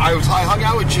last night. I hung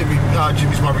out with Jimmy's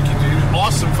Barbecue, dude.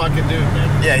 Awesome fucking dude,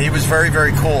 man. Yeah, he was very,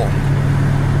 very cool.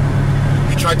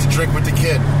 He tried to drink with the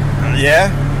kid. Yeah?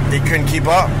 He couldn't keep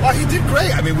up? Well, he did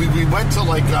great. I mean, we went till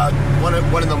like 1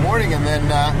 in the morning, and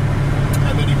then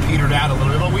he petered out a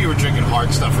little bit. But we were drinking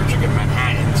hard stuff. We were drinking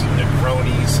Manhattans and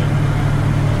Negronis.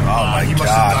 And, he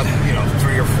must have done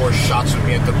 3 or 4 shots with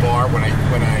me at the bar when I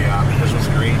was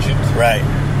an agent. Right.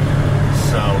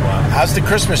 So how's the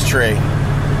Christmas tree?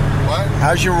 What?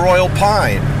 How's your Royal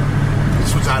Pine?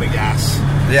 This one's out of gas.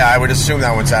 Yeah, I would assume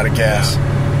that one's out of gas. Yeah.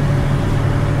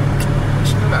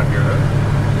 It's good out here, though.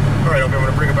 All right, okay, I'm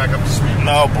going to bring it back up to speed.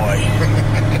 Oh boy.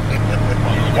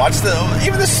 Watch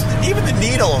even the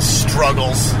needle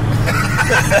struggles.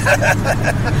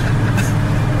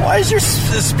 Why is your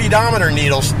speedometer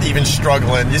needle even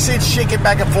struggling? You see it shaking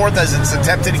back and forth as it's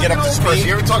attempting to get up to speed?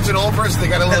 You ever talk to an old person? They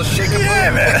got a little shake-a-poo? Yeah,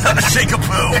 man.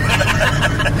 Shake-a-poo.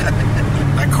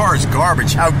 That car is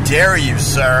garbage. How dare you,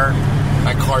 sir?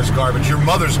 That car's garbage. Your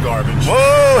mother's garbage.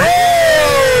 Whoa!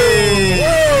 Hey!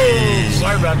 Whoa!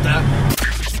 Sorry about that.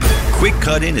 Quick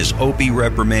cut in as Opie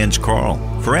reprimands Carl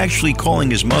for actually calling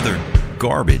his mother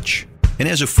garbage. And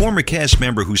as a former cast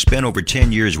member who spent over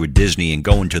 10 years with Disney and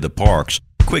going to the parks,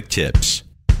 quick tips.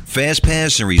 Fast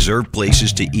pass and reserve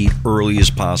places to eat early as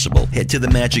possible. Head to the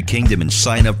Magic Kingdom and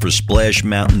sign up for Splash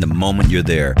Mountain the moment you're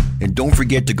there. And don't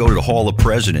forget to go to the Hall of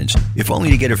Presidents, if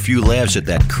only to get a few laughs at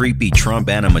that creepy Trump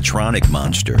animatronic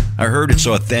monster. I heard it's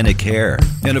authentic hair.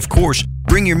 And of course,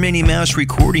 bring your Minnie Mouse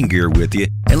recording gear with you,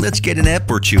 and let's get an ep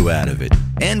or two out of it.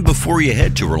 And before you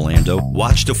head to Orlando,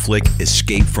 watch the flick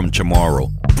Escape from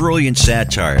Tomorrow. Brilliant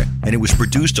satire, and it was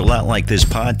produced a lot like this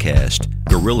podcast,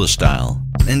 guerrilla style.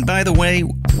 And by the way,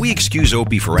 we excuse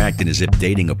Opie for acting as if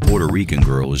dating a Puerto Rican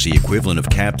girl is the equivalent of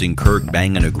Captain Kirk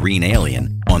banging a green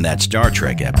alien on that Star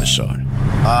Trek episode.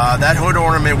 That hood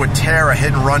ornament would tear a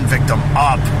hit-and-run victim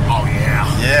up. Oh, yeah.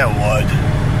 Yeah, it would.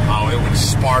 Oh, it would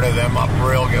Sparta them up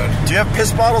real good. Do you have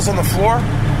piss bottles on the floor?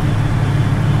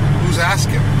 Who's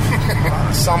asking?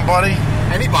 Somebody?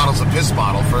 Any bottle's a piss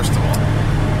bottle, first of all.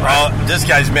 Well, this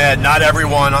guy's mad. Not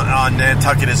everyone on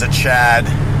Nantucket is a Chad.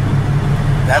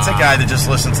 That's a guy that just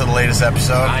listened to the latest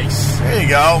episode. Nice. There you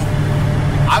go.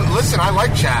 Listen, I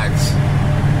like Chads.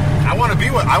 I want to be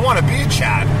a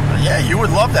Chad. Yeah, you would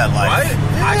love that life. Right?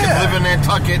 Yeah. I could live in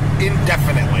Nantucket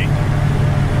indefinitely.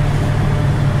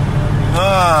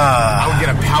 I would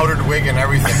get a powdered wig and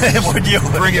everything. Would you?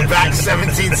 Bring it back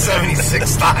 1776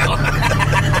 style.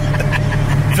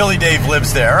 Philly Dave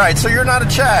lives there. All right, so you're not a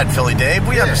Chad, Philly Dave.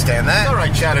 We understand that. All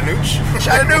right, Chattanooga.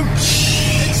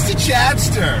 It's the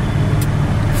Chadster.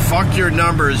 Fuck your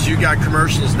numbers. You got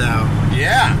commercials now.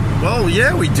 Yeah. Well,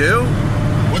 yeah, we do.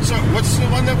 What's the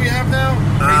one that we have now?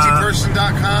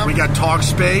 CrazyPerson.com. We got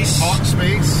Talkspace.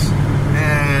 Talkspace.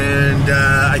 And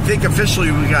I think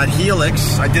officially we got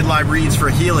Helix. I did live reads for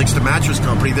Helix, the mattress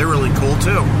company. They're really cool,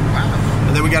 too. Wow.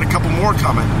 And then we got a couple more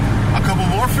coming. A couple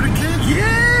more for the kids?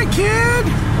 Yeah, kid.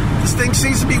 This thing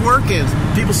seems to be working.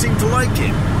 People seem to like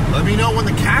it. Let me know when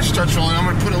the cash starts rolling. I'm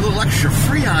going to put a little extra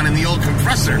Freon in the old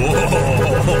compressor. Ooh,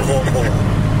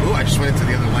 I just went into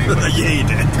the other lane. Yeah, you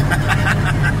did.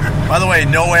 By the way,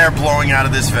 no air blowing out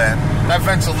of this vent. That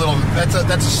vent's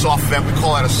that's a soft vent. We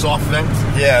call that a soft vent.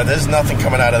 Yeah, there's nothing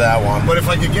coming out of that one. But if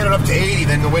I could get it up to 80,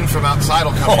 then the wind from outside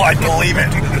will come in. Oh, I believe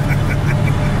it.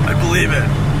 I believe it.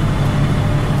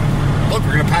 Look,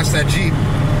 we're going to pass that Jeep.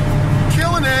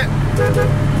 Killing it.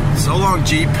 So long,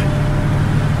 Jeep.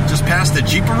 Just past the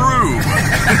Jeeparoo.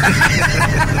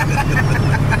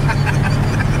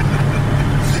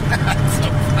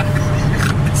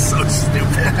 It's so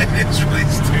stupid. It's really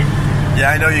stupid.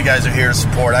 Yeah, I know you guys are here to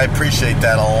support. I appreciate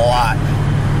that a lot.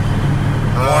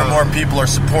 More and more people are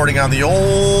supporting on the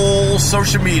old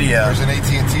social media. There's an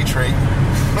AT&T tree.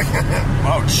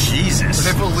 Oh, Jesus.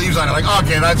 They put leaves on it like,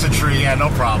 okay, that's a tree. Yeah, no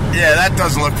problem. Yeah, that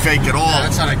doesn't look fake at all. Yeah,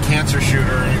 that's not a cancer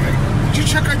shooter or anything. Did you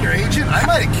check on your agent? I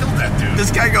might have killed that dude.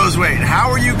 This guy goes, wait,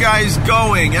 how are you guys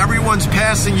going? Everyone's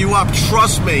passing you up.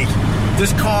 Trust me.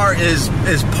 This car is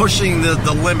pushing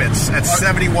the limits at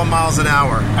 71 miles an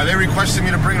hour. Are they requesting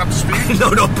me to bring it up to speed?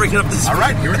 No, don't bring it up to speed. All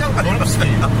right, here we go. Going up to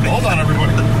speed. Hold on,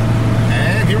 everybody.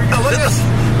 And here we go. Look at this.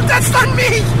 That's not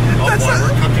me. Oh, boy,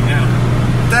 we're cooking now.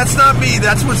 That's not me.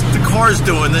 That's what the car's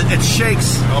doing. It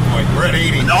shakes. Oh, boy, we're at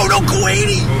 80. No, don't go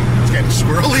 80. It's getting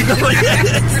squirrely.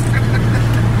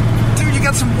 Dude, you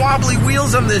got some wobbly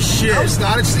wheels on this shit. No, it's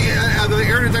not. It's the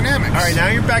aerodynamics. All right, now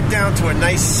you're back down to a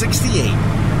nice 68.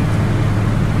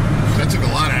 That took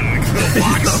a lot out of the little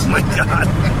box. Oh, my God.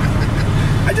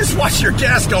 I just watched your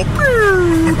gas go.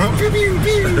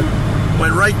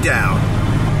 Went right down.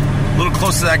 A little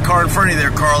close to that car in front of you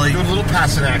there, Carly. Doing a little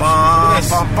passing action.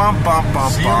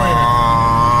 See you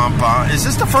later. Is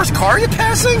this the first car you're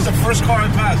passing? It's the first car I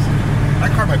passed.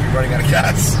 That car might be running out of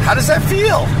gas. How does that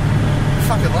feel? I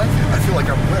fucking like it. I feel like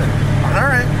I'm winning. All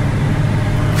right.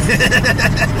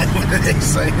 What are they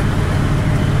saying?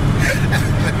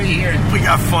 Let me hear it. We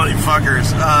got funny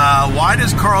fuckers. Why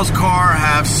does Carl's car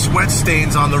have sweat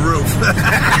stains on the roof?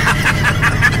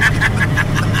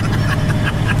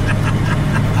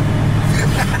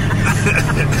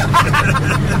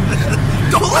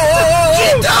 Don't let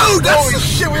that dude! Holy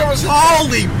shit, we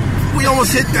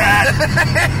almost hit that.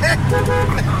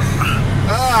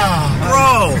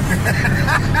 Bro.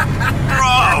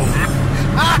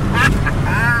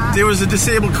 There was a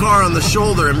disabled car on the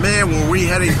shoulder, and man, were we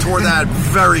heading toward that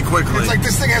very quickly. It's like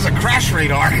this thing has a crash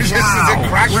radar. It's just Wow. a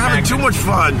crash We're having too much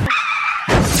fun.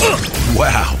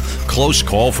 Wow, close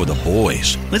call for the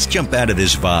boys. Let's jump out of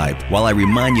this vibe while I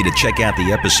remind you to check out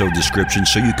the episode description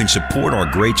so you can support our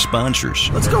great sponsors.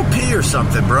 Let's go pee or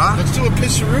something, brah. Let's do a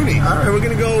pisseroonie. All right, we're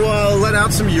going to go let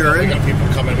out some urine. We got people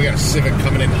coming. We got a Civic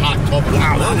coming in hot.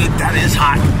 Wow, that is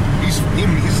hot. He's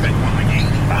like, what, like 80?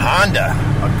 A Honda.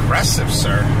 Aggressive,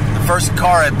 sir. The first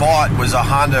car I bought was a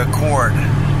Honda Accord.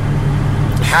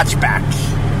 Hatchback.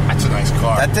 That's a nice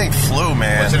car. That thing flew,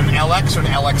 man. Was it an LX or an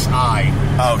LXI?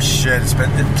 Oh, shit. It's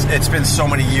been so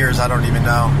many years, I don't even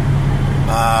know.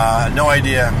 No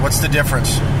idea. What's the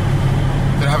difference?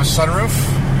 Did it have a sunroof?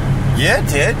 Yeah, it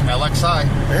did. LXI.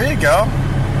 There you go.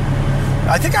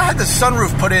 I think I had the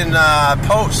sunroof put in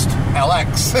post.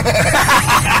 LX.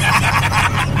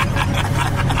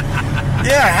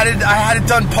 Yeah, I had it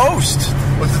done post.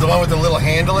 Was it the one with the little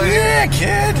handle in it? Yeah,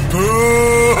 kid.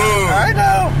 Boo! I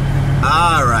know.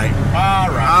 All right.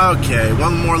 Okay,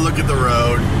 one more look at the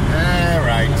road. All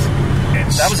right.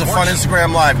 That was a fun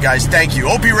Instagram Live, guys. Thank you.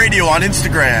 OP Radio on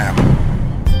Instagram.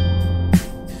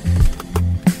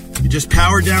 You just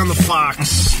powered down the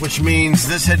Fox, which means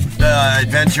this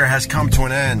adventure has come to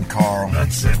an end, Carl.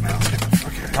 That's it, man.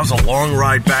 That was a long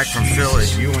ride back from Philly.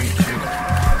 You and you.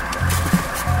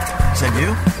 Is that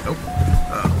you? Nope.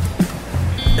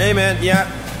 Hey, man. Yeah.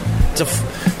 It's a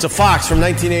Fox from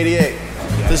 1988. Yeah.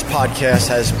 This podcast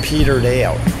has petered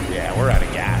out. Yeah, we're out of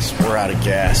gas. We're out of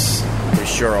gas. We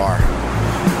sure are.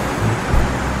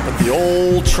 But the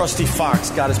old trusty Fox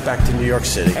got us back to New York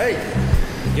City. Hey,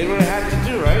 did what I had to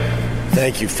do, right?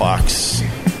 Thank you, Fox.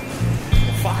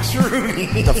 The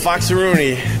Foxaroonie. The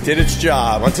Foxaroonie did its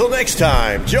job. Until next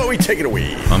time, Joey, take it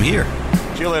away. I'm here.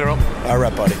 See you later, Ope. All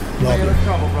right, buddy. Love you.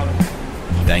 Trouble, brother.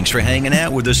 Thanks for hanging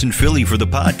out with us in Philly for the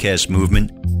podcast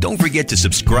movement. Don't forget to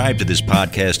subscribe to this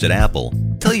podcast at Apple.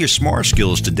 Tell your smart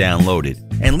skills to download it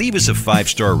and leave us a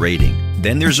 5-star rating.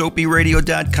 Then there's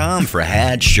opradio.com for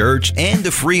hats, shirts, and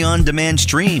a free on-demand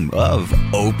stream of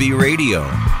OP Radio.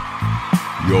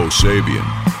 Yo, Sabian,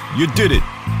 you did it.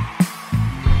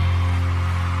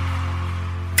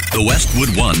 The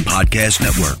Westwood One Podcast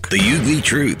Network. The Hughley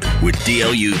Truth with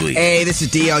D.L. Hughley. Hey, this is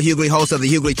D.L. Hughley, host of The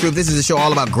Hughley Truth. This is a show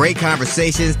all about great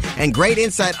conversations and great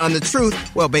insight on the truth.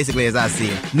 Well, basically, as I see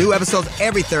it. New episodes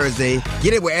every Thursday.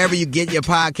 Get it wherever you get your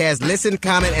podcast. Listen,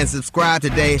 comment, and subscribe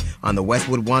today on the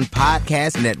Westwood One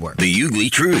Podcast Network. The Hughley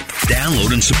Truth.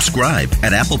 Download and subscribe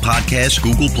at Apple Podcasts,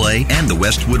 Google Play, and the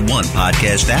Westwood One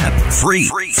Podcast app. Free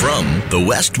from the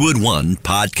Westwood One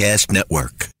Podcast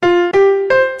Network.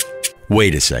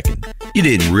 Wait a second. You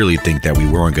didn't really think that we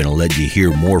weren't going to let you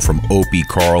hear more from Opie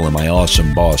Carl and my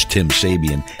awesome boss, Tim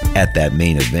Sabian, at that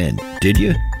main event, did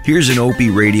you? Here's an Opie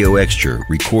Radio Extra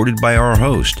recorded by our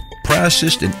host,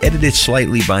 processed and edited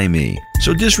slightly by me.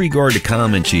 So disregard the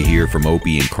comments you hear from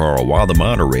Opie and Carl while the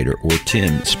moderator or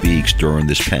Tim speaks during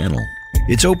this panel.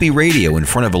 It's Opie Radio in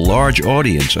front of a large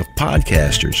audience of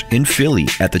podcasters in Philly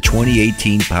at the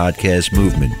 2018 Podcast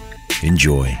Movement.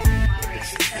 Enjoy.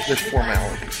 There's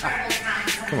formalities.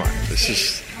 Come on, this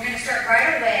is... We're going to start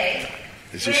right away.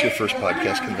 Is this your first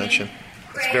podcast convention?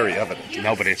 It's very evident.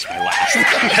 No, but it's my last.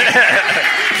 What's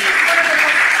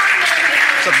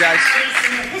up, guys?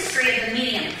 In the history of the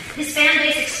medium, his fan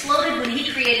base exploded when he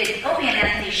created Opie and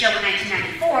Anthony's show in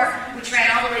 1994, which ran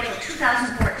all the way till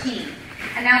 2014.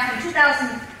 And now from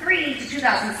 2003 to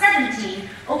 2017,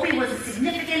 Opie was a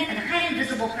significant and highly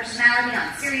visible personality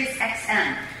on Sirius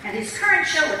XM. And his current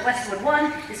show with Westwood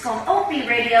One is called Opie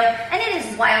Radio, and it is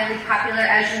wildly popular,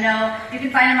 as you know. You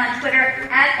can find him on Twitter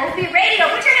at Opie Radio.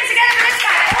 Put your hands together for this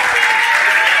guy, Opie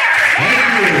Radio.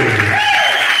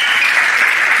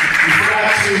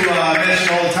 You forgot to mention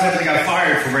all the times I got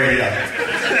fired from radio. Well,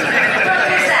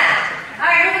 there's that.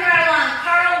 All right, moving right along.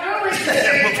 Carl Ruiz is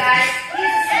here, you guys. He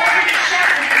is a celebrity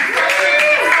chef and consultant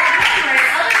who helps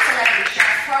numerous other celebrity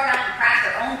chefs program and craft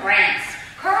their own brands.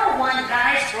 Carl won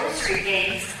Guy's Grocery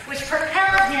Games, which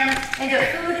propelled him into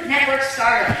Food Network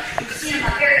stardom. You've seen him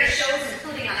on various shows,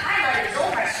 including a highlight of his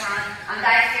own restaurant on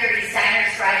Guy Fieri's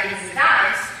Diners, Drive-Ins, and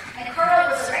Dives. And Carl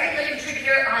was a regular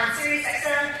contributor on Sirius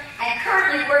XM and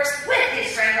currently works with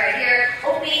his friend right here,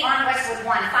 Opie on Westwood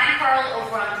One. Find Carl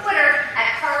over on Twitter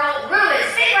at Carl Ruiz.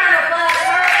 Big round of applause,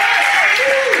 Carl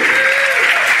Ruiz.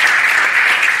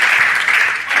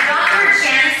 And Dr.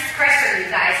 Janice Presser, you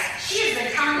guys. She has been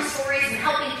telling stories and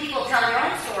helping people tell their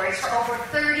own stories for over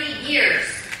 30 years.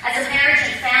 As a marriage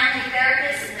and family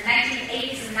therapist in the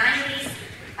 1980s and 90s,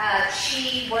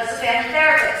 she was a family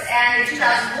therapist. And in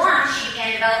 2001, she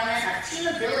began development of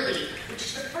Teamability, which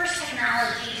is the first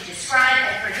technology to describe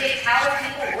and predict how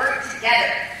people work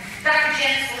together. Dr.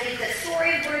 Janice believes that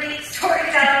storytelling is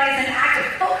an act of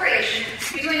co-creation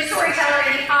between the storyteller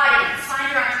and the audience. Find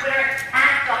her on Twitter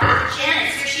at Dr.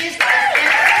 Janice. Here she is, guys.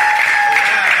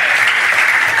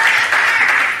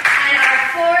 And our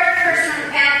fourth person on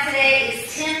the panel today is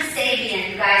Tim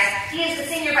Sabian, you guys. He is the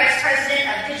Senior Vice President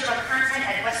of Digital Content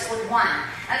at Westwood One.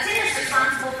 Now, Tim is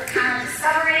responsible for talent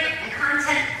discovery and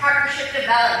content partnership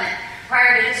development.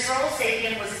 Prior to this role,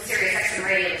 Sabian was at Sirius XM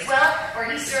Radio as well,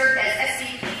 where he served as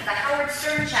SVP for the Howard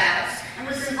Stern channels and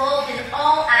was involved in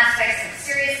all aspects of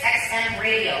Sirius XM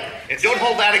Radio. And don't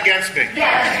hold that against me.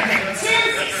 Yeah.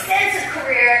 Tim's extensive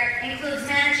career includes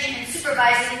managing and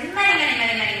supervising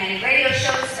many radio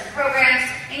shows and programs,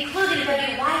 including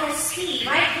WYSP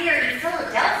right here in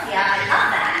Philadelphia. I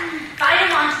love that. Find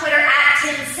him on Twitter at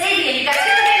Tim Sabian. You guys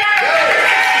give him a round of applause.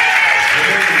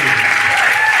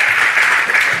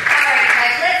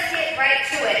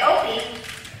 Opie.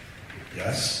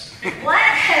 Yes. What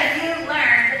have you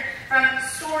learned from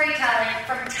storytelling,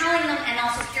 from telling them and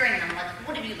also hearing them? Like,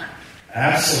 what have you learned?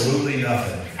 Absolutely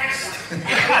nothing. Excellent.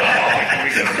 What have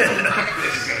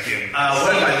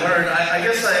I learned? I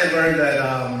guess I learned that,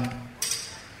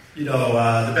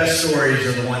 the best stories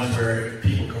are the ones where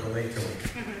people can relate to them.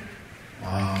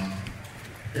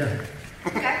 Yeah.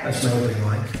 Okay. That's my opening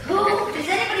line. Who, does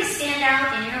anybody stand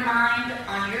out in your mind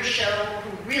on your show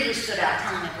who really stood out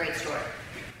telling a great story?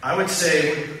 I would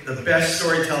say the best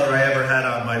storyteller I ever had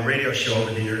on my radio show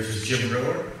over the years was Jim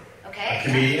Brewer, a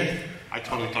comedian. I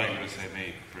totally thought you were going to say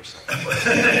me for a second.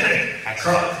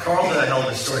 Carl's a hell of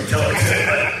a storyteller.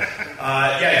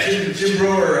 Jim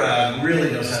Brewer really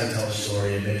knows how to tell a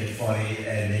story and make it funny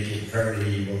and make it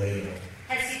very relatable.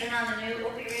 Has he been on the new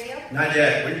Opie Radio? Not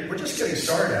yet. We're just getting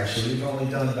started, actually. We've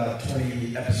only done about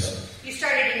 20 episodes. You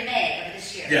started in May of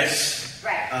this year. Yes.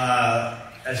 Right.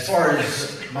 As far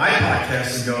as my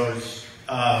podcasting goes,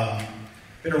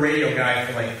 been a radio guy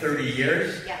for like 30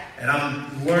 years. Yeah. And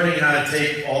I'm learning how to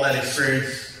take all that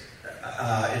experience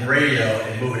in radio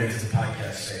and move it into the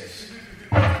podcast space.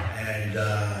 And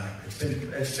it's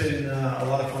been a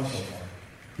lot of fun so far.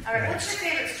 All right, what's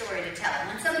your favorite story to tell?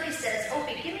 When somebody says,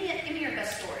 Opie, give me your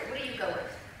best story, what do you go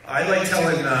with? I like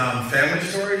telling family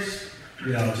stories.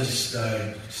 Just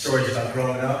stories about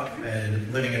growing up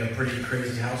and living in a pretty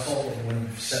crazy household with one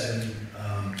of 7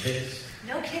 kids.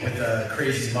 No kidding. With a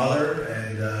crazy mother,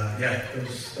 and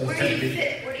those Where tend do to you be.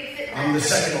 fit? Where do you fit in I'm that? the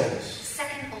second oldest.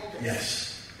 Second oldest.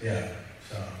 Yes. Yeah.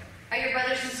 So. Are your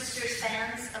brothers and sisters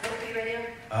fans of Opie Radio?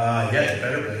 Yeah, they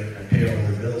better be. I pay all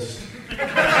their bills. All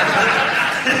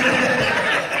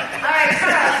right,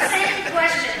 Carl, same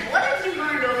question. What have you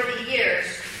learned over the years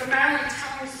from not only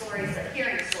telling stories, but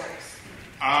hearing stories?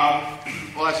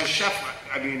 Well, as a chef,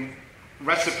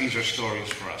 recipes are stories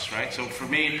for us, right? So for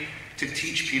me, to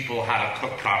teach people how to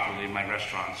cook properly in my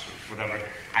restaurants or whatever,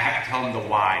 I have to tell them the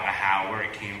why, the how, where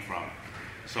it came from.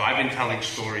 So I've been telling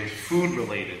stories, food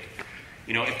related.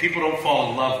 If people don't fall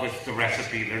in love with the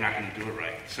recipe, they're not going to do it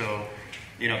right. So,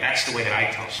 that's the way that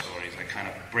I tell stories. I kind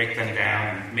of break them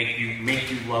down and make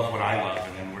you love what I love,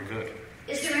 and then we're good.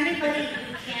 Is there anybody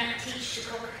you can't teach to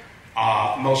cook?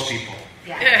 Most people.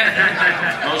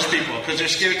 Yeah. Most people, because they're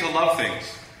scared to love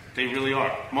things. They really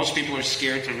are. Most people are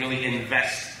scared to really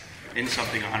invest in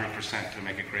something 100% to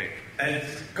make it great. And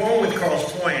going with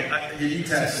Carl's point, you need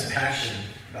to have some passion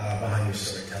behind your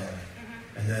storytelling.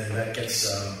 And then that gets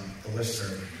the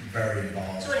listener very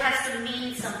involved. So it has to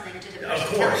mean something to the person.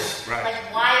 Of course. Right.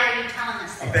 Like, why are you telling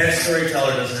us this? A bad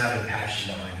storyteller doesn't have a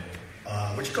passion behind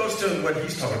it, which goes to what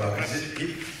he's talking about.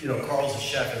 Because Carl's a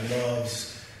chef and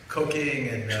loves cooking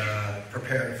and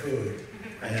preparing food,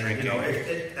 and drinking.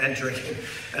 And drinking,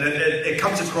 and it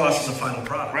comes across as a final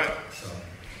product. Right.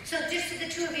 So just to the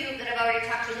two of you that I've already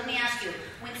talked to, let me ask you: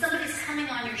 when somebody's coming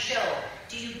on your show,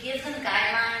 do you give them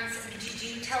guidelines? Do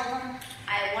you tell them,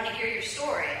 "I want to hear your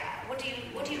story"? What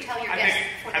do you tell your guests?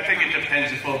 I think it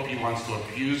depends if Opie wants to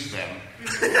abuse them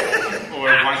or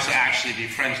wants to actually be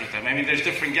friends with them. I mean, there's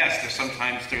different guests. There's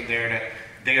sometimes they're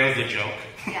the joke,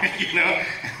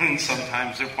 and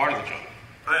sometimes they're part of the joke.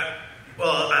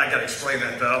 I got to explain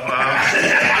that though.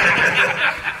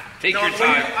 Take your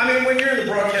time. When you're in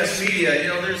the broadcast media,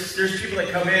 there's people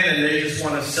that come in and they just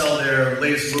want to sell their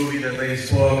latest movie, their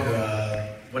latest book,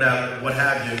 what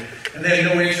have you, and they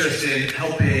have no interest in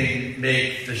helping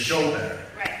make the show better.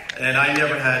 Right. And I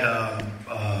never had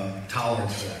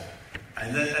tolerance for that.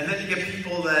 And then you get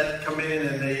people that come in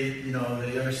and they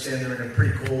understand they're in a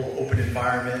pretty cool, open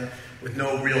environment with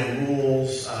no real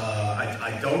rules.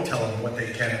 I don't tell them what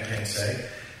they can and can't say,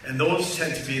 and those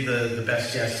tend to be the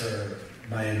best guests for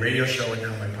my radio show and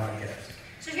now my podcast.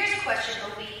 So here's a question,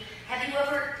 Opie. Have you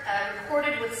ever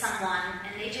recorded with someone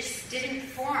and they just didn't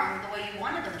perform the way you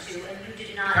wanted them to, and you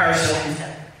did not? Paris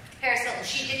Hilton. Paris Hilton.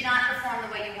 She did not perform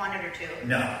the way you wanted her to.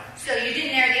 No. So you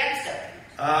didn't air the episode.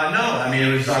 No.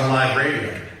 It was on live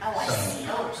radio. Oh, I see.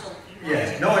 So you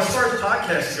yeah. No. As far as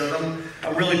podcasts go,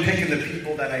 I'm really picking the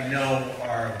people that I know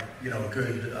are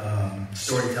good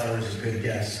storytellers and good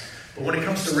guests. But when it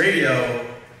comes to radio,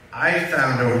 I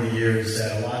found over the years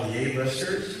that a lot of the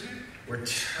A-listers were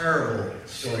terrible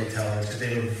storytellers because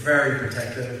they were very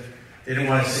protective. They didn't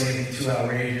want to say anything too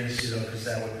outrageous, because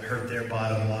that would hurt their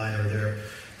bottom line or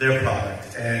their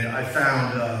product. And I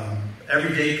found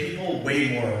everyday people way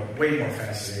more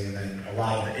fascinating than a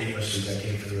lot of the A-listers that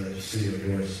came through the studio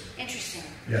doors. Interesting.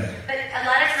 Yeah. But a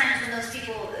lot of times when those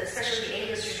people, especially the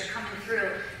A-listers, are coming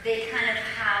through, they kind of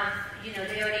have,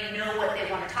 they already know what they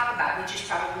want to talk about, which is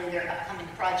probably their upcoming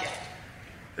project.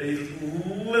 They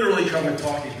literally come with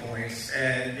talking points,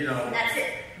 and and that's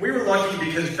it. We were lucky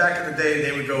because back in the day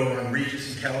they would go on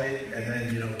Regis and Kelly, and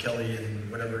then Kelly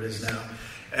and whatever it is now,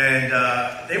 and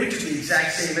they would do the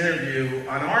exact same interview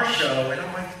on our show, and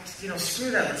I'm like,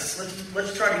 screw that,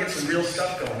 let's try to get some real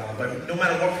stuff going on. But no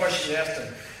matter what question you asked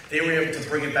them, they were able to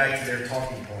bring it back to their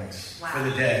talking points for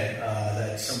the day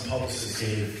that some publicist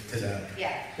gave to them.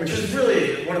 Yeah. Which is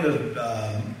really one of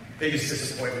the biggest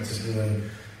disappointments of doing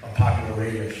a popular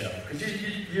radio show. Because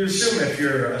you assume if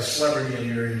you're a celebrity and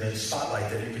you're in the spotlight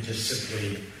that you could just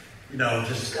simply,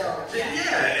 just go.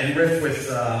 and riff with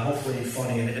hopefully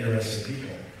funny and interesting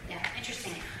people. Yeah,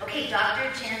 interesting. Okay,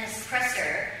 Dr. Janice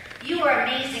Presser, you are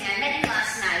amazing. I met you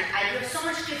last night. You have so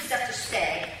much good stuff to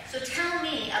say. So tell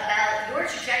me about your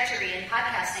trajectory in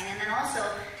podcasting, and then also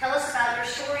tell us about your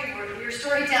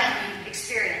storytelling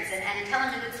experience, and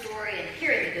telling a good story and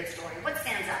hearing a good story. What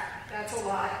stands out? That's a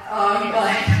lot.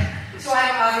 So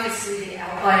I'm obviously the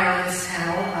outlier on this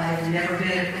panel. I've never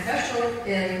been a professional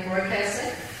in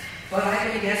broadcasting, but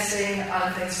I've been guessing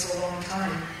on things for a long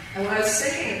time. And when I was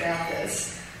thinking about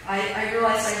this, I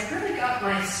realized I really got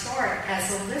my start as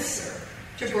a listener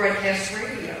to broadcast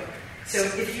radio. So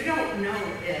if you don't know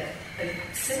it,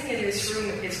 sitting in this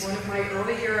room is one of my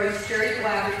early heroes, Jerry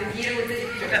Blavitt, the Heater with the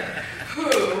Heater,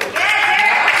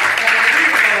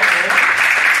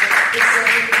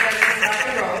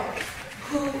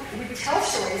 who would tell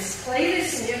stories, play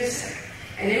this music,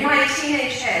 and in my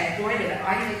teenage head, boy did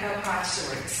I make up hot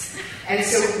stories. And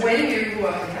so when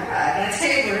that's how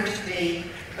you learn to be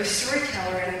a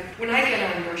storyteller. And when I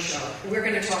get on your show, we're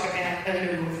going to talk about a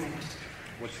new movement.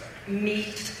 What's that?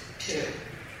 Meat Too.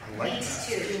 I like Meat that.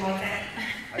 Too. Do you like that?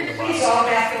 He's all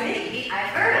about the meat. I've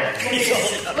heard it.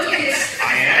 Look at this.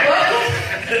 I am.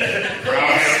 Look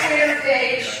at this Twitter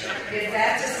page. If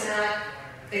that does not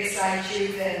excite you,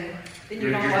 then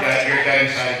you don't like it. You're dead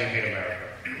inside to hate America.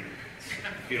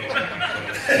 You don't like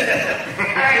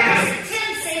All right, Tim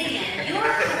Sabian, your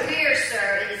career, sir,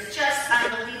 is just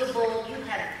unbelievable. You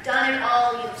have done it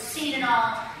all. You have seen it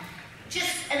all.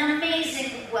 Just an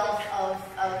amazing wealth of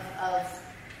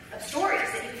stories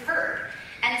that you've heard.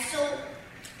 And so,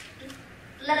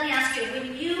 let me ask you,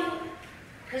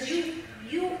 because you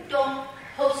don't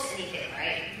host anything,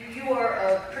 right? You are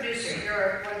a producer.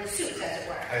 You're one of the suits, as it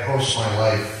were. I host my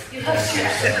life. You host your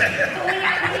life.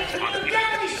 But when you've done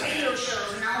all these radio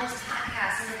shows and all these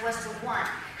podcasts and the Westwood One,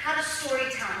 how does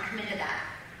storytelling come into that?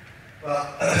 Well,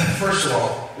 first of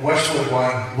all, Westwood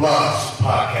One loves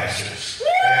podcasters.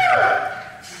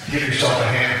 Give yourself a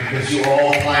hand because you are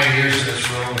all pioneers in this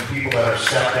room and people that have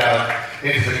stepped out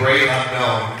into the great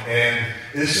unknown. And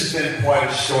this has been quite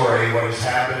a story, what has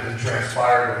happened and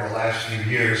transpired over the last few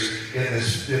years in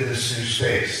this new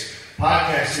space.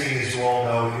 Podcasting, as you all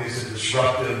know, is a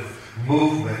disruptive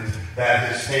movement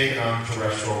that has taken on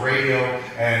terrestrial radio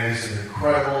and is an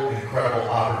incredible, incredible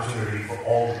opportunity for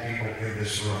all the people in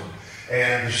this room.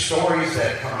 And the stories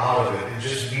that come out of it and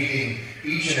just meeting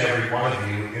each and every one of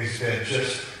you has been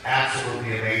just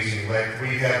absolutely amazing. Like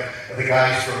we have the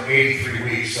guys from 83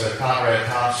 Weeks, Conrad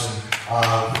Thompson,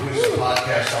 who is a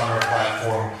podcast on our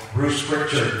platform, Bruce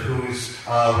Pritchard, who is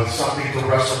with Something to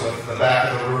Wrestle With in the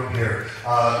back of the room here,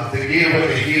 The Gear with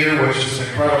the Heater, which is an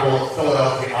incredible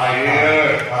Philadelphia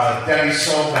icon, Denny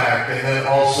Somack, and then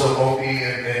also Opie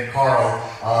and Carl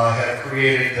have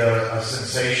created a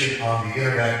sensation on the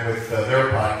internet with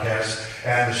their podcast.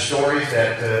 And the stories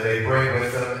that they bring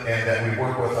with them and that we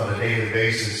work with on a daily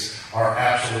basis are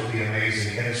absolutely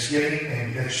amazing. And it's getting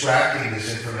and extracting this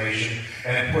information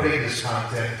and putting this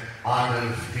content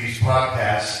onto these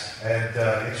podcasts. And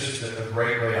it's just a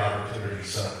great, great opportunity.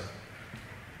 So,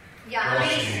 yeah,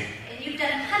 amazing. And you've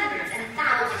done hundreds and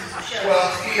thousands of shows. Well,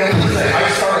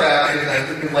 I started out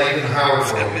in Howard.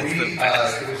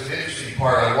 It was an interesting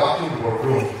part. I walked into a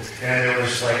room and there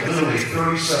was like literally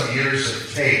 30-some years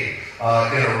of tape in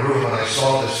a room, and I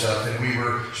saw this stuff, and we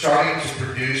were starting to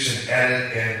produce and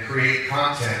edit and create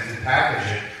content and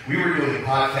package it. We were doing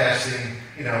podcasting,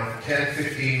 10,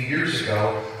 15 years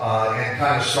ago, and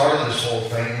kind of started this whole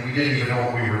thing, and we didn't even know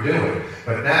what we were doing.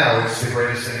 But now it's the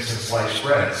greatest thing since sliced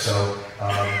bread. So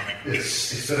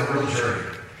it's been a real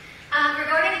journey.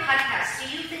 Regarding podcasts,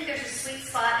 do you think there's a sweet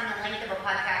spot in the length of a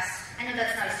podcast? I know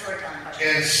that's not a storytelling question.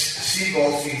 And Steve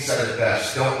Goldstein said it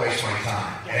best, don't waste my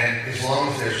time. Yeah. And as long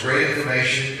as there's great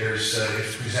information,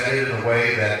 it's presented in a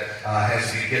way that has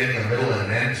a beginning, a middle,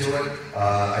 and an end to it,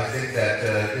 I think that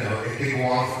it can go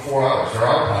on for 4 hours. There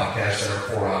are podcasts that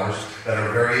are 4 hours that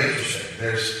are very interesting.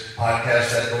 There's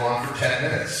podcasts that go on for 10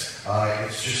 minutes.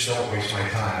 It's just don't waste my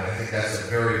time. And I think that's a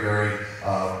very, very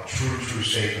true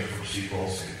statement from Steve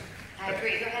Goldstein. I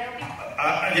agree. Go ahead, Opie.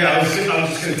 I was just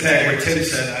going to tag what Tim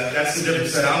said. That's the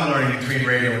difference that I'm learning between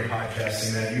radio and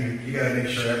podcasting. That you got to make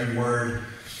sure every word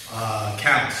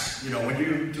counts. When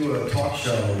you do a talk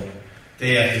show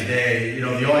day after day, the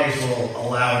audience will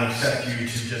allow and accept you to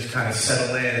just kind of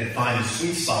settle in and find the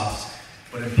sweet spots.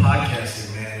 But in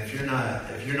podcasting, man, if you're not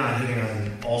hitting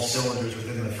on all cylinders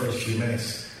within the first few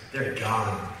minutes, they're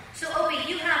gone. So, Opie,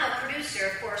 you have a producer,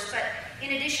 of course, but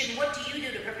in addition, what do you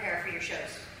do to prepare for your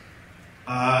shows?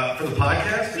 For the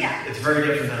podcast? Yeah. It's very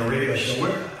different than a radio show.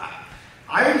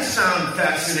 I always found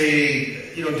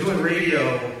fascinating, doing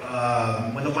radio,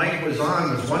 when the mic was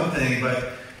on was one thing,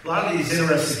 but a lot of these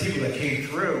interesting people that came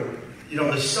through,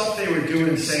 the stuff they were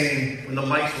doing, saying when the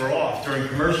mics were off, during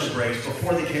commercial breaks,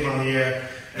 before they came on the air,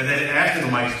 and then after the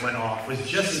mics went off, was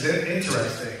just as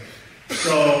interesting.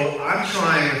 So I'm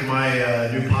trying with my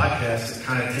new podcast to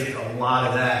kind of take a lot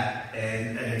of that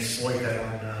and exploit that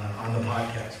on the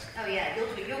podcast. Oh yeah, you'll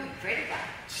be great at that.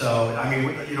 So,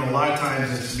 a lot of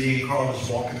times it's me and Carl just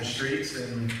walking the streets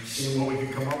and seeing what we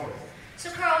can come up with.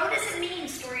 So Carl, what does it mean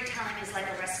storytelling is like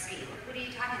a recipe? What are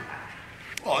you talking about?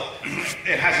 Well,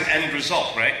 it has an end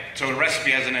result, right? So a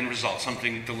recipe has an end result.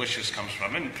 Something delicious comes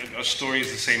from it. And a story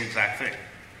is the same exact thing.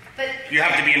 But you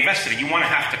have to be invested in it. You want to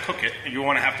have to cook it. And you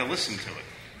want to have to listen to it.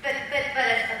 But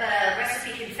a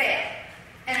recipe can fail.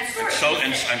 And a story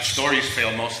and stories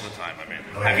fail most of the time.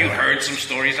 Have you heard some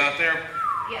stories out there?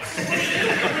 Yes. So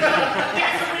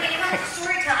when it comes to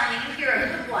storytelling and you hear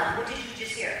a good one, what did you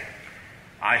just hear?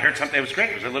 I heard something that was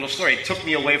great. It was a little story. It took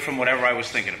me away from whatever I was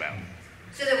thinking about.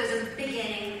 So there was a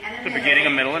beginning and a middle. The beginning, a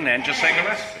middle, and end, just like a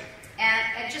recipe.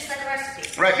 And just like a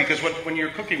recipe. Right, because when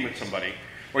you're cooking with somebody,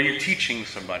 or you're teaching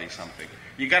somebody something,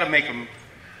 you got to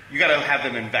have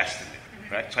them invest in it.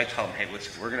 Right? So I tell them, hey,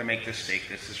 listen, we're going to make this steak.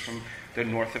 This is from the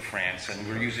north of France, and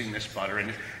we're using this butter,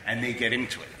 and they get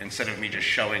into it instead of me just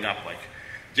showing up like,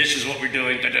 this is what we're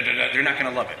doing. Da, da, da, da. They're not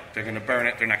going to love it. They're going to burn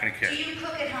it. They're not going to care. Do you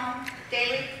cook at home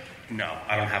daily? No,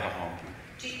 I don't have a home.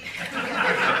 Do you eat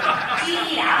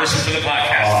out? Listen to the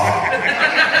podcast.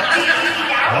 Do you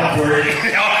eat out? Awkward.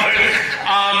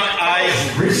 I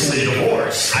recently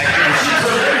divorced.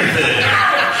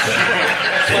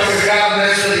 Well, we've got an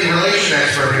excellent relation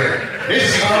expert here.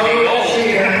 It's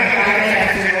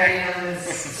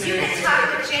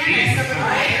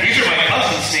These are my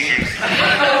cousin's sneakers.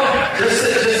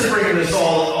 Just to bring this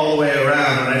all the way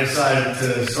around, when I decided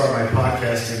to start my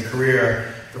podcasting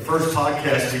career, the first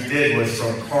podcast we did was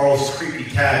from Carl's Creepy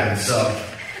Cabin. So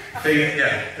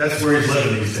Yeah, that's where he's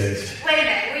living these days. Wait a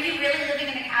minute, were you really living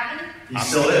in a cabin? He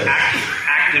still is.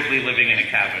 Actively living in a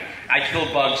cabin. I kill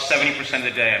bugs 70% of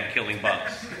the day. I'm killing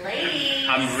bugs. Ladies.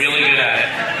 I'm really good at it.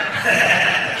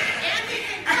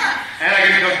 And I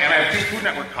have 2 Food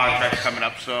Network contracts coming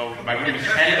up, so my room is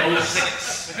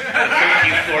 1006.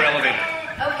 13th floor elevator.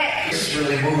 Okay. This is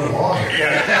really moving along here.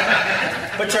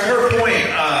 Yeah. But to her point,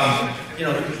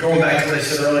 going back to what I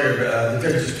said earlier, the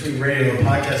difference between radio and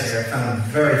podcasting I found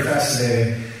very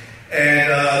fascinating. And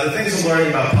the things I'm learning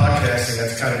about podcasting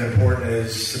that's kind of important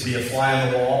is to be a fly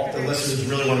on the wall. The listeners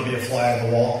really want to be a fly on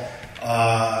the wall.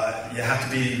 You have to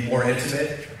be more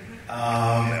intimate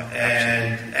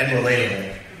and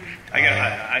relatable.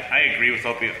 I agree with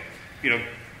Opie.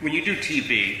 When you do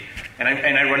TV, and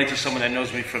I run into someone that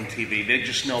knows me from TV, they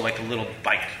just know like a little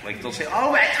bite. Like they'll say,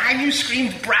 "Oh, that time you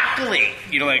screamed broccoli."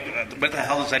 What the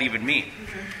hell does that even mean?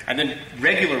 And then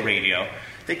regular radio,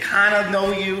 they kind of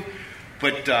know you,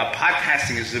 but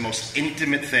podcasting is the most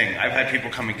intimate thing. I've had people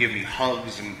come and give me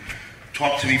hugs and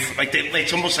talk to me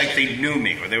it's almost like they knew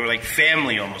me, or they were like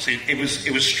family almost. It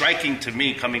was striking to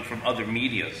me coming from other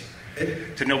medias.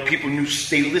 To know people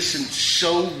they listened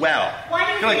so well. Why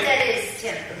do you think that is,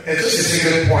 Tim? It's a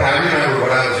good point. I remember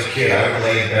when I was a kid, I would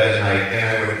lay in bed at night and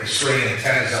I would string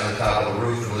antennas on the top of the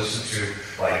roof and listen to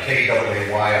like KWAY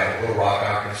out of Little Rock,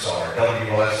 Arkansas, or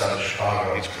WLS out of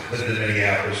Chicago, lived in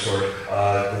Minneapolis, or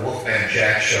the Wolfman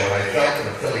Jack Show. And I felt an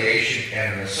affiliation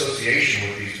and an association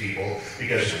with these people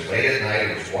because it was late at night,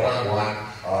 it was one-on-one,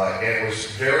 and it was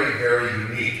very, very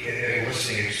unique in a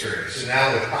listening experience. And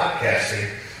now with podcasting,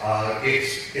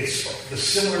 it's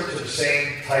similar to the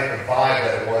same type of vibe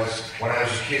that it was when I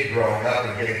was a kid growing up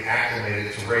and getting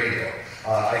acclimated to radio.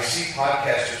 I see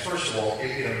podcasters, first of all,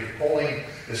 you're pulling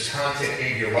this content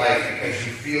into your life because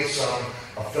you feel some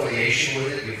affiliation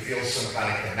with it, you feel some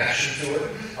kind of connection to it,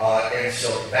 and so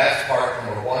that's part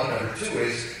number one. Number two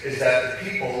is that the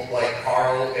people like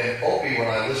Carl and Opie, when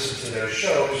I listen to their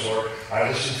shows, or I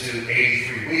listen to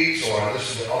 83 Weeks, or I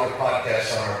listen to other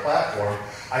podcasts on our platform,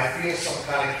 I feel some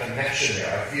kind of connection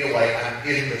there. I feel like I'm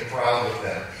in the crowd with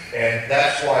them. And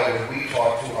that's why when we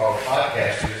talk to our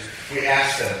podcasters, we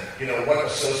ask them, what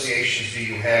associations do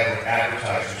you have with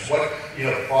advertisers? What,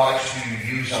 products do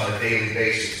you use on a daily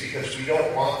basis? Because we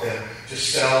don't want them to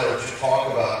sell or to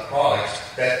talk about products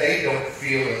that they don't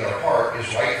feel in their heart is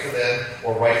right for them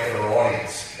or right for their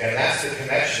audience. And that's the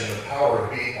connection, the power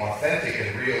of being authentic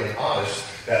and real and honest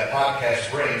that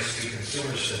podcast brings to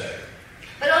consumers today.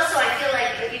 But also, I feel like,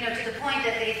 to the point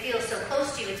that they feel so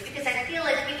close to you, it's because I feel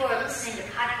like people are listening to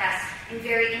podcasts in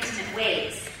very intimate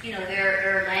ways.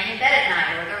 They're laying in bed at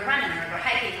night, or they're running, or they're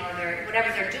hiking, or they're whatever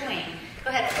they're doing. Go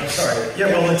ahead. I'm sorry. Yeah,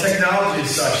 well, the technology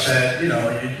is such that, you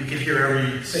can hear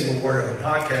every single word of the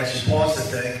podcast, you pause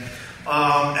the thing.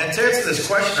 And to answer this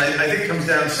question, I think it comes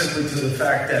down simply to the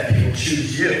fact that people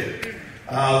choose you.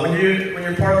 When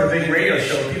you're part of a big radio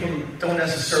show, people don't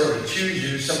necessarily choose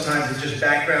you. Sometimes it's just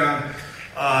background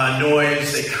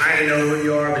noise. They kind of know who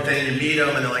you are, but then you meet them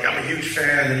and they're like, "I'm a huge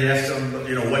fan," and you ask them,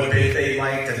 what bit they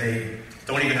liked, and they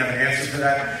don't even have an answer for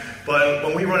that. But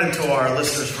when we run into our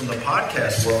listeners from the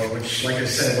podcast world, which, like I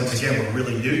said, once again, we're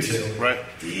really new to, right?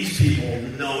 These people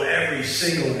know every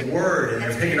single word, and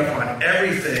they're picking up on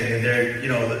everything, and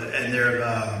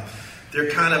they're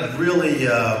kind of really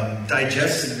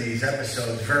digesting these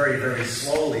episodes very, very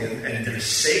slowly, and they're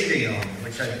saving them,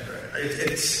 which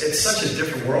it's such a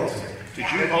different world to me. The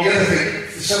other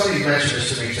thing, somebody mentioned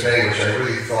this to me today, which I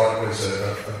really thought was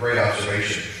a great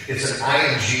observation. It's an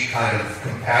ING kind of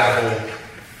compatible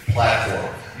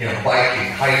platform.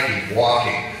 Biking, hiking,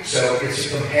 walking. So it's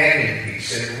a companion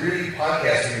piece. And really,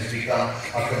 podcasting has become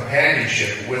a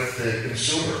companionship with the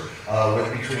consumer,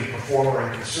 between performer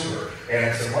and consumer. And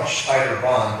it's a much tighter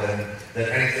bond than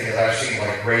anything that I've seen,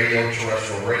 like radio,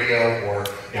 terrestrial radio, or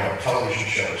television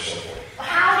shows, so forth.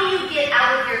 How do you get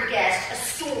out of your guest a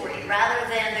story rather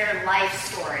than their life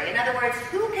story? In other words,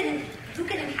 who can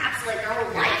encapsulate their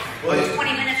whole life in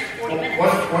 20 minutes or 40 minutes?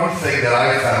 One thing that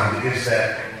I found is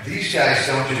that these guys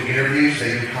don't do interviews,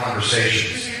 they do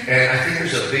conversations. And I think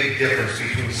there's a big difference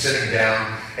between sitting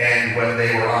down and when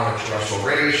they were on a terrestrial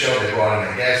radio show, they brought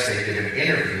in a guest, they did an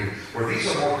interview, where these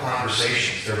are more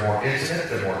conversations. They're more intimate,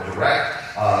 they're more direct.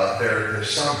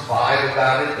 There's some vibe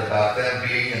about it, about them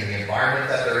being in the environment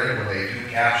that they're in when they do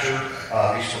capture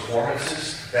these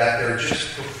performances, that they're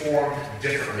just performed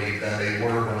differently than they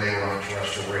were when they were on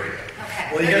terrestrial radio. Okay.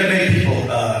 Well, you got to make people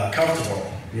comfortable.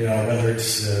 Whether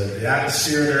it's the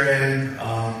atmosphere they're in.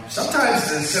 Sometimes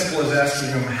it's as simple as asking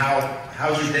them,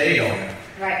 how's your day going?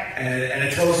 Right. And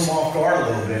it throws them off guard a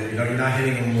little bit. You're not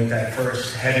hitting them with that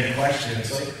first heavy question.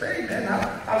 It's like, hey man,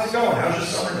 how's it going? How's your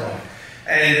summer going?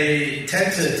 And they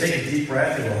tend to take a deep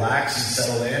breath and relax and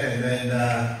settle in, and then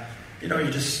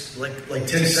you just like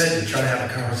Tim said, you try to have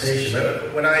a conversation.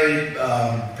 But when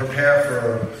I prepare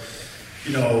for,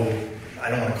 I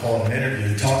don't want to call it an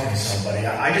interview, talking to somebody,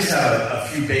 I just have a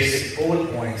few basic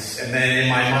bullet points, and then in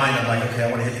my mind I'm like, okay,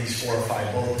 I want to hit these 4 or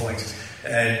 5 bullet points,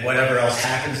 and whatever else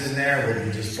happens in there will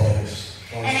be just bonus.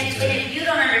 And if you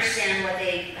don't understand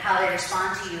how they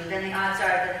respond to you, then the odds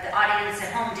are that the audience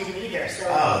at home didn't either. So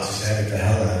let's just edit the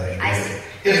hell out of it. I see.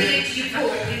 You pull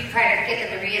it, you try to get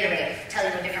them to reiterate, tell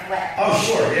you a different way. Oh,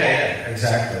 sure, yeah,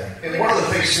 exactly. And one of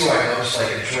the things too I noticed, like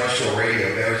in terrestrial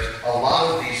radio, there's a lot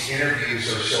of these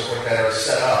interviews or so forth that are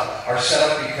set up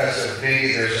because of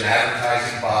maybe there's an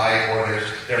advertising buy or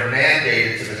they're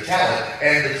mandated to the talent,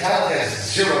 and the talent has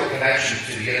zero connection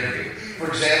to the interview. For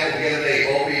example, the other day,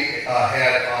 Opie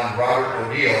had on Robert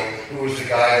O'Neill, who was the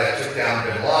guy that took down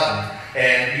Bin Laden,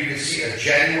 and you could see a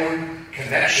genuine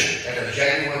connection and a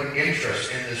genuine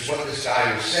interest in what this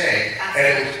guy was saying.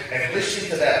 And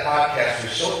listening to that podcast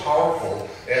was so powerful,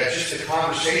 just the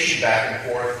conversation back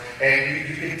and forth, and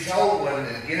you can tell when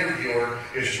an interviewer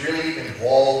is really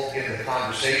involved in the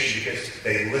conversation because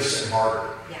they listen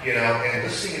harder. And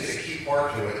listening is a key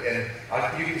part to it,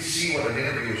 and you can see when an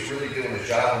interviewer is really doing his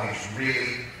job when he's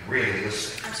really, really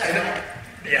listening. I'm sorry.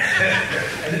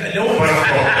 And no one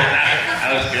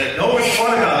that was good. No what's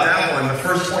fun about that one? The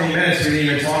first 20 minutes we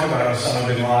didn't even talk about Osama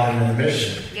bin Laden and the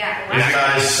mission. Yeah. This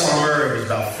guy's summer, it was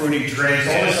about fruity drinks,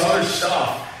 all this other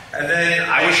stuff. And then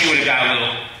I wish you would have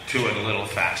got to it a little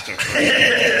faster. And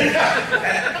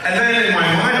then in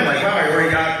my mind, I'm like, wow, I already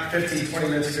got 15, 20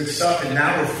 minutes of good stuff, and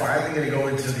now we're finally going to go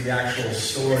into the actual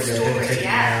story of him taking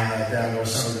down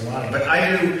Osama bin Laden. But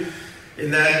I knew in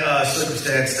that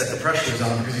circumstance that the pressure was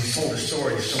on because he's told the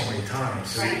story so many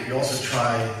times. So you also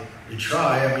try.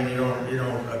 I mean, you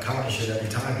don't accomplish it every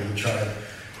time, but you try to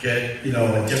get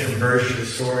a different version of the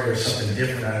story or something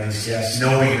different out of these guests,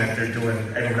 knowing that they're doing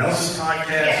everyone else's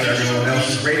podcast or everyone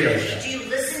else's radio show. Do you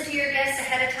listen to your guests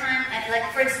ahead of time? Like,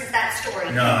 for instance, that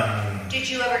story. No. Did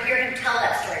you ever hear him tell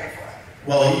that story before?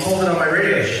 Well, he told it on my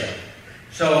radio show.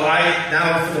 So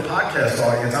now for the podcast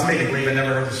audience, I'm making believe I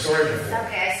never heard the story before.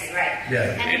 Okay, I see, right.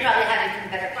 Yeah. And you probably have even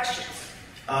better questions.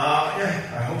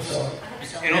 Yeah, I hope so.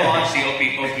 In all honesty,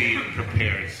 Opie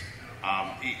prepares.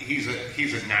 He's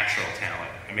a natural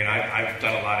talent. I mean, I've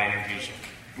done a lot of interviews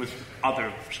with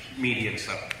other media and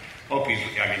stuff. Opie's,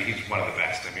 he's one of the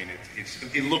best. I mean,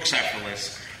 it looks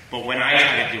effortless, but when I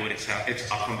try to do it, it's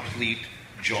a complete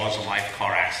Jaws of Life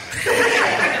car accident.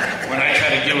 When I try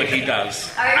to do it, he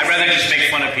does. I'd rather just make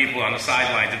fun of people on the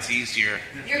sidelines. It's easier.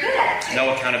 You're good at it.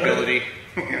 No accountability.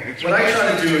 What I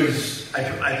try to do is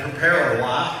I prepare a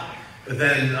lot, but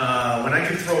then when I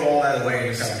can throw all that away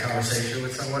and just have a conversation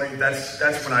with somebody, that's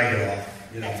when I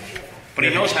get off. But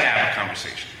he knows how to have a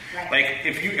conversation. Right. Like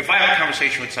if I have a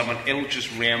conversation with someone, it'll just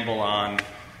ramble on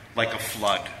like a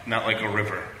flood, not like a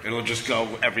river. It'll just go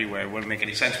everywhere. It wouldn't make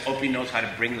any sense. Opie knows how to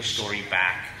bring the story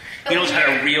back. He knows how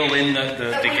to reel in the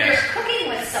But when guest. you're cooking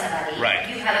with somebody,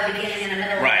 you have a beginning and a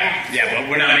middle Right. and an end. Yeah, but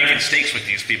we're not making steaks with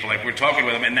these people. Like, we're talking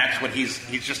with him, and that's what he's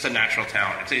just a natural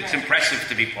talent. It's impressive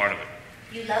to be part of it.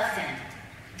 You love him.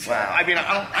 Well, I mean,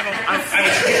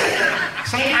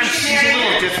 sometimes he's a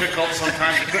little difficult.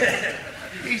 Sometimes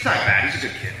he's not bad. He's a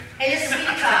good kid. Hey, listen, we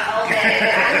can talk all day.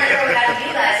 I'm going to throw it out to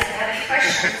you guys if you have any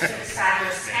questions for this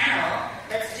fabulous panel.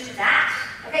 Let's do that.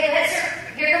 Okay, go ahead,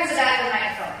 sir. Here comes a guy with a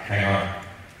microphone. Hang on.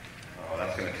 Oh,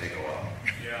 that's going to take a while.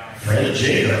 Yeah. Fred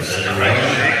Jacobs.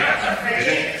 Fred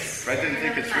Jacobs. Fred didn't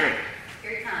think it through.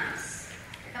 Here he comes.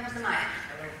 Here comes the mic.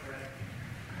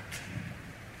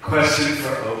 Question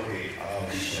for Opie. Oh,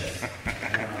 shit.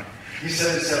 You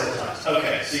said it several times.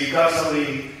 Okay, so you've got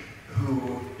somebody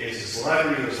who is a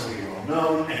celebrity or somebody well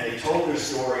known, and they told their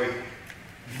story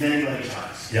many, many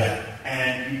times. Yeah.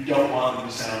 And you don't want them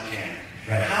to sound canned.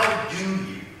 Right. How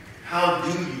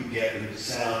do you get them to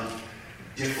sound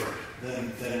different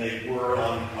than they were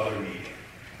on other media?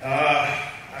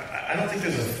 I don't think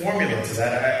there's a formula to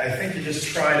that. I think you just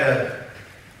try to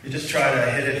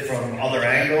hit it from other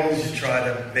angles. You try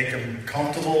to make them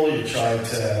comfortable. You try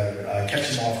to catch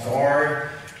them off guard.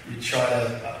 You try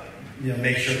to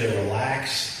make sure they're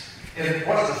relaxed. And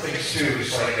one of the things too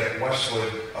is like at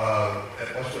Westwood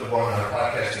One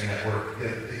Podcasting Network,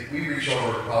 we reach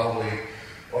over probably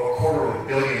a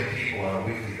 250 million people on a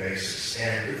weekly basis.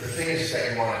 And the thing is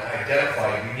that you want to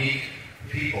identify unique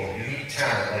people, unique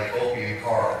talent like Opie and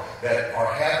Carl that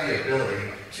have the ability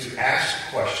to ask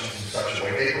questions in such a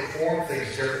way. They perform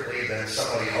things differently than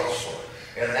somebody else would.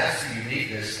 And that's the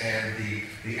uniqueness and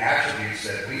the attributes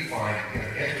that we find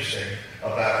interesting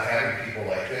about having people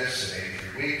like this in 83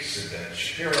 Weeks and then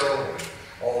Shapiro and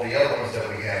all the other ones that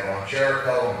we have on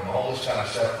Jericho and all this kind of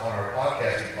stuff on our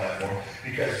podcasting platform,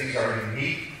 because these are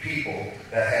unique people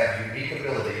that have unique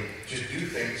ability to do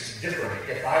things differently.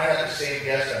 If I had the same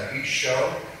guest on each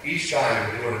show, each guy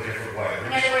would do it a different way.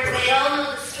 In other words, they all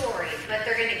know the story, but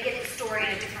they're going to get the story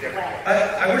in a different way.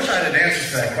 I wish I had an answer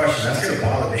to that question. That's going to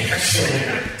bother me, actually.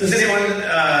 Does anyone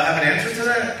have an answer to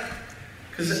that?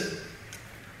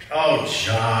 Oh,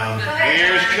 John.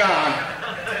 Here's John.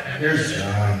 Here's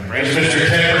John. There's Mr.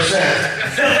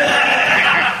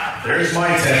 10%. There's my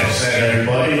 10%,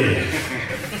 everybody.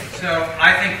 So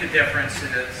I think the difference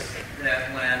is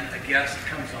that when a guest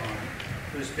comes on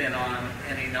who's been on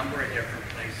any number of different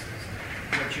places,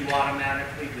 what you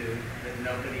automatically do that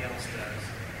nobody else does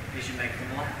is you make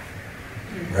them laugh.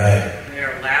 Right.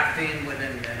 They're laughing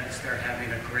within minutes. They're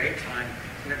having a great time.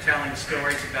 They're telling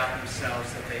stories about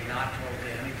themselves that they've not told to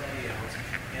anybody else.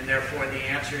 And therefore, the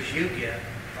answers you get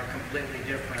are completely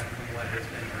different from what has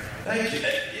been heard. Thank you.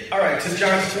 All right, to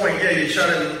John's point, yeah, you try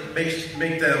to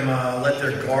make them let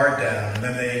their guard down, and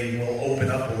then they will open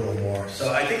up a little more.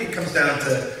 So I think it comes down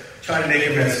to trying to make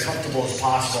them as comfortable as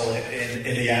possible in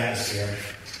the atmosphere.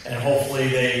 And hopefully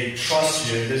they trust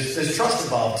you. There's trust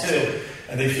involved, too.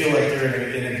 And they feel like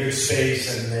they're in a good space,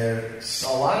 and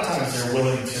a lot of times they're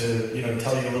willing to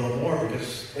tell you a little more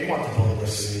because they want the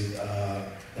publicity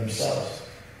themselves.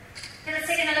 Okay, let's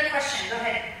take another question. Go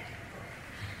ahead.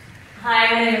 Hi,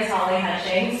 my name is Holly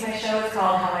Hutchings. My show is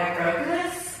called How I Broke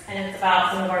This, and it's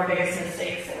about some of our biggest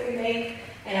mistakes that we make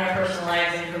in our personal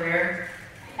lives and career.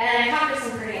 And I talked to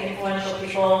some pretty influential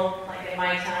people, like in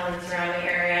my town and surrounding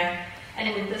area,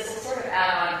 and this will sort of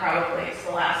add on probably to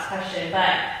the last question,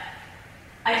 but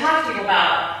I talk to people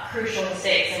about crucial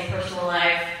mistakes in personal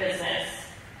life, business,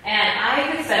 and I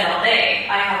could spend all day.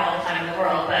 I have all the time in the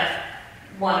world, but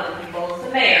one of the people is the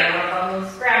mayor, one of them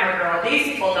is grammar girl. These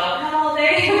people don't have all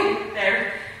day.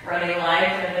 They're running a life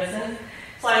and a business.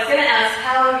 So I was going to ask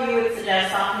how you would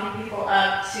suggest softening people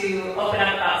up to open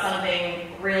up about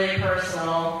something really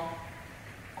personal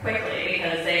quickly,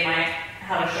 because they might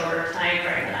have a shorter time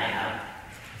frame than I have.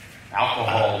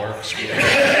 Alcohol works. They are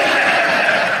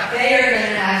going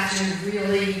to have to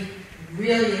really,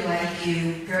 really like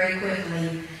you very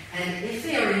quickly. And if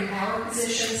they are in power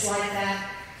positions like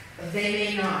that, they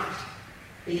may not,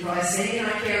 because they may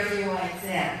not care for you like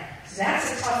that. So that's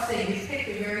a tough thing. You've picked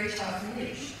a very tough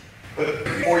niche. But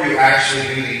before you actually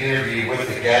do the interview with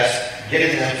the guest,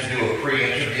 getting them to do a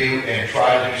pre-interview and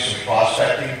try to do some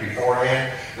prospecting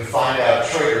beforehand to find out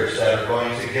triggers that are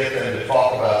going to get them to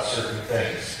talk about certain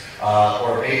things.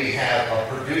 Or maybe have a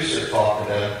producer talk to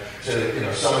them,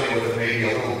 to somebody with maybe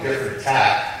a little different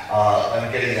tact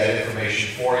on getting that information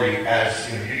for you as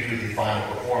you do the final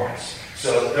performance.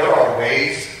 So there are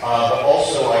ways, but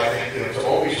also I think to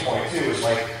Opie's point too is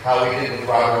like how we did with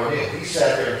Robert O'Neill. He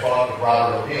sat there and talked with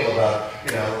Robert O'Neill about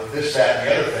this, that, and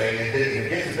the other thing, and didn't even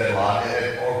get to Bin Laden,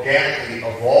 and organically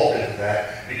evolved into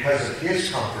that because of his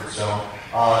comfort zone.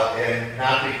 And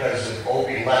not because of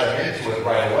Opie let him into it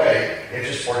right away. It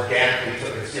just organically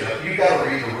took it. You got to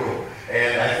read the room.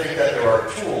 And I think that there are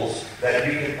tools that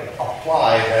you can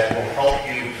apply that will help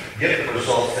you get the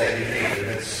results that you need. And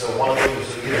it's one of those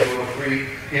is doing a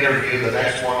pre-interview. The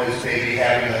next one is maybe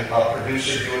having a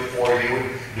producer do it for you and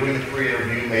doing the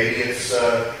pre-interview. Maybe it's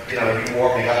you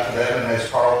warming up to them. And as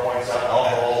Carl points out,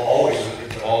 alcohol always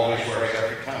works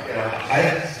every time.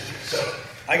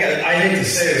 I hate to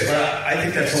say this, but I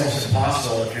think that's almost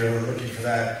impossible if you're looking for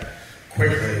that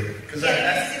quickly. Because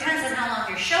it depends on how long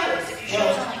your show is. If your show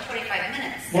is only 25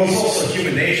 minutes. Well, it's also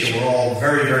human nature. We're all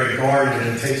very, very guarded,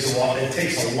 and it takes a while. It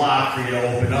takes a lot for you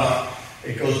to open up.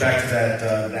 It goes back to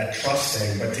that trust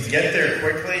thing. But to get there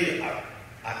quickly,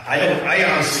 I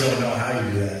honestly don't know how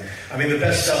you do that. I mean, the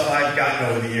best stuff I've gotten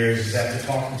over the years is after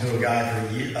talking to a guy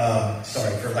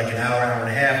for like an hour and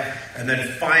a half, and then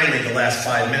finally the last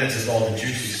 5 minutes is all the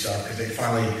juicy stuff because they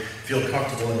finally feel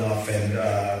comfortable enough and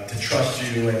to trust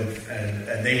you,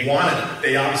 and they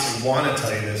obviously want to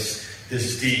tell you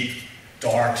this deep,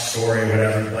 dark story or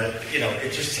whatever. But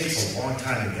it just takes a long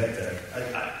time to get there.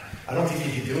 I don't think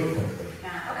you can do it quickly.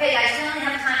 Yeah. Okay, guys, we only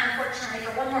have time, unfortunately,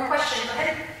 for one more question. Go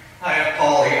ahead. Hi, I'm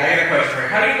Paulie. I have a question for you.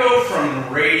 How do you go from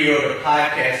radio to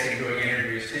podcasting doing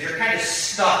interviews? Because you're kind of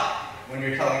stuck when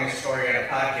you're telling a story on a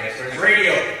podcast. Whereas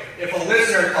radio, if a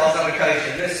listener calls up and tells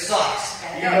you, this sucks,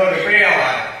 you go to bail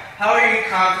on it. How are you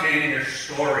confident in your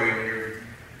story when you're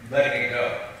letting it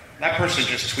go? That person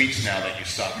just tweets now that you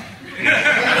suck.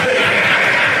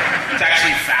 It's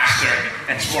actually faster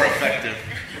and it's more effective.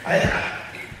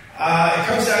 It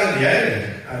comes down to the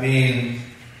editing. I mean,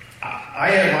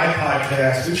 I edit my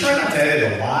podcast. We try not to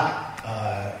edit a lot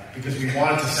because we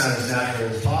want it to sound as natural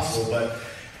as possible. But,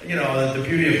 you know, the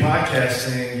beauty of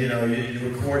podcasting, you know, you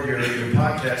record your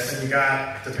podcast and you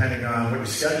got, depending on what your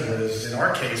schedule is, in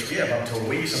our case, we have up to a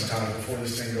week sometimes before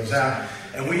this thing goes out.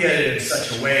 And we edit it in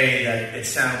such a way that it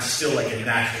sounds still like a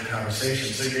natural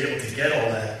conversation. So you're able to get all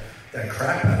that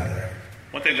crap out of there.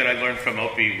 One thing that I learned from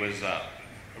Opie was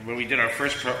when we did our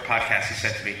first podcast, he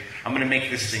said to me, I'm going to make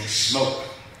this thing smoke.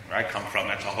 Where I come from,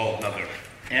 that's a whole other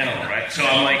animal, right? So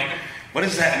I'm like, what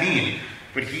does that mean?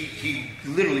 But he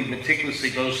literally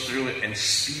meticulously goes through it and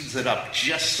speeds it up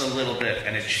just a little bit,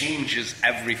 and it changes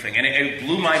everything. And it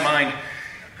blew my mind.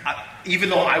 Even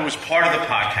though I was part of the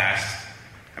podcast,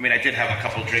 I mean, I did have a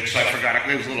couple drinks, so I forgot.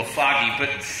 It was a little foggy, but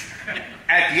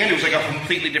at the end, it was like a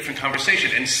completely different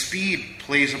conversation. And speed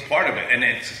plays a part of it. And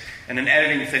it's an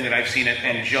editing thing that I've seen it.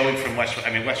 And Joey from Westwood,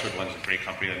 I mean, Westwood One's a great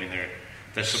company. I mean,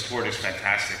 the support is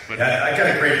fantastic. But yeah, I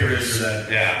got a great producer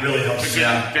that really helps me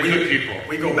out. They're good people.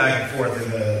 We go back and forth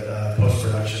in the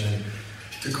post-production. And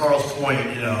to Carl's point,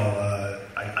 you know,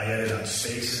 I edit on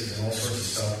spaces and all sorts of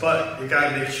stuff. But you got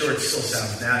to make sure it still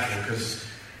sounds natural because,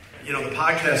 you know, the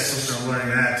podcast listeners are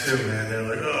learning that too, man. They're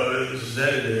like, oh, this is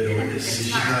edited, or this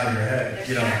is not in your head.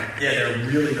 You know, yeah, they're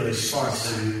really, really smart.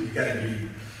 So you got to be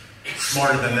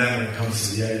smarter than them when it comes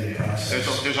to the editing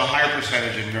process. There's a higher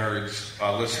percentage of nerds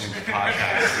listening to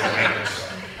podcasts than regular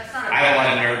stuff. I have a lot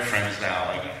of nerd friends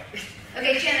now.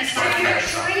 Okay, Janice, if you're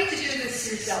trying to do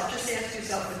this yourself, just ask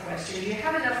yourself the question. Do you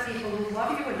have enough people who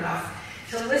love you enough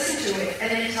to listen to it and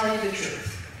then tell you the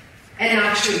truth and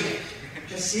not shoot it?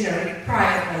 Just, you know,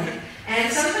 privately.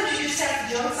 And sometimes you just have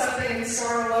to jump something and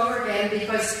start all over again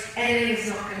because editing is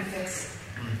not going to fix it.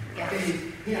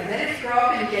 You know, then if you grow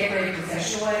up and you get great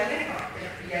professional editing,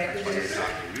 you have to do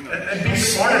it. And be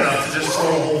smart enough to just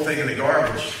throw the whole thing in the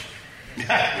garbage. You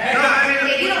know, I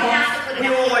mean,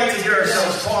 we all like to hear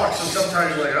ourselves talk, so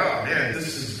sometimes you're like, oh man, this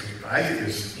is, I think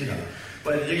this, you know.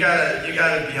 But you gotta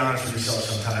be honest with yourself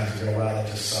sometimes and go, wow, that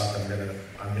just sucked. I'm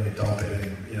gonna dump it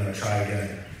and, you know, try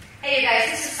again. Hey, you guys,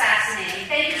 this is fascinating.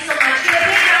 Thank you so much. Give a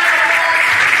big round of applause.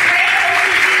 Great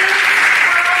overview.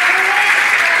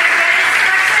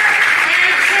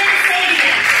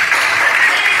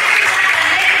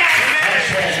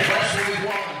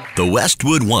 The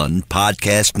Westwood One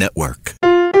Podcast Network.